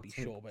 then maybe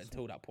sure, but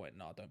until that point,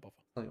 no, don't bother.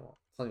 Tell you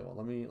what.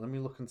 Let me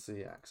look and see.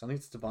 Yeah, because I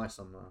need to buy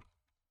some.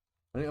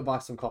 I need to buy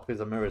some copies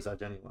of Mirror's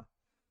Edge anyway.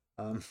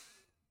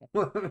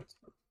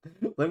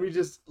 Let me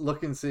just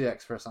look in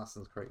CX for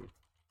Assassin's Creed.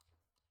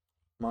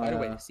 By the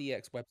way, the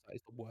CX website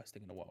is the worst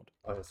thing in the world.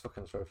 Oh, it's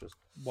fucking atrocious.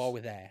 While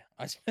we're there,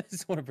 I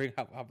just want to bring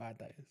up how bad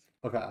that is.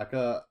 Okay, I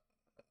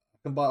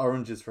can buy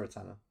Oranges for a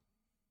tenner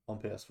on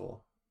PS4.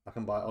 I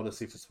can buy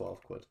Odyssey for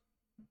 12 quid.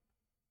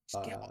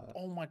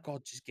 Oh my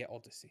god, just get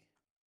Odyssey.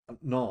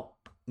 No,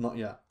 not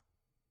yet.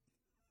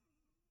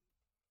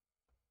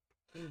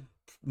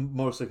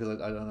 Mostly because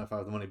I don't know if I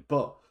have the money,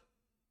 but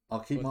I'll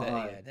keep my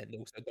eye. Yeah, then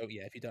also don't.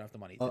 Yeah, if you don't have the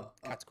money, then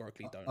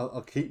categorically don't.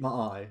 I'll keep my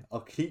eye.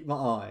 I'll keep my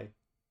eye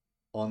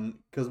on,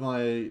 because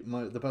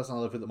the person I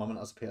live with at the moment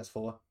has a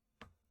PS4.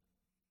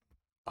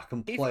 I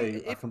can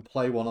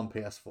play one on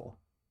PS4.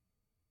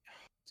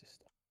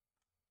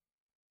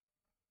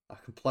 I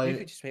can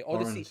play.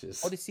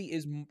 Odyssey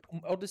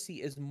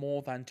is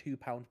more than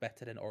 £2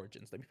 better than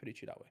Origins. Let me put it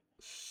to you that way.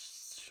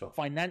 Sure.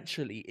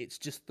 Financially, it's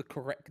just the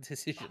correct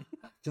decision.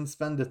 I can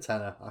spend a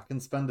tenner.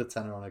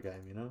 On a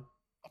game, you know.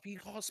 But you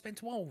can't spend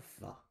 12.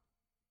 No,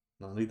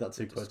 I need that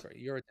 2 quid.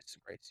 You're a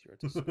disgrace.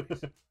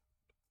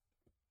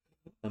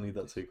 I need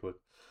that 2 quid.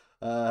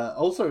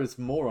 Also, it's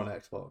more on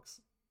Xbox.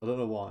 I don't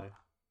know why.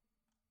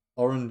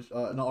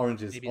 Not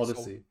Oranges. Maybe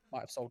Odyssey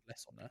might have sold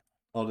less on there.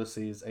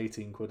 Odyssey is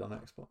 18 quid on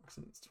Xbox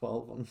and it's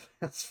 12 on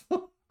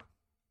PS4.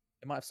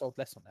 It might have sold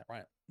less on there,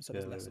 right? So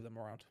there's less of them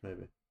around.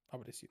 Maybe. I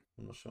would assume.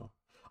 I'm not sure.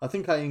 I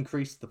think I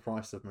increased the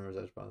price of Mirror's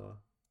Edge, by the way.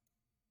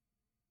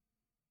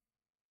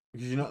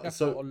 Because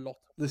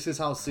this is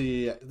how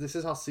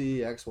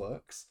CEX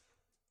works.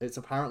 It's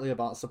apparently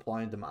about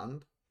supply and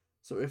demand.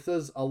 So if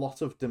there's a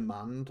lot of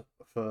demand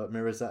for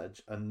Mirror's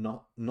Edge and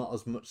not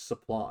as much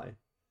supply,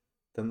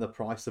 then the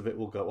price of it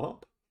will go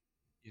up.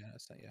 Yeah,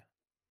 that's that. Yeah.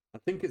 I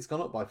think it's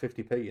gone up by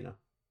 50p. You know.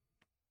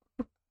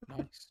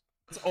 Nice.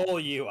 It's all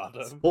you,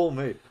 Adam. It's all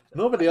me.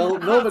 Nobody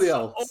else. Nobody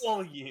else.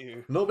 All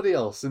you. Nobody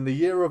else in the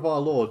year of our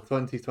Lord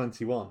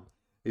 2021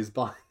 is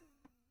buying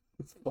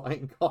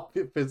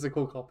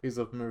physical copies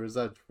of Mirror's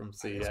Edge from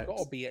CEX. It's got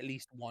to be at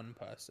least one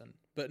person,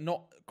 but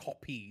not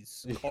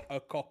copies. A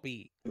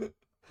copy.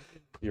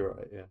 You're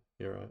right. Yeah,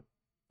 you're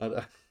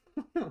right.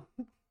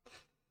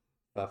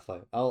 Fair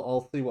play.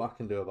 I'll see what I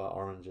can do about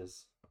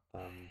Oranges.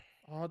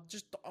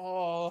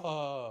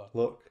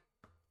 Look,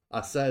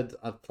 I said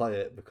I'd play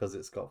it because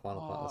it's got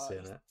Final Fantasy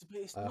in it.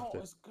 But it's not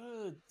as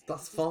good.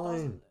 That's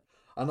fine.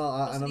 And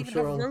I'm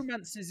sure have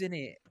romances in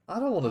it. I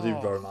don't want to do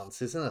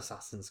romances in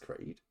Assassin's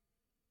Creed.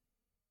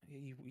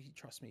 You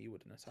trust me, you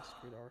would in Assassin's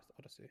Creed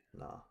Odyssey.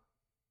 No.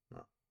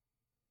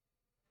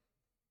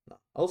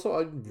 Also,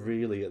 I'm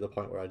really at the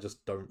point where I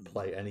just don't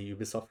play any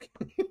Ubisoft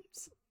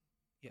games.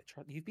 Yeah,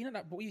 you've been at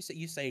that. What are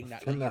you saying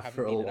that? I've been there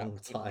for a long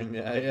time.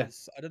 Yeah.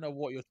 I don't know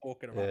what you're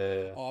talking about.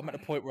 Yeah. Oh, I'm at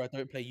the point where I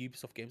don't play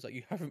Ubisoft games. Like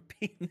you haven't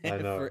been there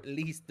for at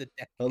least the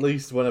decade. At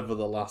least whenever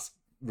the last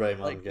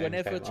Rayman game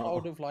whenever came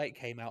Child out. of Light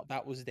came out,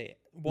 that was it.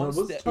 Once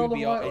the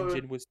UbiArt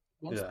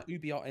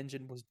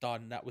engine was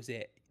done, that was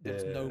it. There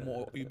was no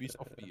more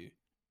Ubisoft for you.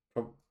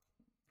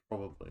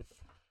 Probably.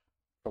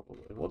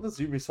 What does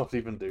Ubisoft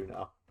even do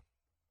now?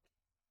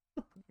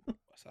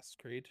 Assassin's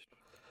Creed.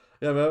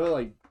 Yeah, remember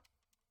like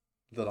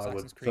that I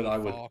would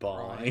Far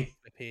buy. Cry,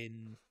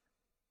 flipping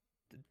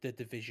the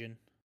Division.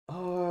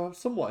 I'm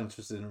somewhat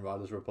interested in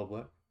Riders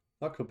Republic.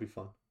 That could be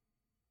fun.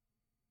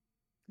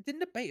 Didn't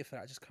the beta for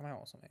that just come out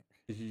or something?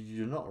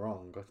 You're not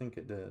wrong. I think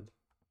it did.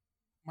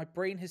 My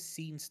brain has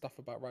seen stuff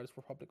about Riders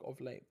Republic of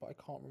late, but I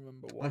can't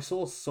remember what. I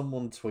saw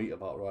someone tweet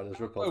about Riders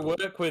Republic. I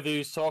work with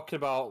who's talking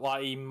about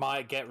like he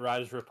might get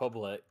Riders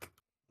Republic.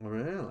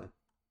 Really?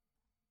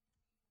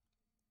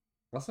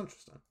 That's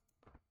interesting.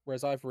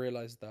 Whereas I've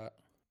realised that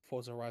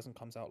Forza Horizon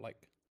comes out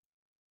like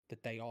the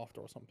day after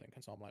or something,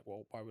 and so I'm like,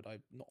 well, why would I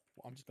not?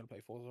 I'm just gonna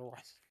play Forza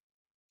Horizon.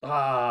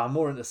 I'm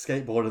more into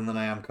skateboarding than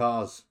I am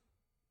cars.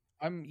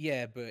 But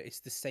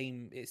it's the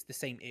same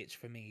itch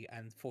for me,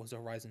 and Forza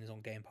Horizon is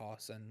on Game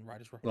Pass, and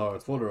Riders Republic. Oh,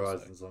 Forza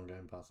Horizon's on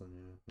Game Pass,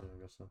 and yeah,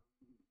 I guess so.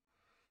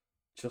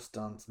 Just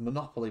Dance,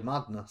 Monopoly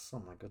Madness.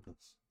 Oh my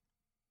goodness.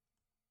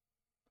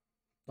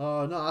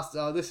 Oh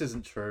no, this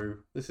isn't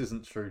true. This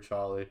isn't true,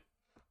 Charlie.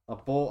 I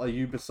bought a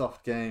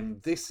Ubisoft game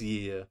this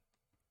year.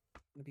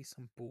 Gonna be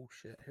some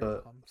bullshit. Here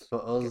it comes.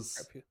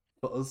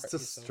 For us to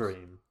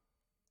stream.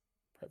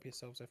 Prep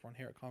yourselves, everyone.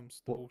 Here it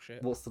comes. The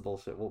bullshit. What's the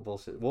bullshit? What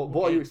bullshit? What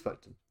are you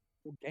expecting?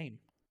 What game?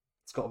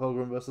 Scott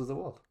Pilgrim versus the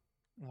World.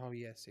 Oh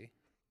yeah, see.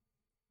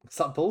 Is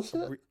that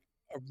bullshit? A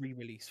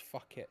re-release.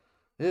 Fuck it.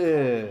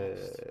 Yeah,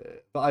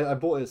 but I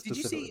bought it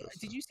specifically.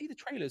 Did you see the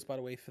trailers, by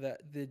the way, for the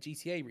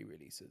GTA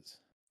re-releases?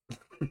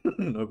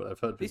 No, but I've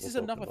heard. This is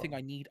another thing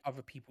I need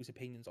other people's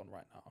opinions on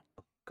right now.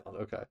 God,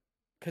 okay.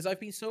 because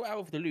I've been so out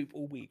of the loop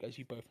all week, as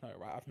you both know,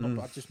 right?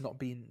 I've just not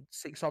been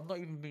sick, so I've not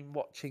even been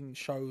watching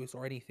shows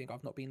or anything.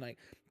 I've not been like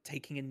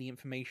taking in the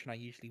information I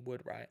usually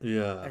would, right?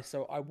 Yeah. And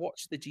so I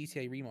watched the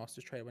GTA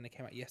Remasters trailer when it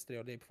came out yesterday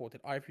or the day before.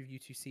 Did either of you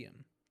two see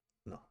them?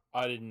 No.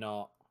 I did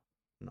not.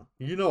 No.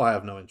 You know I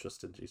have no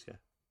interest in GTA.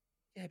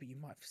 Yeah, but you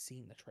might have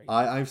seen the trailer.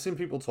 I've seen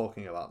people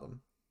talking about them.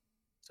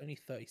 It's only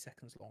 30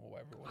 seconds long or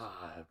whatever it was.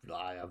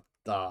 I have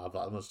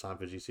that much time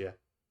for GTA.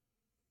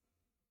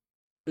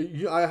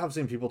 I have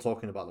seen people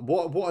talking about them.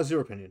 What is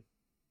your opinion?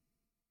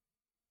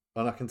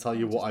 And I can tell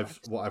you what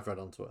I've read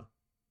on Twitter.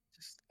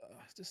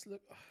 Just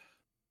look.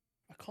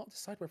 I can't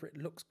decide whether it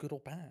looks good or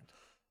bad.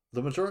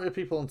 The majority of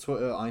people on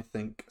Twitter, I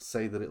think,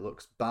 say that it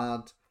looks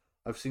bad.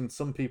 I've seen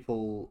some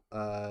people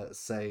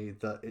say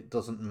that it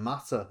doesn't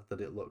matter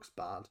that it looks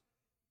bad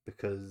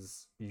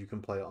because you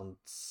can play it on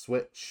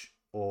Switch,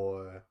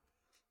 or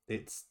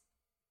it's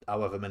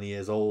however many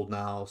years old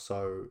now,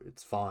 so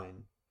it's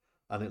fine.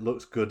 And it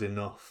looks good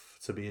enough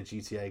to be a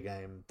GTA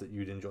game that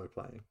you'd enjoy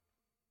playing.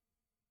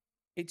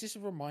 It just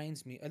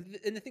reminds me, and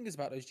the thing is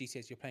about those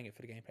GTAs, you're playing it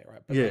for the gameplay,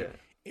 right? But yeah.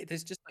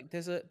 There's just like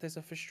there's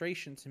a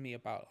frustration to me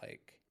about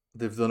like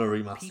they've done a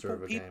remaster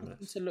of a game.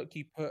 People to look,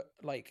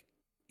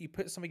 you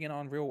put something in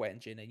Unreal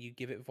Engine and you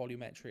give it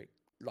volumetric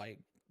like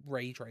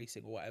ray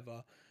tracing or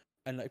whatever,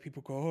 and like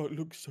people go, "Oh, it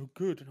looks so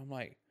good," and I'm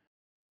like,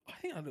 I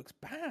think that looks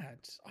bad.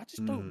 I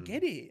just don't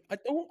get it. I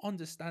don't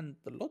understand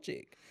the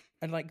logic.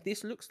 And like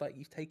this looks like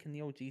you've taken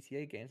the old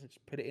GTA games and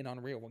just put it in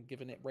Unreal and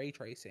given it ray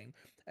tracing,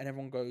 and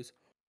everyone goes,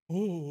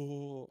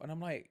 "Oh," and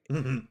I'm like,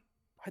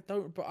 I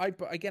don't.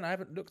 But again, I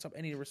haven't looked up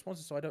any of the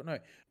responses, so I don't know.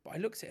 But I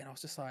looked at it and I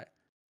was just like,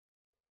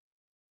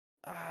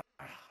 I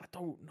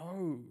don't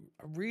know.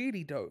 I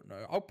really don't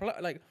know. I'll play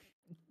like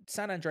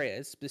San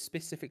Andreas,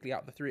 specifically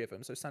out of the three of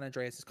them. So San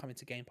Andreas is coming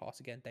to Game Pass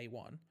again day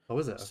one. Oh,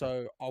 is it? Okay.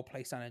 So I'll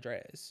play San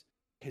Andreas.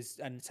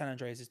 And San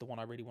Andreas is the one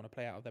I really want to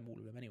play out of all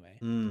of them anyway.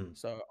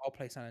 So I'll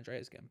play San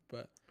Andreas again,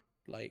 but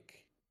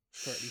like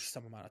for at least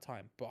some amount of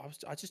time. But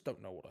I just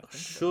don't know what I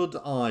think. Should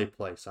I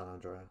play San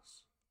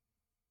Andreas?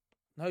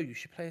 No, you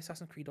should play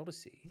Assassin's Creed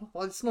Odyssey.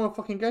 Well, it's not a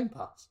fucking Game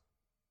Pass.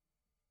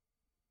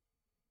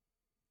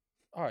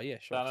 Oh yeah,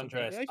 sure. San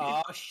Andreas.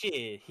 Oh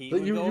shit!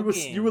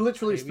 You were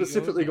literally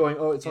specifically going,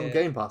 "Oh, it's on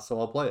Game Pass, so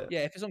I'll play it."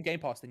 Yeah, if it's on Game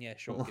Pass, then yeah,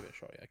 sure, give it a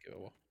shot. Yeah, give it a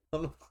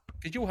whirl.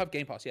 Because you'll have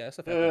Game Pass. Yeah, that's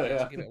the fair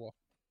point. So give it a whirl.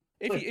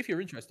 If you're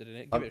interested in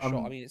it, give it a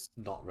shot. I mean, it's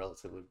not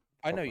relatively.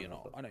 I know you're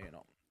not.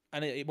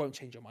 And it won't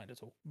change your mind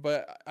at all.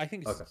 But I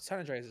think San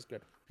Andreas is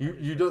good.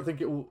 You don't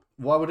think it will?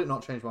 Why would it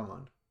not change my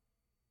mind?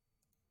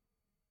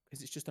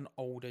 Because it's just an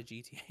older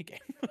GTA game.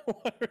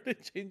 Why would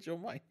it change your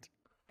mind?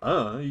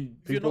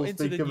 If you're not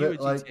into the newer GTA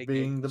like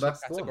being the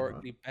best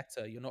categorically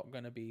better, you're not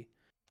going to be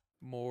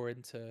more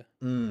into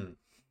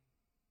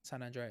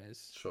San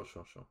Andreas. Sure.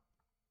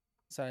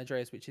 San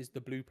Andreas, which is the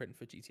blueprint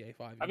for GTA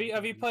 5.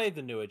 Have you played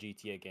the newer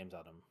GTA games,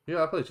 Adam?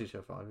 Yeah, I played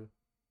GTA 5.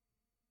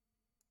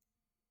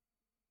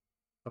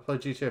 I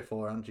played GTA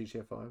 4 and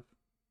GTA 5.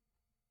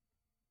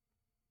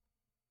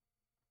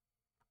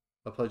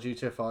 I played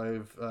GTA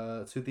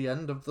 5 to the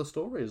end of the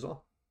story as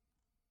well.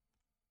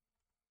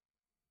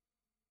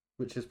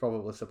 Which is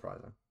probably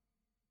surprising.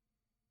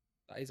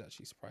 That is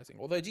actually surprising.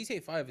 Although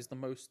GTA 5 is the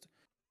most...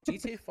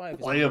 GTA 5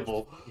 is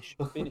playable.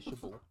 The most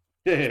finishable.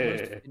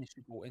 Yeah.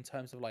 Finishable in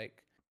terms of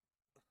like...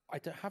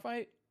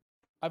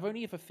 I've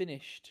only ever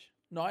finished...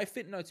 No,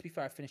 to be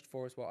fair, I finished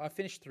 4 as well. I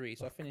finished 3,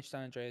 so I finished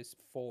San Andreas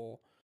 4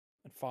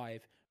 and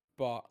 5.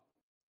 But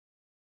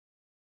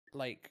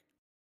like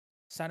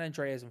San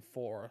Andreas and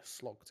 4 are a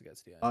slog to get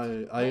to the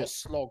end. Not a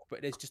slog,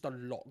 but there's just a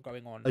lot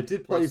going on. I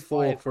did play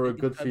 4 for a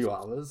good few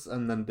hours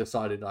and then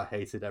decided I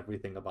hated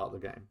everything about the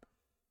game.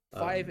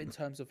 5 in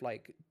terms of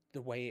like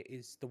the way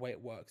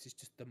it works is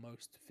just the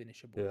most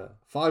finishable. Yeah,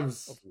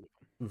 5's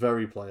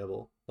very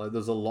playable. Like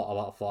there's a lot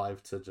about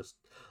 5 to just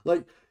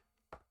like,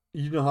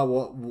 you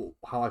know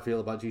how I feel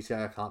about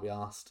GTA. I can't be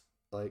asked.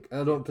 Like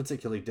I don't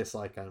particularly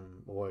dislike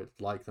them or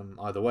like them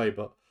either way,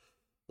 but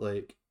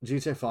like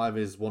GTA 5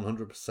 is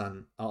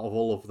 100% out of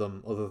all of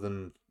them, other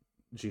than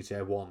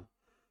GTA 1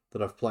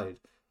 that I've played.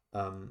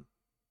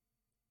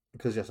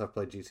 Because yes, I've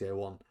played GTA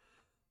 1.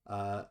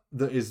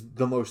 That is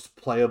the most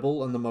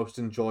playable and the most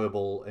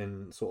enjoyable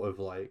in sort of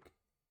like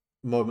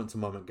moment to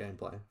moment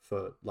gameplay.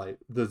 For like,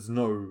 there's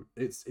not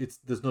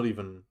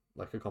even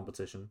like a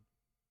competition.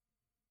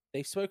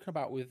 They've spoken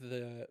about with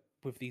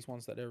these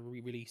ones that they're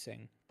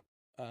re-releasing.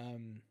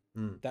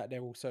 That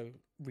they're also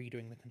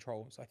redoing the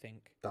controls. I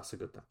think that's a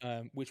good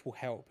thing. Which will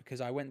help, because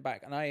I went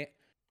back and I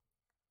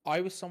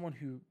was someone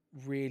who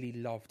really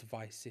loved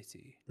Vice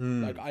City.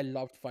 Like I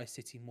loved Vice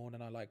City more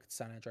than I liked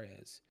San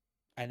Andreas.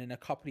 And then a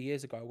couple of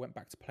years ago, I went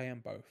back to play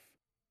them both,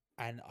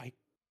 and I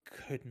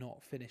could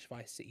not finish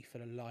Vice City for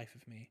the life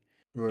of me.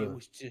 Really?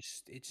 It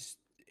just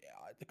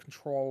the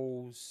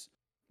controls.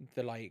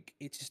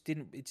 It just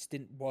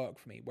didn't work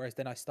for me. Whereas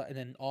then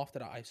after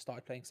that I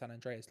started playing San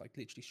Andreas like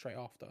literally straight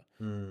after,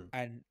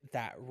 and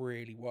that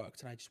really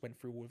worked. And I just went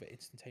through all of it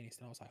instantaneously,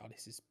 and I was like, oh,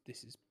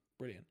 this is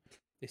brilliant.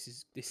 This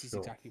is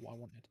exactly what I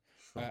wanted.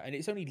 Sure. And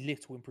it's only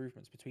little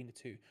improvements between the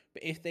two.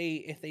 But if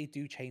they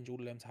do change all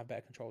of them to have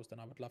better controls, then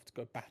I would love to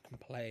go back and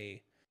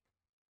play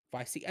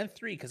Vice City and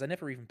 3 because I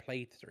never even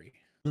played 3.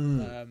 I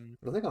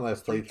think I might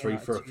have played 3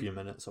 for a two, few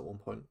minutes at one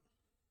point.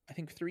 I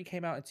think 3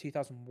 came out in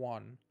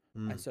 2001,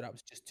 and Mm. so that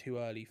was just too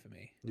early for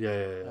me.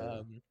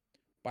 Yeah.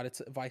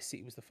 Vice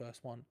City was the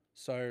first one,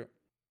 so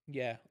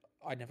yeah,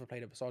 I never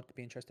played it, so I'd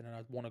be interested, and I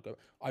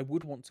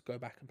would want to go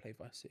back and play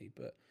Vice City,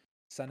 but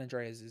San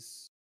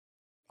Andreas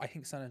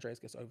San Andreas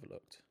gets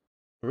overlooked.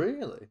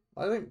 Really?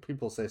 I think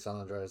people say San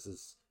Andreas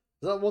is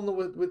that one that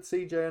with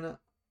CJ in it?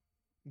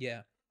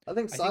 Yeah. I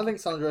think San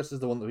Andreas is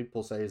the one that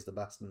people say is the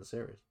best in the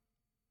series.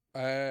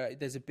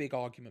 There's a big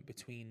argument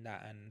between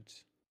that and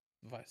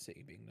Vice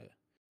City being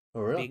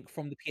being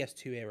from the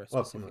PS2 era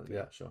specifically.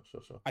 Yeah, sure.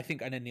 I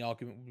think, and then the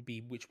argument would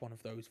be which one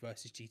of those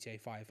versus GTA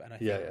 5, and I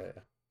think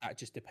that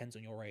just depends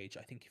on your age.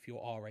 I think if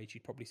you're our age,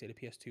 you'd probably say the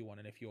PS2 one,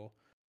 and if you're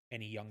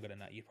any younger than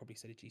that, you'd probably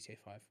say the GTA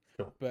 5.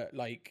 Sure. But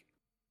like,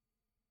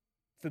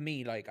 for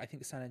me, like, I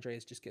think San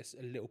Andreas just gets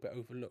a little bit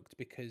overlooked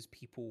because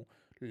people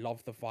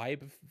love the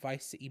vibe of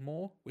Vice City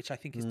more, which I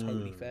think is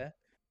totally fair.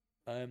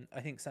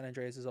 I think San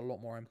Andreas is a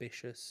lot more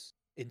ambitious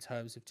in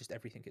terms of just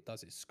everything it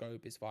does, its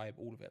scope, its vibe,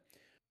 all of it.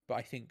 But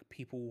I think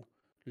people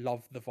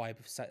love the vibe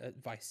of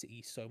Vice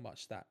City so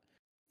much that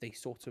they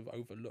sort of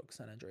overlook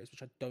San Andreas,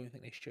 which I don't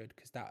think they should,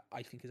 because that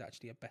I think is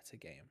actually a better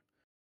game.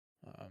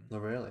 Oh,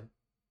 really?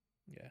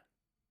 Yeah.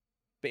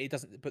 But it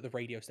doesn't. But the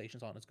radio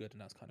stations aren't as good, and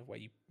that's kind of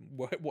what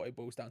it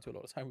boils down to a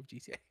lot of time with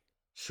GTA.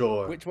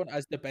 Sure. Which one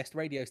has the best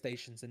radio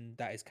stations? And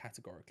that is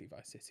categorically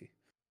Vice City.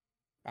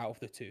 Out of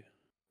the two,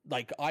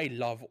 like, I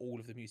love all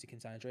of the music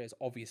in San Andreas,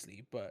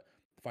 obviously, but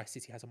Vice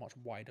City has a much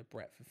wider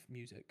breadth of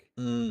music,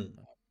 and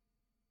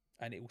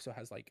it also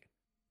has, like,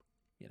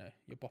 you're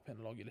bopping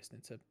along, you're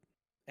listening to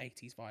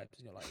 80s vibes,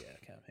 and you're like, yeah,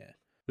 okay, I'm here.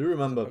 I do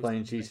remember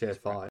playing GTA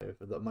 5.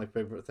 That my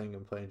favorite thing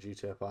in playing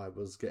GTA 5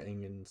 was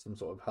getting in some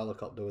sort of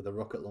helicopter with a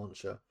rocket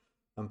launcher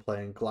and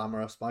playing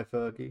 "Glamorous" by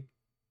Fergie.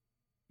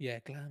 Yeah,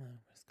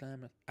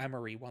 glamorous.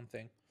 Amory, one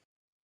thing.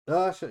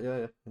 Oh shit!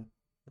 Yeah.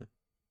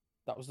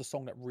 That was the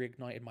song that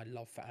reignited my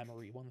love for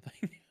Amory, one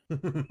thing.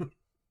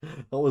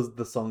 That was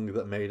the song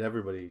that made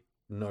everybody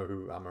know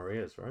who Amory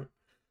is, right?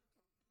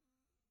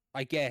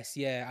 I guess,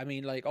 yeah. I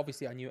mean, like,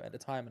 obviously I knew it at the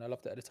time and I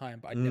loved it at the time,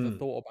 but I never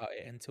thought about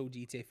it until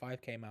GTA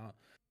 5 came out.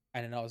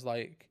 And then I was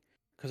like,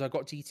 because I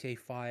got GTA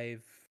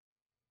 5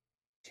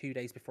 2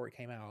 days before it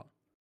came out,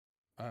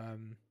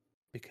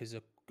 because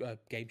a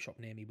game shop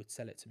near me would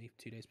sell it to me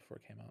 2 days before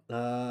it came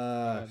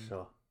out.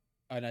 Sure.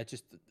 And I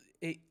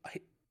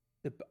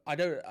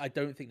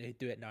don't think they'd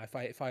do it now.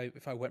 If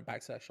I went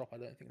back to that shop, I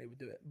don't think they would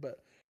do it. But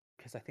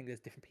because I think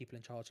there's different people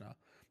in charge now.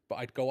 But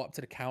I'd go up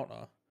to the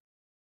counter,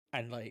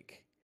 and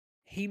like,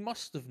 he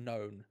must have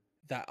known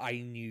that I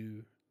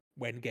knew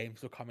when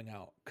games were coming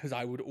out, because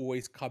I would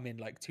always come in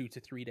like 2 to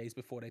 3 days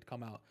before they'd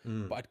come out.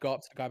 But I'd go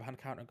up to the guy behind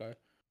the counter and go,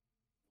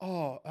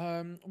 "Oh,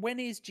 when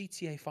is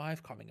GTA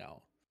 5 coming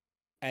out?"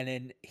 And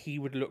then he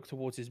would look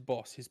towards his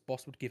boss. His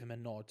boss would give him a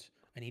nod,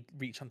 and he'd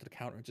reach under the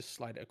counter and just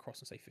slide it across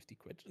and say 50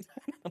 quid.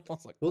 I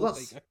was like, well,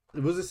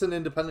 was this an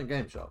independent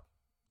game shop?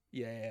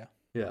 Yeah.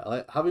 Yeah,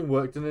 like, having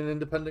worked in an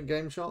independent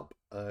game shop,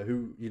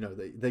 who,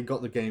 they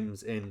got the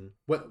games in.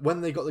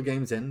 When they got the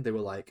games in, they were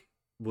like,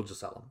 we'll just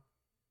sell them.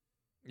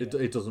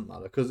 Yeah. It doesn't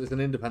matter, because it's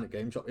an independent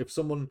game shop. If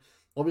someone,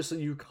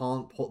 obviously you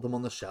can't put them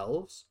on the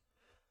shelves.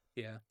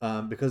 Yeah.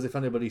 Because if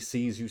anybody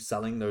sees you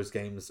selling those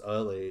games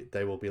early,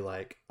 they will be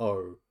like,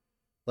 oh,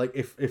 like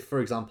if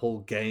for example,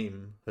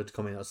 Game had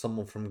come in, or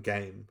someone from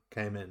Game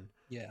came in,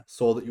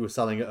 saw that you were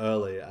selling it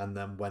early, and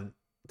then went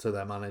to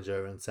their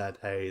manager and said,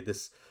 hey,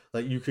 this,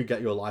 like, you could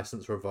get your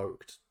license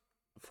revoked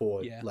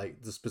for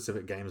like the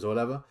specific games or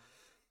whatever.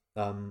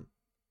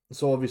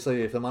 So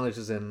obviously, if the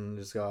manager's in,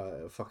 just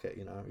go, fuck it,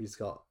 he's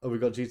got. Have we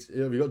got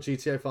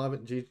GTA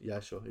 5? Yeah,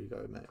 sure, here you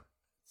go, mate.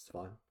 It's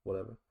fine,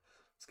 whatever.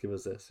 Let's give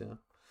us this,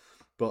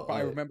 But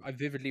I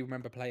vividly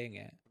remember playing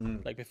it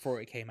like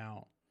before it came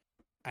out,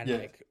 and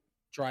like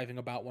driving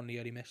about one of the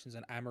early missions,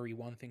 and Amory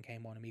One Thing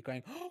came on, and me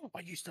going, "Oh, I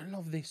used to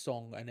love this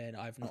song," and then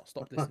I've not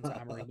stopped listening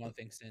to Amory One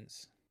Thing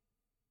since.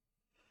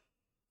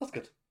 That's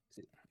good,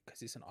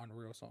 because it's an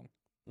unreal song.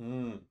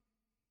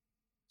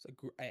 It's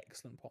an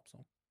excellent pop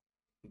song.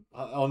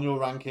 On your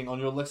ranking, on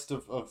your list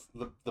of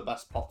the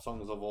best pop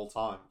songs of all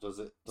time, does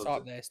it? It's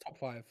up there. It's top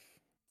 5.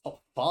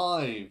 Top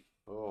 5.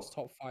 Oh. It's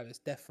top 5. It's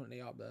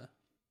definitely up there.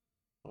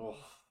 Oh.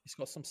 It's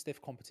got some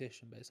stiff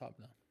competition, but it's up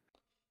there.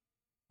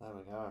 There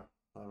we go.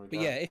 But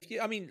yeah,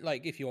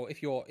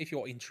 if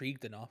you're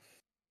intrigued enough,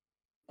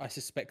 I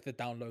suspect the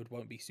download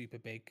won't be super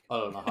big. I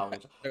don't know how I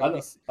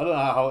don't know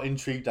how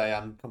intrigued I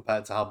am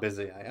compared to how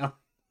busy I am.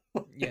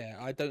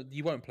 Yeah,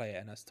 you won't play it,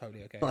 and that's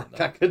totally okay. Like,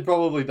 I could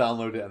probably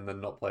download it and then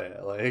not play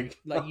it.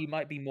 Like you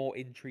might be more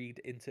intrigued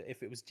into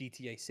if it was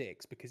GTA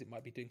 6, because it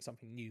might be doing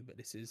something new. But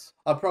this is,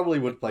 I probably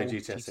would play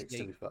GTA 6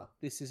 to be fair.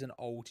 This is an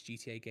old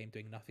GTA game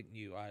doing nothing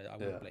new. I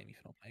wouldn't blame you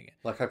for not playing it.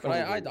 Like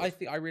I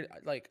think I really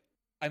like.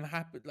 I'm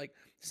happy. Like,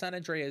 San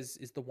Andreas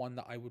is the one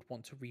that I would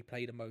want to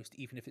replay the most,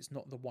 even if it's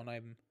not the one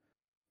I'm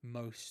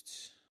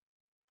most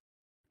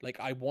Like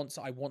I want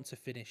to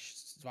finish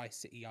Vice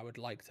City. I would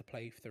like to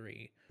play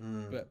 3,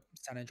 but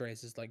San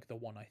Andreas is like the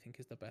one I think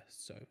is the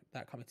best. So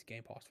that coming to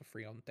Game Pass for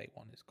free on day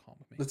one is calm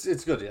with me.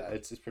 It's good, yeah.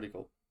 It's pretty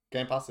cool.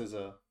 Game Pass is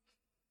a.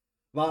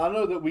 Well, I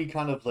know that we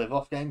kind of live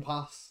off Game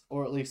Pass,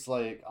 or at least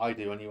like I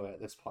do anyway.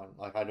 At this point,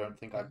 like I don't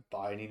think I'd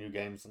buy any new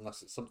games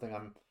unless it's something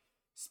I'm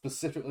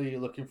specifically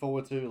looking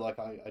forward to. Like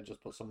I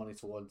just put some money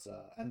towards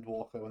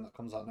Endwalker when that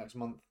comes out next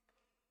month.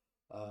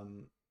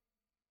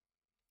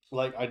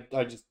 Like I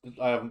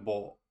haven't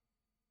bought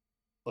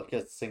like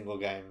a single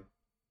game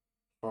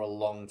for a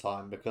long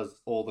time because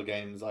all the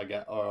games I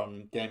get are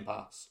on Game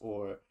Pass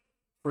or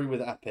free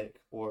with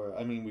Epic, or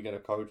I mean we get a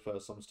code for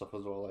some stuff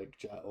as well, like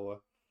Jet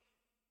or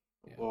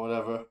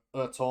whatever,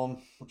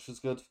 Tom, which is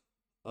good.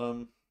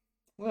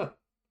 Yeah.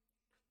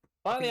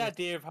 I like the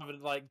idea of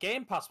having like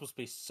Game Pass must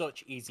be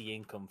such easy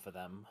income for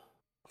them.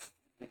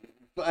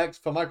 For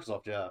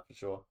Microsoft, yeah, for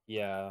sure.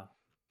 Yeah,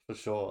 for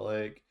sure.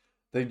 Like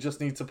they just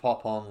need to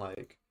pop on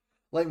like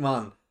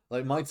man.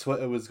 Like my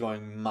Twitter was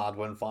going mad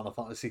when Final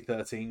Fantasy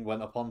 13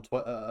 went up on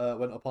Twitter,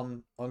 went up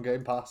on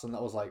Game Pass, and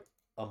that was like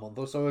a month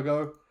or so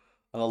ago.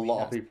 And a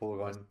lot of people were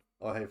going,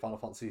 "Oh hey, Final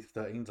Fantasy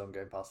 13's on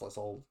Game Pass. Let's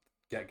all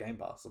get Game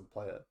Pass and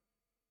play it."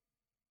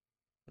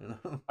 You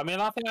know? I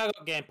mean, I think I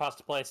got Game Pass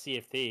to play Sea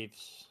of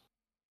Thieves.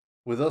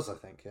 With us, I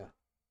think,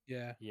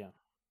 yeah.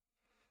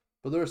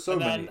 But there are so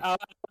many. I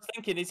was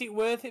thinking, is it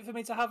worth it for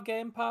me to have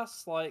Game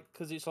Pass? Like,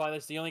 because it's like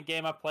it's the only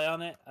game I play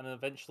on it, and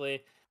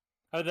eventually.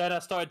 And then I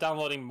started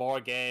downloading more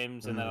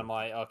games, and then I'm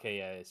like, okay,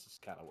 yeah, it's just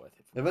kind of worth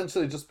it.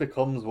 Eventually, it just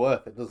becomes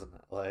worth it, doesn't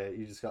it? Like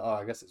you just go, oh,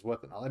 I guess it's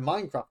worth it now. Like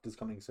Minecraft is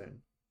coming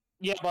soon.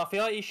 Yeah, but I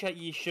feel like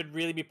you should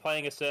really be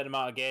playing a certain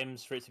amount of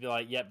games for it to be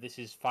like, yep, this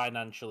is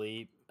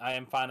I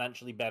am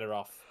financially better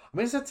off. I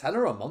mean, it's a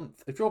tenner a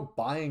month. If you're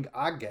buying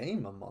a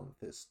game a month,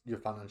 you're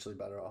financially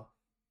better off.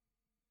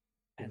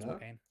 Depends what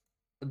game.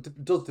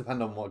 It does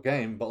depend on what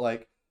game, but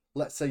like,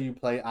 let's say you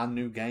play a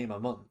new game a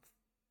month.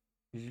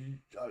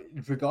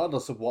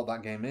 Regardless of what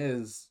that game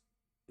is,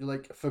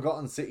 like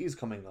Forgotten City's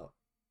coming up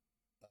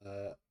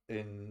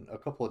in a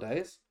couple of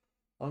days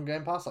on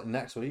Game Pass, like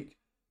next week.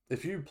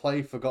 If you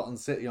play Forgotten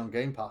City on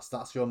Game Pass,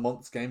 that's your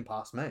month's Game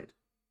Pass made.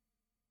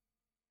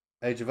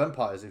 Age of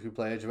Empires, if you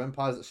play Age of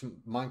Empires, that's your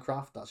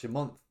Minecraft, that's your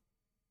month.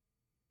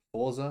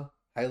 Forza,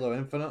 Halo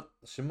Infinite,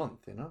 that's your month,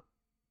 you know?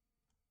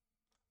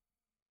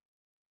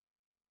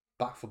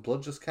 Back 4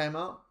 Blood just came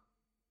out.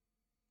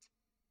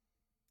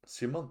 That's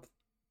your month.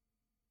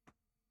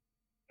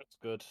 That's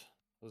good.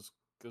 It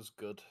was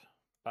good.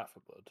 Back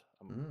 4 Blood.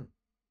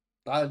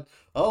 I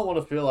don't want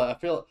to feel like I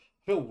feel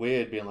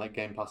weird being like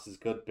Game Pass is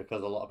good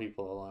because a lot of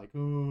people are like, oh,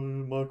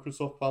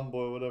 Microsoft fanboy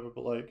or whatever,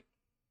 but like,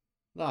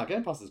 nah,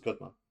 Game Pass is good,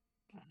 man.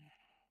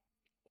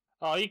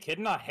 Oh, are you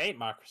kidding? I hate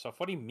Microsoft.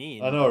 What do you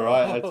mean? I know,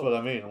 right? That's what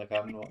I mean. Like,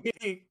 I'm not.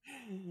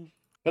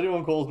 If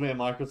anyone calls me a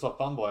Microsoft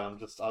fanboy,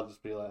 I'll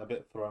just be like a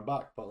bit thrown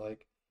back. But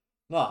like,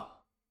 nah,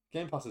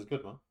 Game Pass is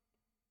good, man.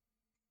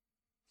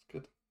 It's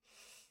good.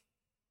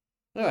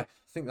 Anyway,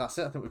 I think that's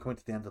it. I think we're coming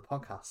to the end of the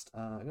podcast.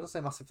 I'm going to say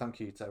a massive thank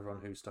you to everyone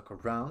who stuck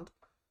around.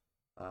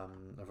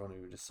 Everyone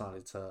who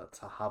decided to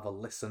have a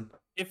listen.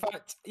 In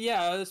fact,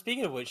 yeah.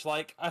 Speaking of which,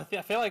 like, I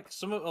feel like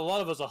a lot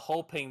of us are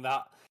hoping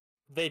that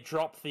they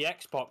drop the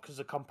Xbox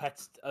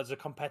as a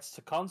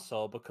competitor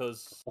console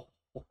because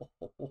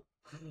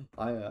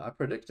I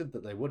predicted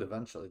that they would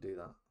eventually do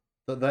that.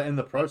 That they're in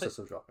the process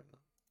of dropping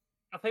them.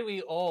 I think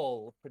we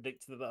all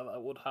predicted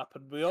that would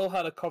happen. We all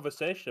had a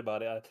conversation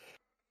about it.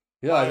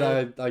 Yeah,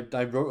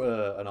 I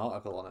wrote an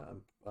article on it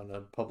and I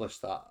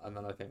published that, and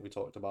then I think we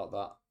talked about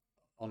that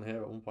on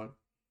here at one point.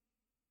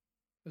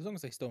 As long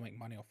as they still make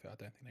money off it, I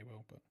don't think they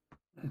will. But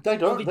they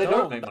don't make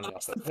money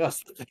off it.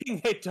 That's the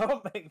thing. They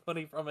don't make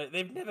money from it.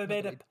 They've never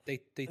made a.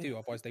 They do,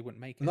 otherwise they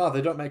wouldn't make it. No,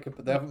 they don't make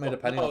it. They haven't made a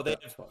penny off the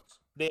Xbox.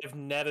 They have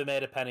never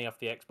made a penny off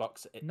the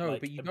Xbox. No, like,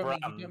 but you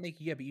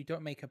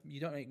don't make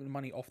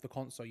money off the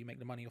console. You make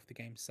the money off the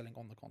game selling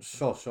on the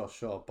console.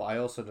 Sure. But I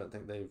also don't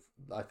think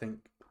I think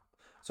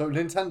so.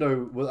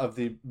 Nintendo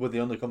were the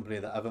only company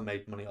that ever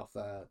made money off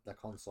their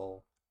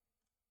console.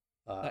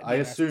 I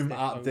assume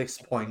at this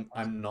point,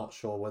 I'm not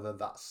sure whether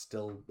that's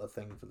still a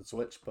thing for the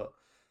Switch, but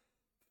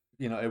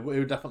you know,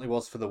 it definitely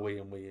was for the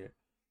Wii and Wii U.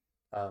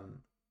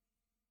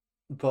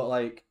 But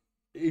like,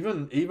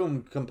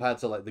 even compared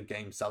to like the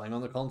game selling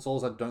on the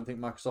consoles, I don't think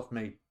Microsoft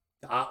made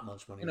that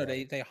much money. No,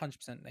 they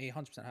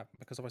 100% have,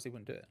 because otherwise they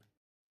wouldn't do it.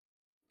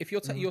 If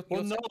you're,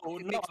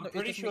 I'm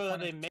pretty sure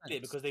they made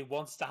it because they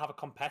wanted to have a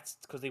competitor,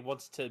 because they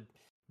wanted to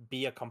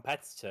be a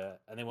competitor,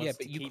 and they wanted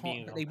to keep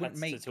being a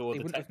competitor to all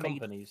the tech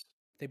companies.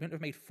 They wouldn't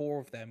have made 4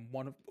 of them,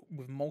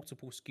 with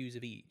multiple SKUs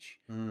of each,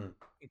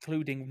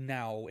 including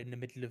now in the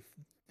middle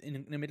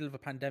of a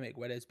pandemic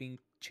where there's been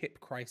chip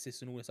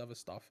crisis and all this other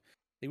stuff.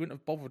 They wouldn't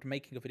have bothered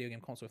making a video game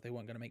console if they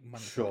weren't going to make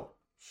money. Sure.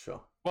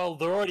 Well,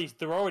 they're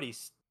already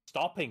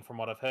stopping, from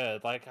what I've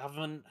heard. Like,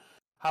 haven't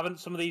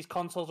some of these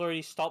consoles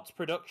already stopped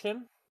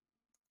production?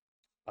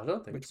 I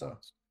don't think so.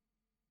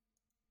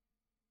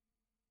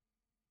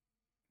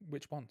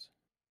 Which ones?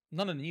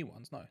 None of the new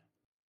ones, no.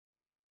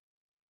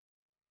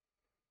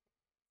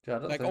 Yeah,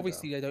 like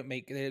obviously they don't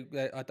make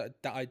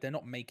they're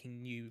not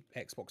making new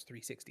Xbox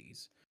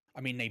 360s.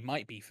 I mean, they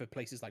might be for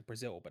places like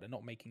Brazil, but they're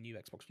not making new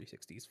Xbox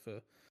 360s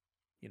for,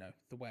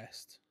 the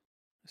West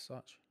as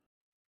such.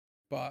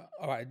 But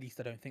all right, at least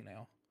I don't think they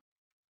are.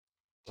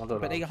 I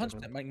don't know. They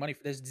 100% make money.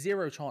 There's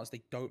zero chance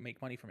they don't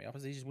make money from it.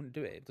 Otherwise, they just wouldn't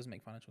do it. It doesn't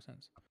make financial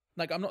sense.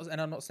 Like I'm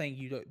not saying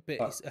you don't,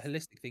 but it's a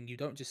holistic thing. You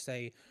don't just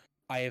say,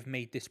 "I have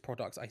made this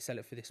product. I sell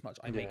it for this much.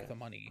 I make the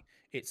money."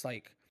 It's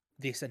like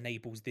this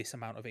enables this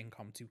amount of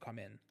income to come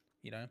in.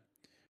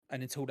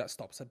 And until that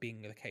stops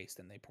being the case,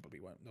 then they probably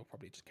won't. They'll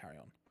probably just carry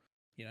on.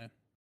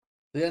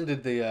 They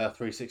ended the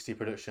 360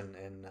 production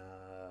in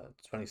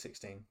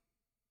 2016.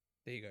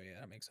 There you go. Yeah,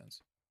 that makes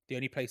sense. The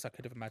only place I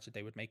could have imagined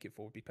they would make it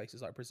for would be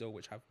places like Brazil,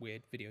 which have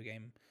weird video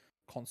game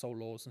console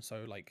laws, and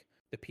so like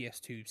the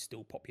PS2 is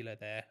still popular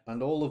there.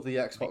 And all of the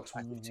Xbox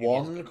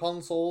One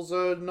consoles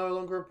are no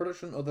longer in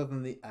production, other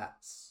than the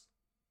S.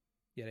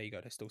 Yeah, there you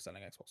go. They're still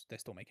selling Xbox. They're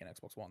still making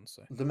Xbox One.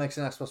 So they're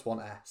making Xbox One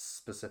S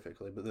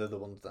specifically, but they're the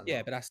ones that.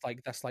 Yeah, but that's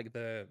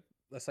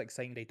like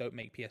saying they don't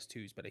make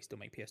PS2s, but they still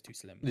make PS2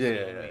 Slim.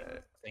 Yeah.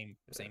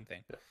 Same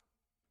thing.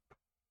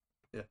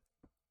 Yeah.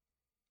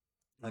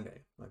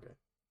 Okay.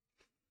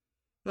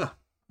 Yeah.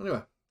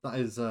 Anyway, that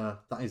is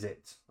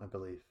it, I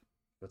believe,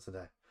 for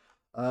today.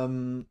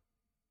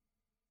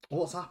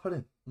 What's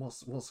happening?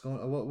 What's going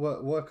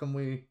on? Where can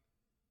we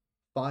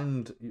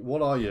find?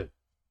 What are you,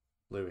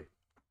 Louis?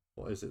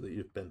 What is it that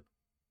you've been?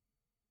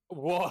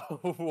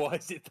 What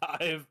is it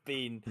that I have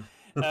been?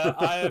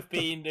 I have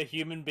been a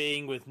human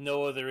being with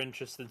no other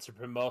interest than to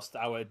promote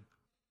our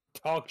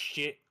dog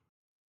shit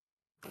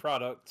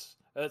products,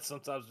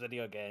 sometimes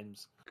video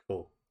games.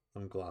 Cool.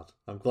 I'm glad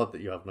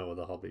that you have no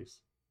other hobbies.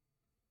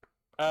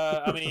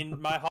 I mean,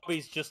 my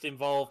hobbies just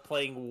involve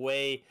playing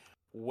way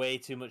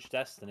too much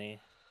Destiny.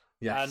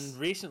 Yes. And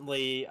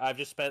recently, I've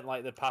just spent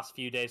like the past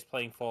few days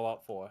playing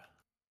Fallout 4.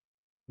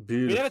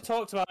 Beautiful. We never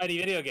talked about any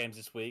video games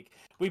this week.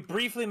 We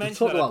briefly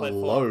mentioned that I played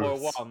Fallout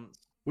 4 once.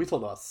 We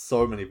talked about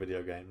so many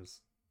video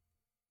games.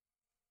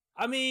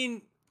 I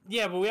mean,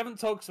 yeah, but we haven't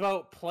talked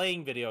about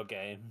playing video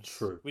games.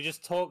 True. We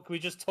just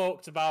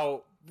talked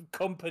about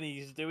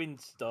companies doing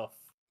stuff.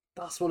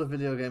 That's what a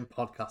video game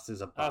podcast is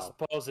about. I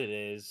suppose it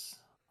is.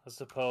 I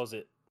suppose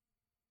it.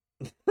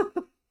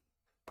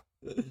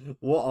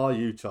 What are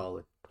you,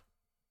 Charlie?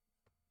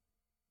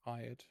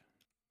 Hired.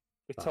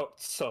 We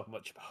talked so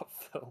much about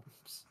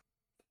films.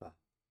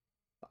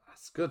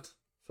 That's good.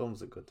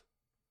 Films are good.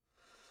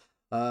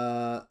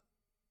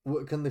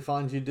 Can they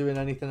find you doing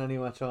anything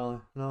anywhere, Charlie?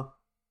 No?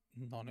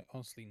 None,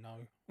 honestly, no.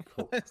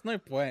 Cool. There's no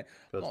point.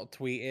 Good. I'm not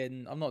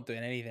tweeting. I'm not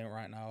doing anything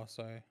right now,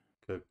 so...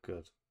 Good.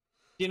 Do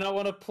you not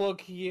want to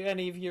plug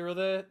any of your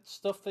other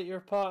stuff that you're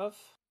a part of?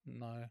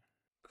 No.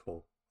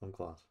 Cool. I'm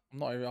glad.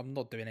 I'm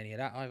not doing any of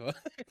that either.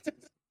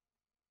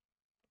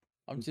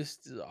 I'm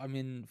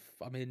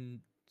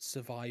in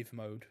survive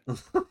mode.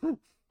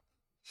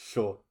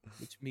 Sure.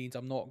 Which means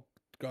I'm not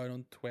going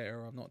on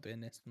Twitter, I'm not doing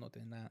this, I'm not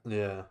doing that.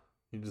 Yeah.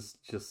 You're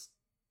just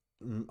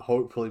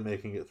hopefully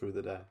making it through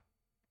the day.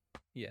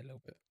 Yeah, a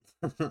little bit.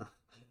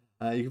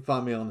 You can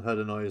find me on Heard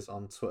of Noise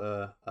on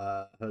Twitter,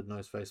 Heard of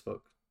Noise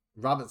Facebook,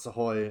 Rabbits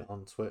Ahoy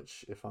on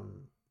Twitch if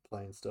I'm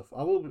playing stuff.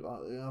 I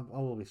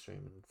will be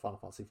streaming Final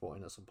Fantasy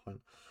 14 at some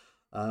point.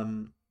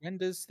 When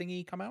does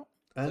Thingy come out?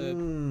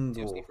 And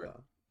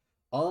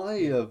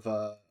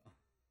I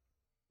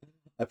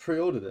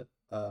pre-ordered it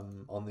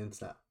on the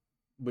internet,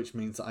 which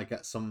means that I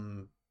get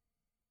some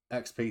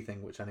XP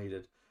thing which I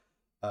needed,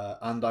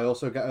 and I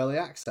also get early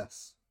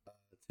access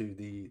to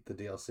the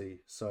DLC.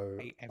 So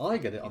I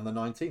get it on the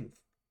 19th.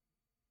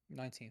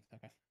 19th,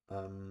 okay.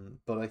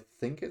 But I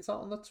think it's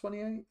out on the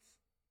 28th.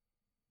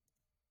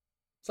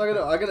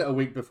 So I get it a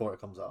week before it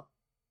comes out.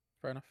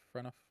 Fair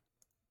enough.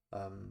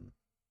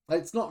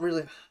 It's not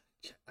really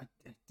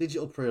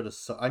digital pre-orders.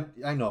 So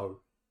I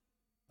know.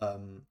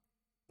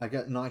 I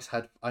get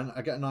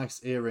I get nice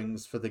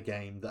earrings for the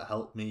game that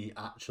help me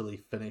actually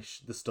finish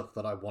the stuff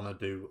that I want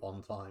to do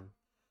on time,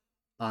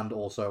 and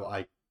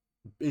also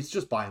it's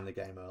just buying the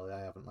game early.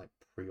 I haven't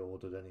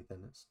pre-ordered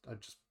anything. I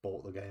just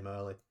bought the game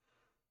early.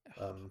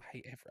 I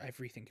hate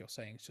everything you're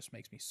saying. It just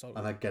makes me so.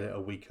 And I get it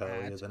a week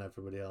earlier than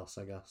everybody else,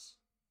 I guess.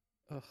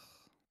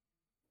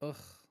 Ugh.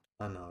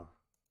 I know.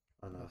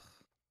 Ugh.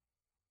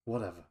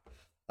 Whatever.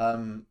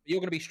 You're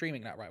going to be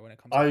streaming that, right, when it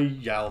comes out?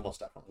 Yeah, almost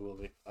definitely will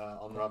be.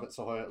 On Rabbits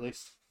Ahoy, at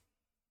least.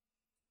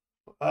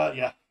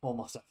 Yeah,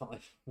 almost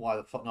definitely. Why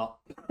the fuck not?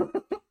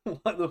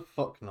 Why the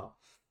fuck not?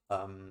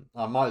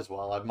 I might as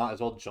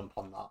well jump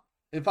on that.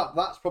 In fact,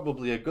 that's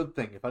probably a good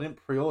thing. If I didn't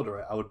pre-order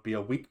it, I would be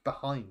a week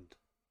behind.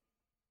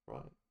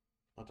 Right.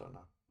 I don't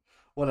know.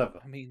 Whatever.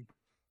 I mean,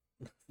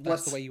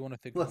 that's the way you want to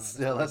think about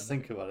it. Let's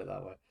think about it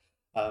that way.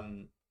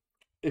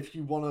 If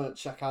you want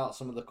to check out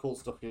some of the cool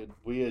stuff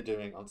we are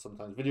doing on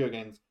Sometimes Video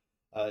Games,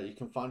 you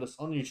can find us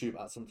on YouTube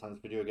at Sometimes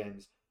Video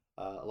Games.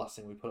 Last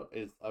thing we put up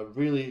is a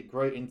really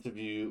great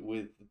interview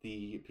with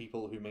the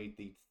people who made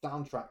the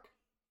soundtrack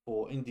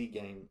for indie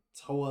game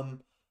Toem,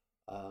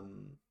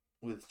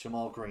 with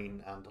Jamal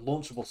Green and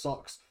Launchable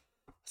Socks.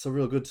 It's a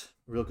real good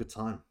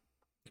time.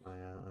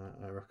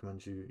 I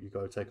recommend you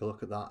go take a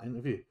look at that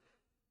interview.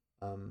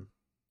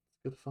 It's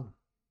good fun,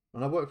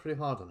 and I worked pretty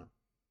hard on it.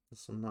 There's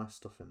some nice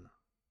stuff in there.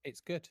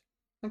 It's good.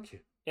 Thank you.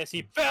 Yes,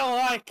 you better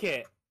like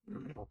it.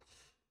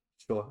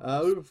 Sure.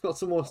 We've got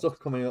some more stuff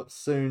coming up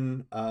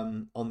soon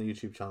on the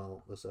YouTube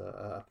channel. There's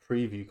a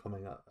preview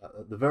coming up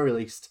at the very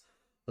least,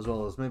 as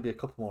well as maybe a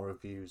couple more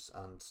reviews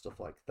and stuff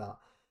like that.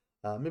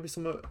 Maybe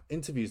some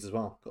interviews as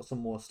well. Got some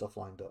more stuff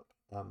lined up.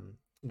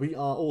 We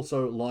are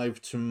also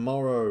live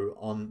tomorrow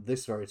on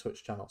this very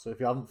Twitch channel. So if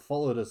you haven't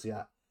followed us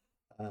yet,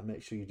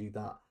 make sure you do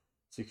that.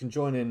 So you can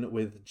join in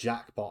with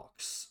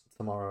Jackbox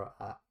tomorrow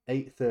at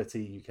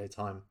 8:30 UK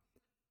time.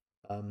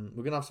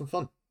 We're gonna have some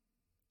fun.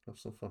 Have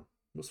some fun.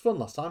 It was fun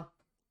last time.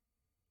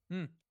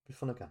 Be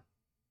fun again.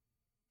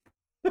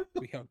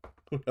 We hope.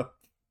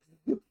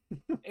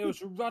 It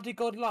was a ruddy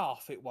good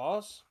laugh. It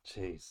was.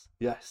 Jeez.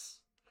 Yes.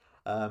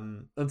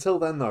 Until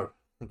then, though,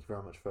 thank you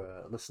very much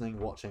for listening,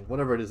 watching,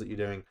 whatever it is that you're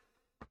doing.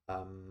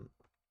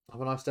 Have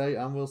a nice day,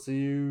 and we'll see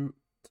you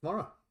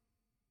tomorrow.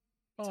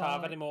 Bye.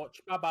 Very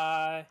much.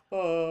 Bye-bye.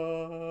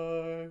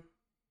 Bye.